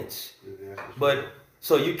Babylonians. But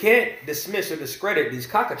so you can't dismiss or discredit these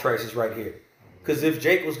cockatrices right here, because if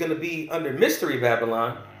Jake was gonna be under mystery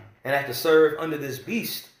Babylon and have to serve under this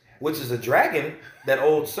beast, which is a dragon, that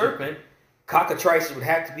old serpent, Cockatrices would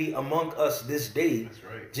have to be among us this day, That's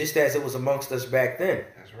right. just as it was amongst us back then.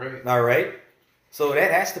 That's right. All right? So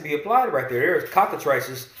that has to be applied right there. There's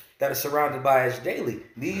cockatrices that are surrounded by us daily.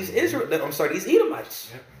 These these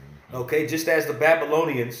Edomites. Yep. Okay, just as the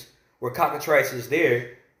Babylonians were cockatrices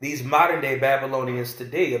there, these modern day Babylonians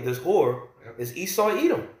today of this whore Yep. is Esau,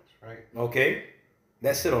 Edom. That's right. Okay,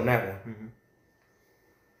 that's it on that one. Mhm.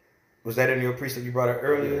 Was that in your precept you brought up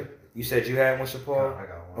earlier? You said you had one, Shapar? I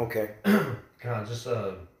got one. Okay. Kind of just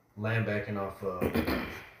land backing off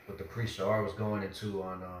what the priest R was going into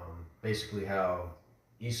on basically how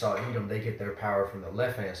Esau, Edom, they get their power from the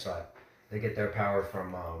left hand side. They get their power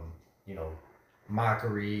from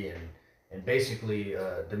mockery and basically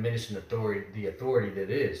diminishing the authority that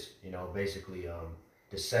is, basically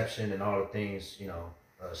deception and all the things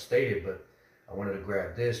stated. But I wanted to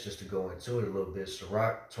grab this just to go into it a little bit.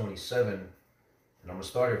 Sirach 27, and I'm gonna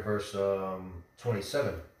start at verse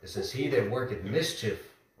 27. It says, "He that worketh mischief,"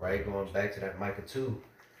 right, going back to that Micah 2,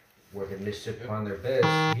 worketh mischief upon their beds.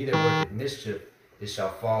 "He that worketh mischief, it shall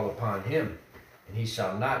fall upon him, and he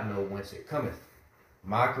shall not know whence it cometh.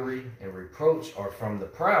 Mockery and reproach are from the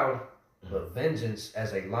proud, but vengeance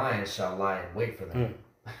as a lion shall lie in wait for them."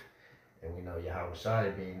 And we know Yahweh Shai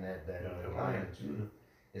being that lion of Judah.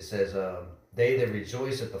 It says, "They that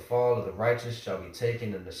rejoice at the fall of the righteous shall be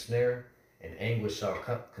taken in the snare, and anguish shall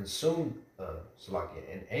consume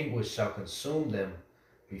them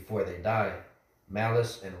before they die.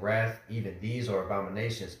 Malice and wrath, even these are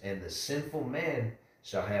abominations, and the sinful man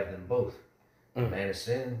shall have them both." The man of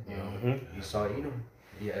sin, Esau, Edom.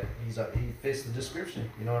 Yeah, he fits the description.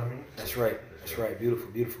 You know what I mean? That's right. That's right. Beautiful,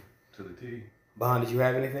 beautiful. To the T. Bahan, did you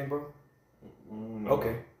have anything, bro? No.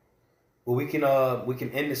 Okay. Well, we can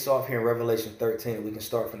end this off here in Revelation 13. And we can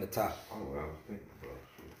start from the top. Oh, I was thinking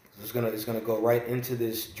about It's gonna go right into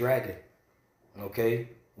this dragon, okay?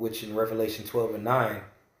 Which in Revelation 12 and 9,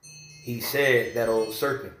 he said that old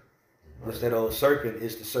serpent. Which that old serpent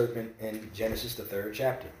is the serpent in Genesis the 3rd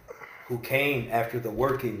chapter, who came after the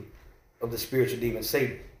working of the spiritual demon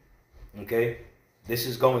Satan. Okay, this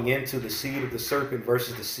is going into the seed of the serpent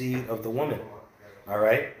versus the seed of the woman. All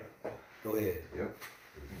right, go ahead. Yep.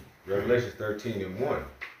 Revelation 13 and 1.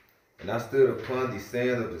 "And I stood upon the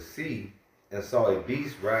sand of the sea, and saw a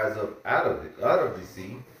beast rise up out of the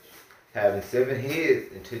sea, having 7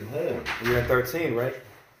 heads and 10 horns." You're in 13, right?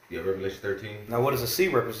 Yeah, Revelation 13. Now, what does a sea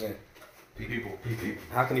represent? People.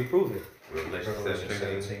 How can you prove it? Revelation Revelation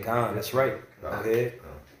 17. God, that's right. Go ahead.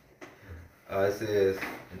 It says,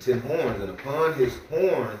 "And 10 horns, and upon his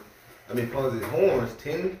horns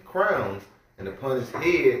 10 crowns, and upon his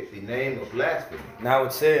head the name of blasphemy." Now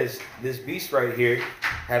it says this beast right here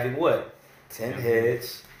having what? 10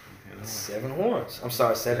 heads, 7 horns. I'm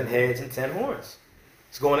sorry, 7 heads and 10 horns.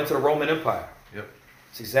 It's going into the Roman Empire. Yep.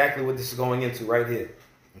 It's exactly what this is going into right here.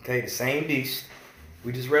 Okay, the same beast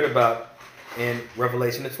we just read about in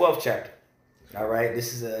Revelation the 12th chapter. All right,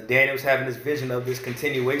 this is Daniel's having this vision of this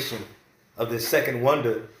continuation of this second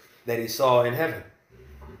wonder that he saw in heaven.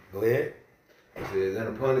 Go ahead. It says, "And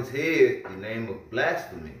upon his head the name of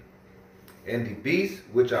blasphemy. And the beast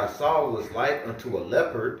which I saw was like unto a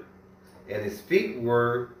leopard, and his feet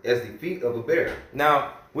were as the feet of a bear."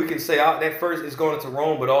 Now, we can say that first is going into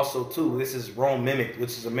Rome, but also, too, this is Rome mimicked,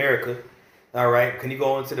 which is America. All right, can you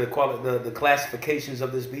go into the classifications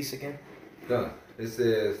of this beast again? Done. It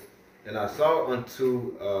says, "And I saw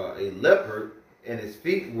unto a leopard, and his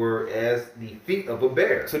feet were as the feet of a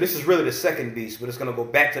bear." So this is really the second beast, but it's going to go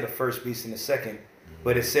back to the first beast in a second.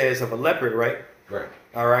 But it says of a leopard, right? Right.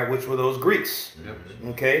 All right, which were those Greeks. Yep.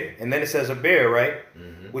 Okay, and then it says a bear, right?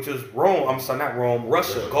 Which was Rome. I'm sorry, not Rome.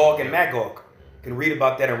 Russia, Gog and Magog. You can read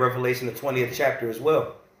about that in Revelation the 20th chapter as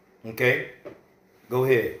well. Okay, go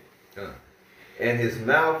ahead. Done. "And his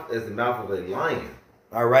mouth as the mouth of a lion."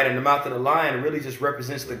 All right, and the mouth of the lion really just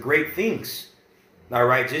represents the great things. All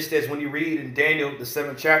right, just as when you read in Daniel the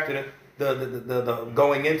 7th chapter, the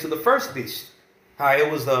going into the first beast, how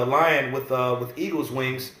it was the lion with eagle's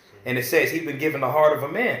wings, and it says he's been given the heart of a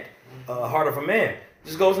man.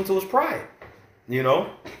 Just goes into his pride.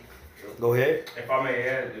 Go ahead. If I may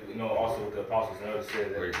add, also what the apostles and others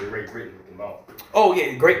said that Great Britain with the mouth. Oh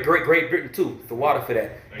yeah, Great Britain too. The water for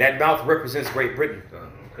that. That mouth represents Great Britain.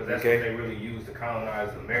 Because that's what they really used to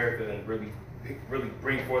colonize America and really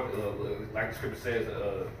bring forth, like the scripture says,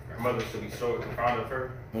 her mother should be so confounded of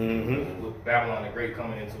her. With Babylon the Great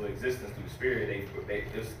coming into existence through the Spirit,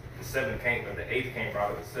 the 7th came, or the 8th came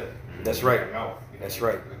out of the 7th. That's right. Mouth, That's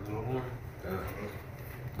right.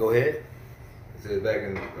 Go ahead. It says back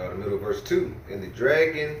in the middle of verse 2, "And the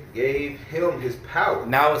dragon gave him his power."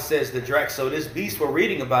 Now it says the dragon. So this beast we're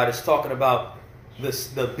reading about is talking about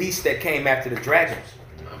the beast that came after the dragon.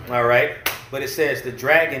 All right, but it says the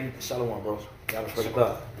dragon. Shalom, bro.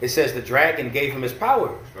 It says the dragon gave him his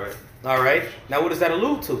power. Right. All right. Now, what does that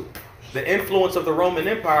allude to? The influence of the Roman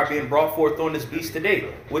Empire being brought forth on this beast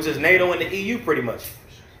today, which is NATO and the EU, pretty much.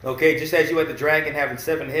 Okay, just as you had the dragon having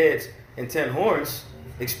 7 heads and 10 horns,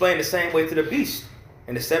 explain the same way to the beast.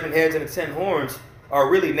 And the 7 heads and the 10 horns are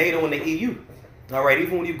really NATO and the EU. All right,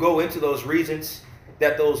 even when you go into those regions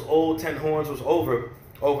that those old 10 horns was over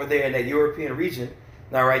there in that European region,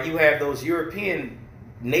 all right, you have those European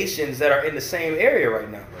nations that are in the same area right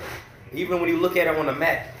now. Even when you look at it on the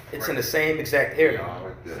map, it's in the same exact area.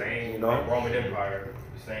 Same, you know, Roman Empire,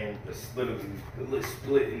 the same, it's literally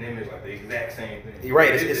split in image, like the exact same thing. You're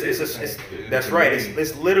right. That's right.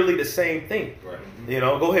 It's literally the same thing. Right. You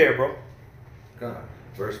know, go ahead, bro. God.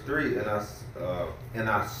 Verse 3, and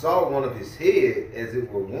I saw one of his head as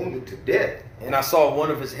it were wounded to death. And I saw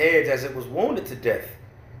one of his heads as it was wounded to death.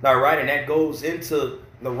 All right, and that goes into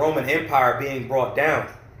the Roman Empire being brought down.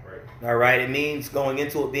 Right. All right, it means going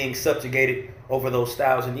into it being subjugated over those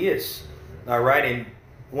 1,000 years. All right, and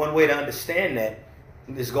one way to understand that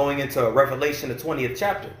is going into Revelation, the 20th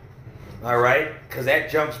chapter. All right, because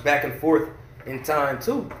that jumps back and forth in time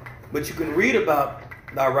too. But you can read about,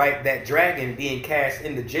 all right, that dragon being cast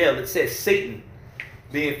into jail. It says Satan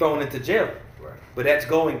being thrown into jail. Right. But that's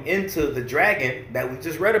going into the dragon that we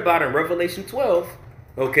just read about in Revelation 12,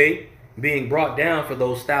 okay, being brought down for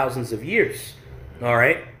those thousands of years. All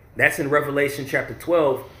right, that's in Revelation chapter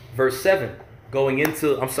 12, verse 7, going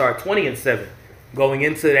into, 20 and 7, going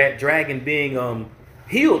into that dragon being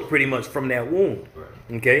healed pretty much from that wound.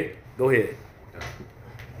 Right. Okay, go ahead.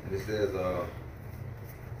 And it says,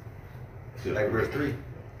 like verse 3.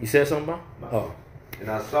 You said something about? Oh. And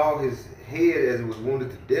I saw his head as it was wounded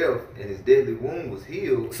to death, and his deadly wound was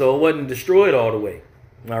healed. So it wasn't destroyed all the way.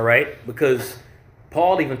 All right, because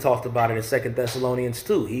Paul even talked about it in 2 Thessalonians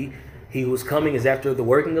 2. He was coming as after the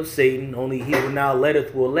working of Satan, only he will now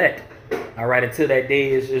letteth will let. All right, until that day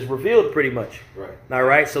is revealed pretty much. Right. All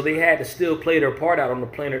right, so they had to still play their part out on the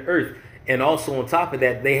planet Earth. And also on top of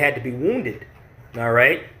that, they had to be wounded. All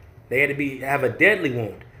right, they had to have a deadly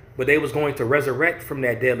wound. But they was going to resurrect from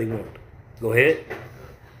that deadly wound. Go ahead.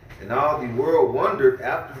 And all the world wondered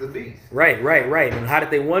after the beast. Right. And how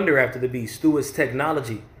did they wonder after the beast? Through his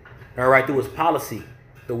technology. All right, through his policy.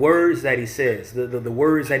 The words that he says, the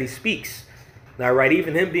words that he speaks. All right,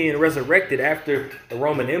 even him being resurrected after the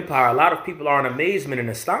Roman Empire, a lot of people are in amazement and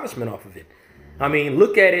astonishment off of it. I mean,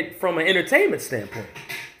 look at it from an entertainment standpoint.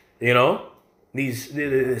 You know,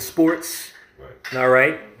 the sports. Right. All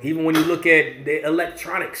right, even when you look at the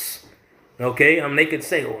electronics. Okay, they could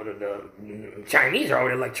say, oh, the Chinese are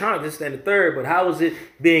with electronics, this, that, and the third, but how is it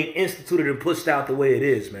being instituted and pushed out the way it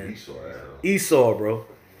is, man? Esau, bro.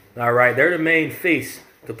 All right, they're the main face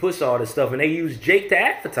to push all this stuff, and they use Jake to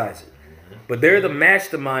advertise it. But they're the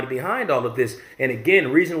mastermind behind all of this. And again, the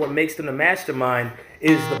reason what makes them the mastermind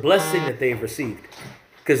is the blessing that they've received.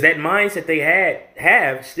 Because that mindset they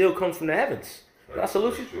have still comes from the heavens. I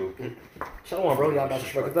salute you. Shalom, bro. Y'all about to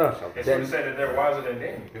strike it down. It's what said that they're wiser than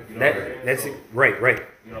Daniel. You know that's it. Right.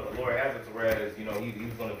 You know, the Lord has it to whereas, you know, he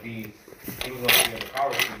was going to be in the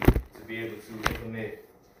power to be able to implement,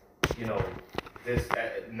 you know, this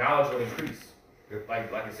knowledge will increase.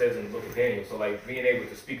 Like it says in the book of Daniel. So like being able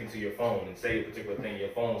to speak into your phone and say a particular thing, your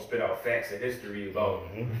phone spit out facts and history about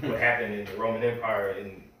what happened in the Roman Empire,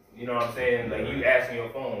 and you know what I'm saying? Like you asking your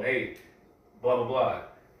phone, hey, blah blah blah,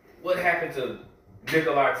 what happened to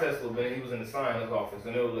Nikola Tesla when he was in the science office?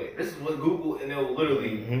 And they'll like, this is what Google, and they'll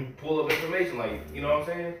literally pull up information, like, you know what I'm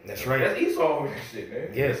saying? That's right. That's Esau over that shit, man.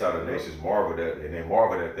 Yeah, that's how the nations marveled at, and they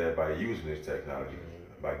marveled at that by using this technology.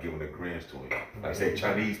 By giving the grins to him. Like say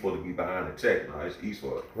Chinese supposed to be behind the tech, no, it's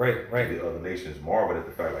Esau. Right. The other nations marveled at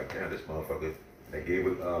the fact, like, damn, this motherfucker, they gave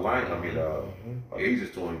it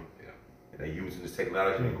allegiance to him. And they using this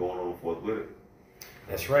technology and going on forth with it.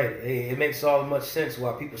 That's right. It makes all much sense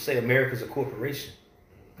why people say America's a corporation.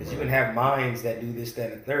 Because you can have minds that do this,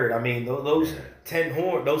 that, and the third. I mean, those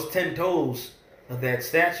 10 toes of that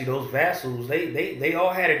statue, those vassals, they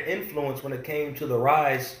all had an influence when it came to the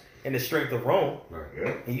rise and the strength of Rome. Right.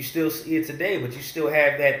 Yeah. And you still see it today, but you still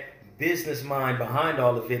have that business mind behind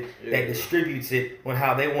all of it that distributes it on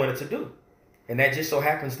how they want it to do. And that just so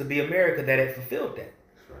happens to be America that had fulfilled that.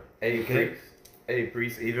 That's right. Hey,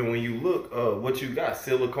 Priest, even when you look, what you got,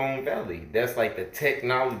 Silicon Valley, that's like the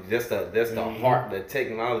technology, that's the heart, the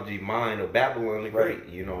technology mind of Babylon the Great,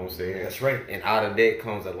 you know what I'm saying? That's right. And out of that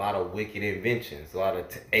comes a lot of wicked inventions, a lot of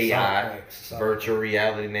AI, virtual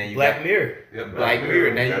reality. Now you Black got Mirror. Yeah, Black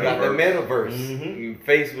Mirror. Now you got the metaverse. You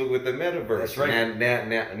Facebook with the metaverse. That's right.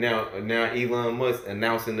 Now Elon Musk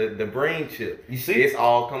announcing the brain chip. You see? It's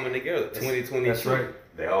all coming together. 2022. That's right.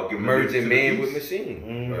 They all give Merging man with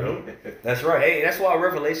machine. That's right. Hey, that's why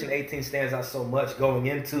Revelation 18 stands out so much going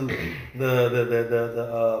into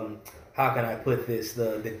the how can I put this,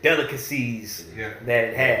 the delicacies that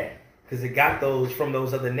it had, because it got those from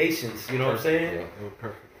those other nations. You know what I'm saying? It was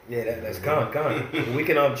perfect. Yeah, that's con. We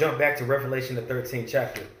can jump back to Revelation the 13th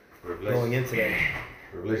chapter. Going into that.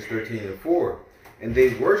 Revelation 13:4. And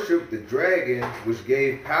they worshiped the dragon which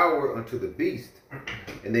gave power unto the beast.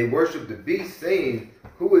 And they worshiped the beast, saying,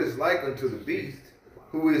 Who is like unto the beast,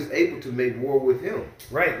 who is able to make war with him?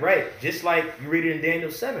 Right. Just like you read it in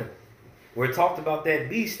Daniel 7, where it talked about that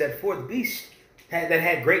beast, that fourth beast, that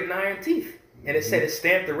had great and iron teeth. And it said it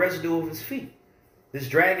stamped the residue of his feet. This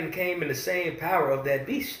dragon came in the same power of that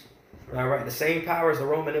beast. All right, the same power as the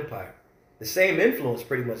Roman Empire. The same influence,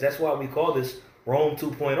 pretty much. That's why we call this Rome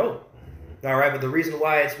 2.0. All right, but the reason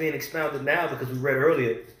why it's being expounded now, because we read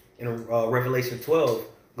earlier in Revelation 12,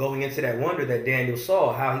 going into that wonder that Daniel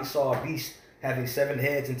saw, how he saw a beast having 7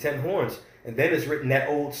 heads and 10 horns. And then it's written that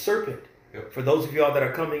old serpent. Yep. For those of y'all that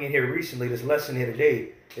are coming in here recently, this lesson here today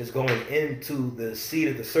is going into the seed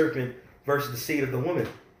of the serpent versus the seed of the woman.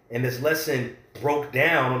 And this lesson broke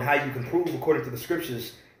down on how you can prove, according to the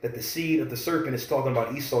scriptures, that the seed of the serpent is talking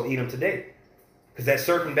about Esau, Edom today. Because that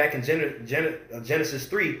serpent back in Genesis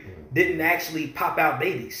 3 didn't actually pop out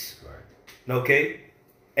babies. Right. Okay?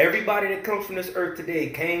 Everybody that comes from this earth today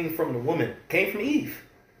came from the woman, came from Eve.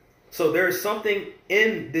 So there is something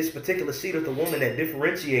in this particular seed of the woman that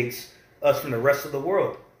differentiates us from the rest of the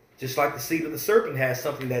world. Just like the seed of the serpent has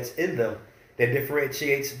something that's in them that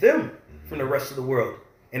differentiates them from the rest of the world.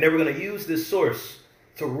 And they were going to use this source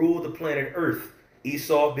to rule the planet Earth.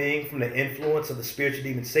 Esau being from the influence of the spiritual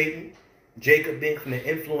demon Satan. Jacob being from the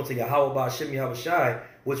influence of Yahweh Ba'ashem Yahweh Shai,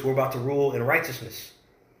 which we're about to rule in righteousness.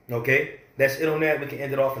 Okay? That's it on that. We can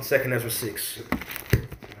end it off in 2 Ezra 6.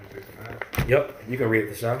 Yep. You can read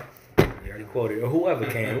it, Tashar. You already quoted it. Or whoever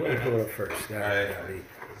can. Whoever put it up first.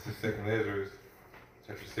 This is 2 Ezra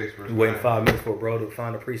chapter 6, verse 9. Waiting 5 minutes for a bro to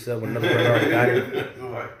find a precept when another brother already got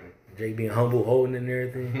it. Jake being humble, holding it and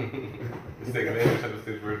everything. 2 Ezra chapter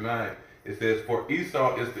 6, verse 9. It says, For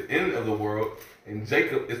Esau is the end of the world, and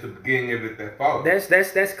Jacob is the beginning of it that follows.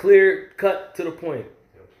 That's clear cut to the point.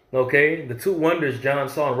 Okay? The two wonders John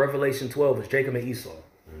saw in Revelation 12 was Jacob and Esau.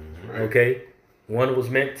 Right. Okay? One was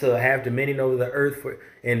meant to have dominion over the earth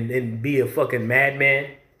and be a fucking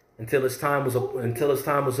madman until his time was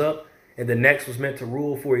up. And the next was meant to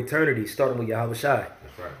rule for eternity, starting with Yahweh Shai.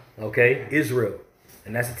 That's right. Okay? Israel.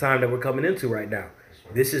 And that's the time that we're coming into right now.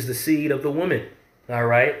 This is the seed of the woman. All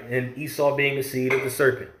right? And Esau being the seed of the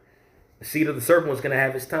serpent. The seed of the serpent was going to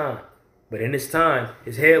have his time. But in his time,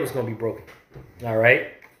 his head was going to be broken. All right?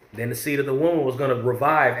 Then the seed of the woman was going to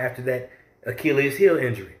revive after that Achilles heel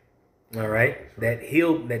injury. All right?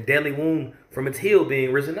 That deadly wound from its heel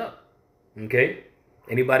being risen up. Okay?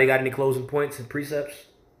 Anybody got any closing points and precepts?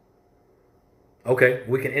 Okay,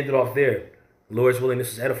 we can end it off there. Lord's willing,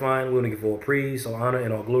 this is edifying. We want to give all praise, all honor,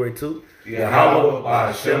 and all glory to Yahweh,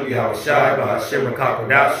 Ba'ashem, Yahweh Shai, Ba'ashem,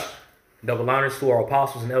 Rakakadash. Double honors to our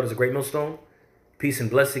apostles and elders of Great Millstone. Peace and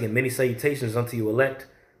blessing and many salutations unto you elect,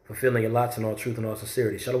 fulfilling your lots in all truth and all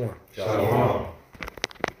sincerity. Shalom. Shalom.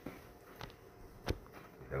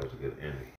 That was a good ending.